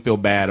make them feel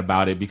bad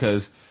about it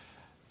because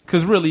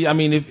really, I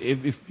mean,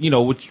 if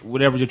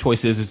whatever your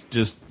choice is, it's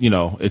just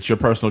it's your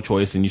personal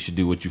choice, and you should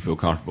do what you feel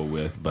comfortable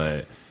with.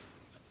 But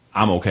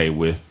I'm okay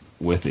with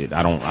it.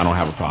 I don't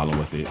have a problem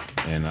with it,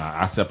 and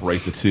I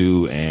separate the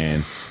two,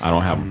 and I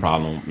don't have a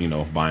problem,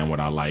 buying what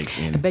I like.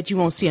 And I bet you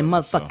won't see a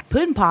motherfucking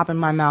pudding pop in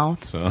my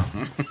mouth. So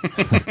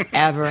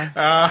ever.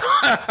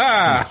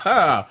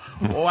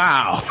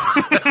 Wow.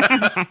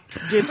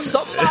 Did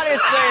somebody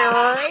say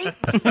right?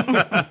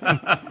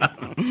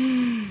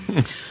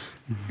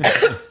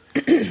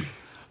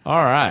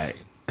 All right.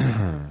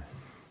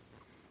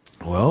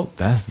 Well,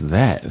 that's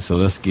that. So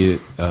let's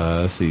get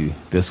let's see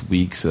this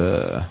week's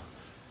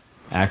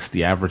Ask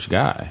the Average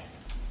Guy.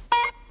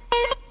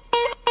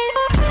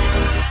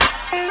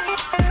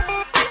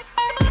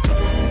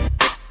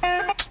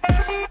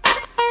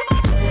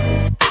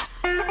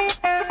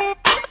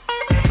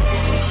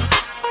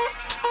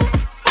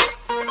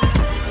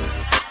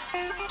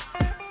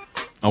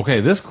 Okay,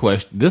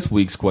 this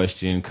week's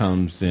question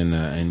comes in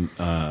an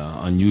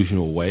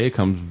unusual way. It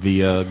comes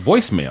via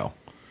voicemail.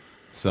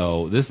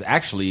 So this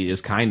actually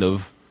is kind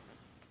of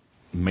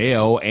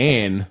mail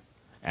and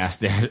ask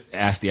the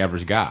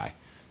average guy.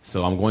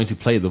 So I'm going to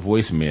play the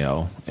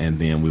voicemail, and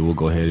then we will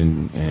go ahead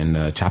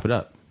and chop it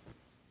up.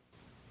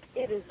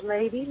 It is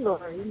Lady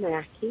Lori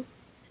Mackey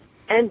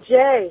and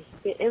Jay,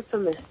 the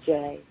infamous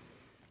Jay.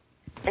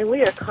 And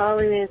we are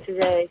calling in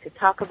today to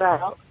talk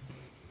about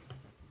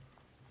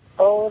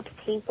old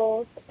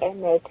people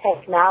and their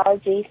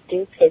technology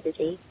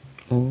stupidity.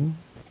 Mm-hmm.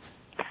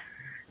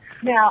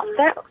 Now,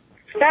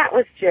 that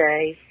was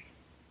Jay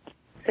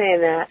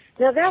saying that.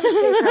 Now, that was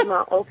Jay talking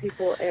about old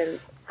people and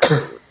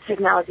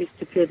technology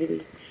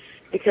stupidity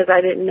because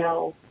I didn't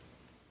know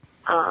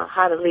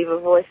how to leave a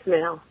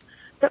voicemail.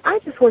 But I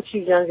just want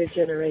you younger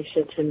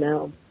generation to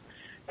know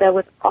that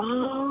with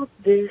all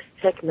this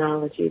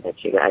technology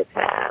that you guys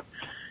have,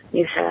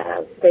 you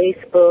have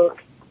Facebook,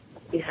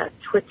 you have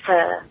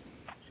Twitter,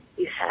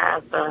 you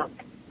have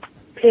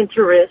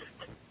Pinterest,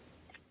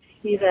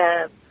 you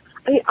have,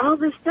 all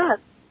this stuff.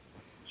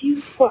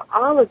 For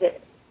all of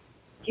it,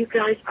 you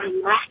guys are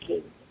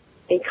lacking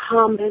in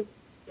common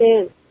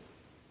sense.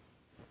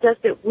 Stuff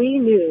that we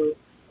knew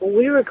when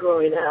we were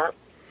growing up,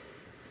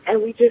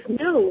 and we just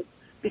knew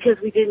because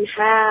we didn't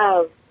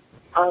have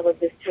all of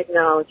this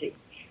technology.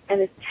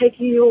 And it's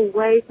taking you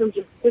away from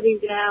just sitting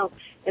down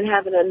and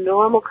having a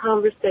normal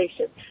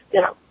conversation.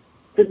 Now,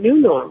 the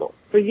new normal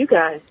for you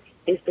guys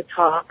is to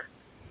talk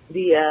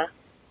via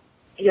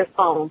your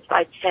phones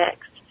by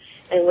text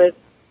and with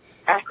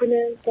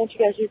acronyms. Don't you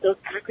guys use those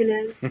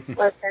acronyms?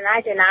 Listen,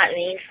 I did not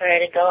mean for her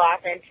to go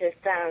off into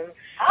some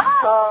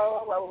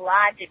whole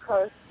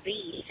logical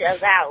speech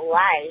about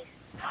life.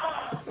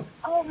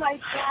 Oh my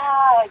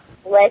God.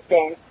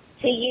 Listen,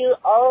 to you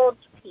old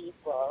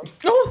people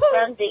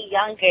from the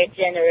younger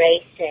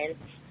generation,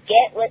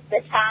 get with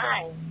the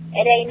time.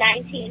 It ain't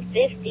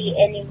 1950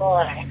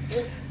 anymore.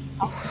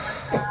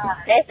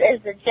 This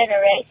is the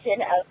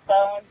generation of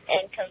phones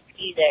and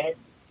computers.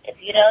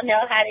 If you don't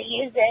know how to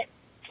use it,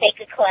 take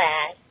a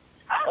class,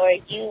 or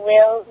you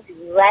will be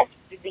left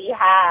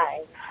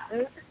behind.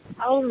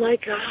 Oh my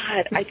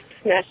God! I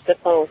snatched the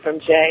phone from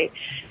Jay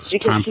because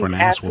she's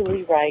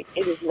absolutely right.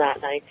 It is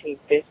not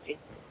 1950,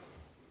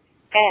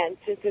 and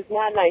since it's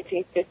not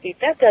 1950,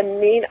 that doesn't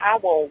mean I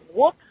won't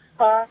whoop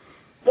her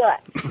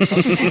butt.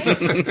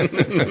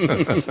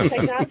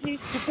 Technology,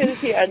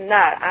 stupidity or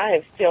not, I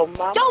am still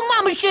mama. Your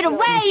mama should have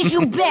raised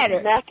you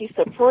better. Mackie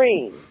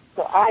Supreme.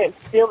 So I am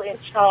still in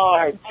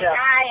charge. And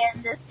I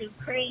am the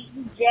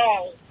Supreme J.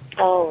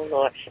 Oh,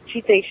 Lord.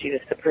 She thinks she's the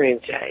Supreme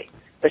J,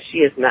 but she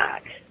is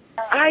not.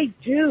 I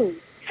do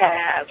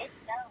have...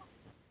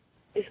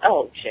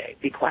 Jay,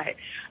 be quiet.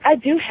 I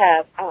do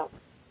have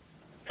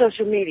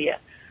social media.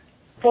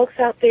 Folks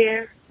out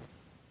there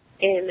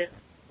in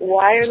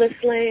wireless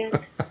land,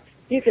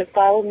 you can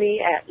follow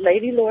me at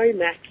Lady Lori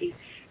Mackey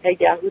at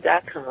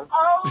yahoo.com.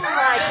 Oh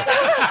my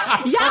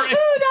God.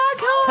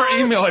 Yahoo.com. Her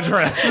email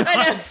address.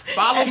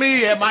 Follow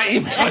me at my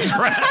email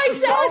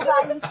address.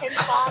 Nobody can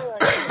follow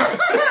you.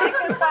 You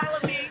can follow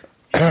me.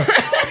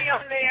 Follow me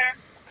on there.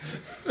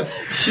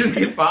 She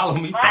can follow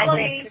me. Follow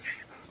me.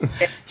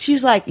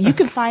 She's like, you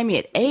can find me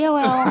at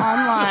AOL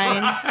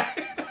online.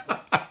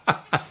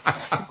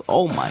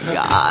 Oh my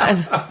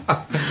God.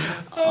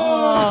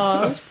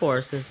 Oh, this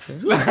poor sister.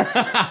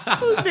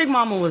 Whose big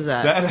mama was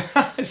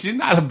that? She's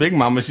not a big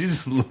mama.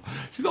 She's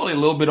only a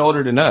little bit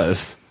older than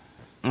us.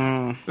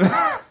 Does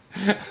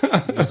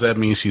that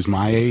mean she's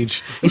my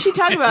age? Is she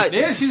talking about?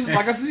 Yeah, she's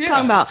like I said. Yeah,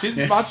 talking about. She's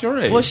about your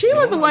age. Well, she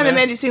was the one that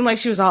made it seem like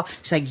she was all.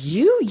 She's like,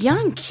 you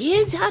young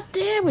kids out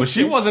there. But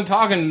she wasn't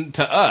talking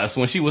to us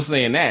when she was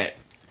saying that.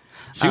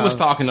 She was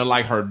talking to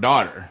like her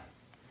daughter.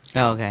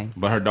 Oh, okay.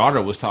 But her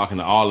daughter was talking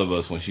to all of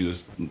us when she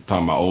was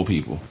talking about old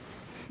people.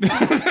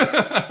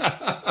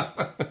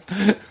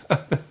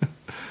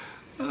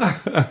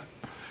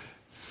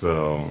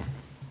 So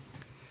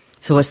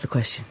what's the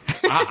question?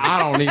 I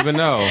don't even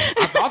know.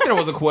 I thought there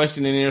was a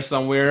question in there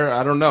somewhere.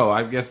 I don't know.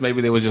 I guess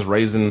maybe they were just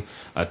raising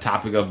a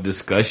topic of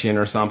discussion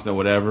or something,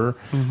 whatever.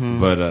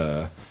 Mm-hmm.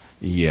 But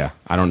yeah,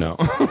 I don't know.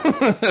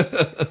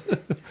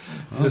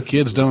 Well,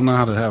 kids don't know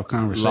how to have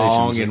conversations.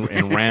 Long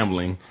and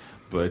rambling.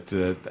 But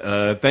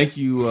thank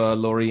you,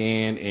 Lori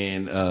Ann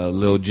and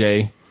Lil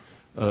J,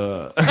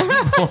 for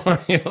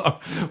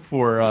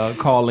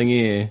calling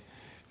in.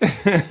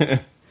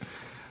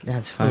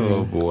 That's funny.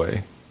 Oh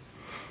boy.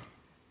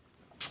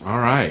 All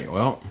right.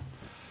 Well,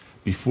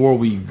 before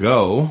we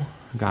go,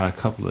 got a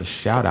couple of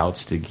shout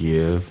outs to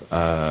give.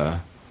 Shout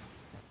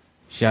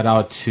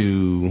out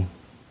to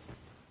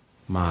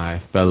my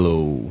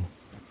fellow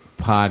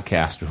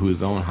podcaster who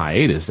is on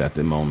hiatus at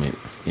the moment,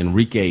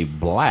 Enrique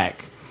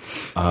Black,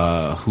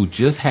 who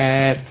just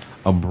had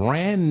a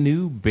brand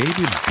new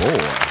baby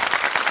boy.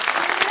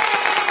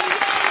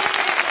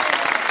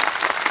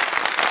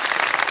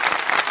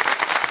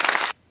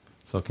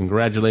 So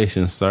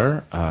congratulations,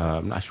 sir.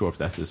 I'm not sure if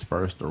that's his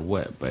first or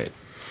what, but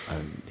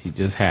he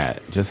just had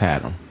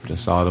him.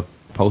 Just saw the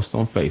post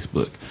on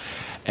Facebook.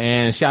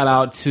 And shout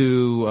out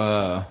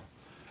to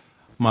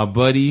my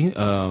buddy,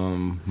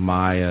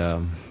 my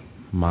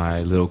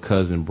little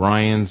cousin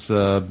Brian's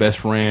best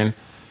friend,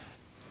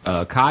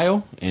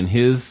 Kyle, and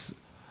his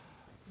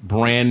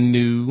brand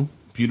new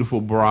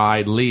beautiful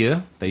bride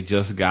Leah. They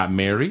just got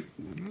married.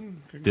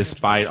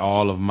 Despite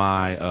all of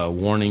my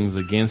warnings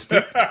against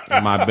it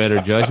and my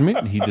better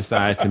judgment, he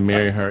decided to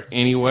marry her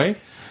anyway.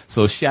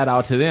 So shout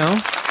out to them.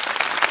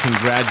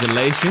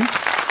 Congratulations.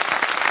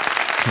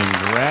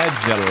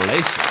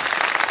 Congratulations.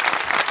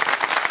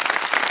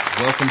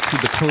 Welcome to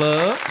the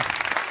club.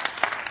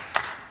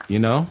 You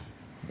know,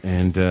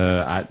 and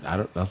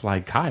I was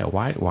like, Kyle,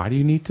 why do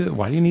you need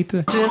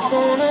to? Just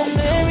wanna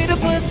marry the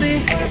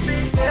pussy.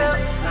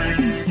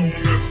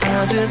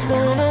 I just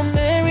wanna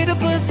marry the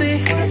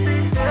pussy.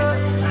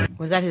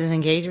 Was that his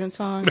engagement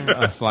song?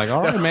 It's like,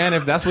 all right, man,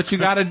 if that's what you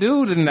got to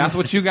do, then that's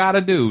what you got to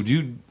do.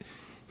 You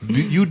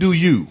do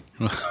you.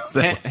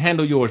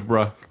 Handle yours,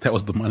 bruh. That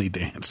was the money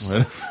dance.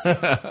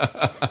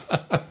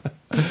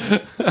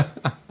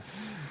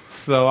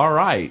 So, all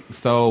right.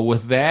 So,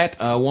 with that,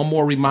 one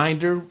more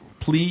reminder.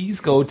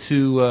 Please go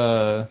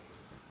to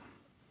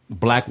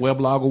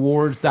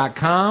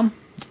blackweblogawards.com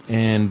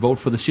and vote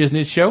for the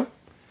Shiznit Show.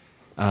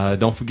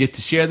 Don't forget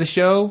to share the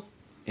show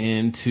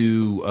and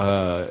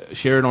to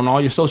share it on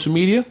all your social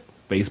media,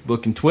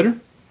 Facebook and Twitter.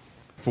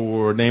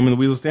 For Damon the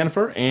Weasel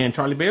Stanford and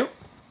Charlie Bale,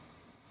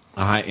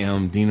 I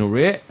am Dino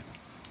Red.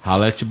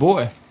 Holla at your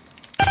boy.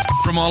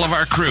 From all of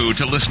our crew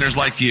to listeners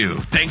like you,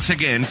 thanks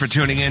again for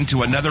tuning in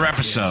to another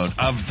episode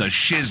of The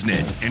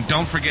Shiznit. And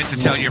don't forget to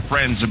tell your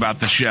friends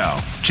about the show.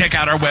 Check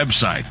out our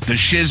website,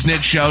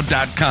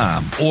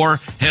 theshiznitshow.com,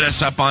 or hit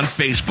us up on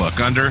Facebook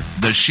under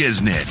The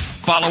Shiznit.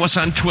 Follow us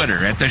on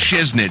Twitter at The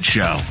Shiznit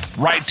Show.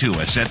 Write to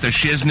us at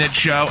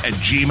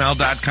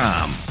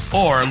theshiznitshow@gmail.com,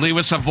 or leave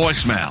us a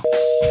voicemail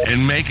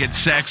and make it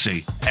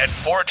sexy at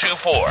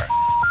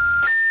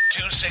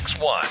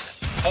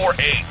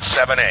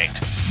 424-261-4878.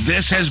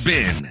 This has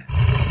been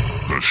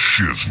The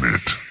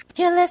Shiznit.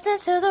 You're listening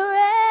to the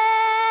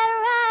Red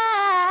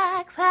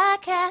Rock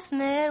Podcast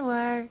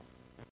Network.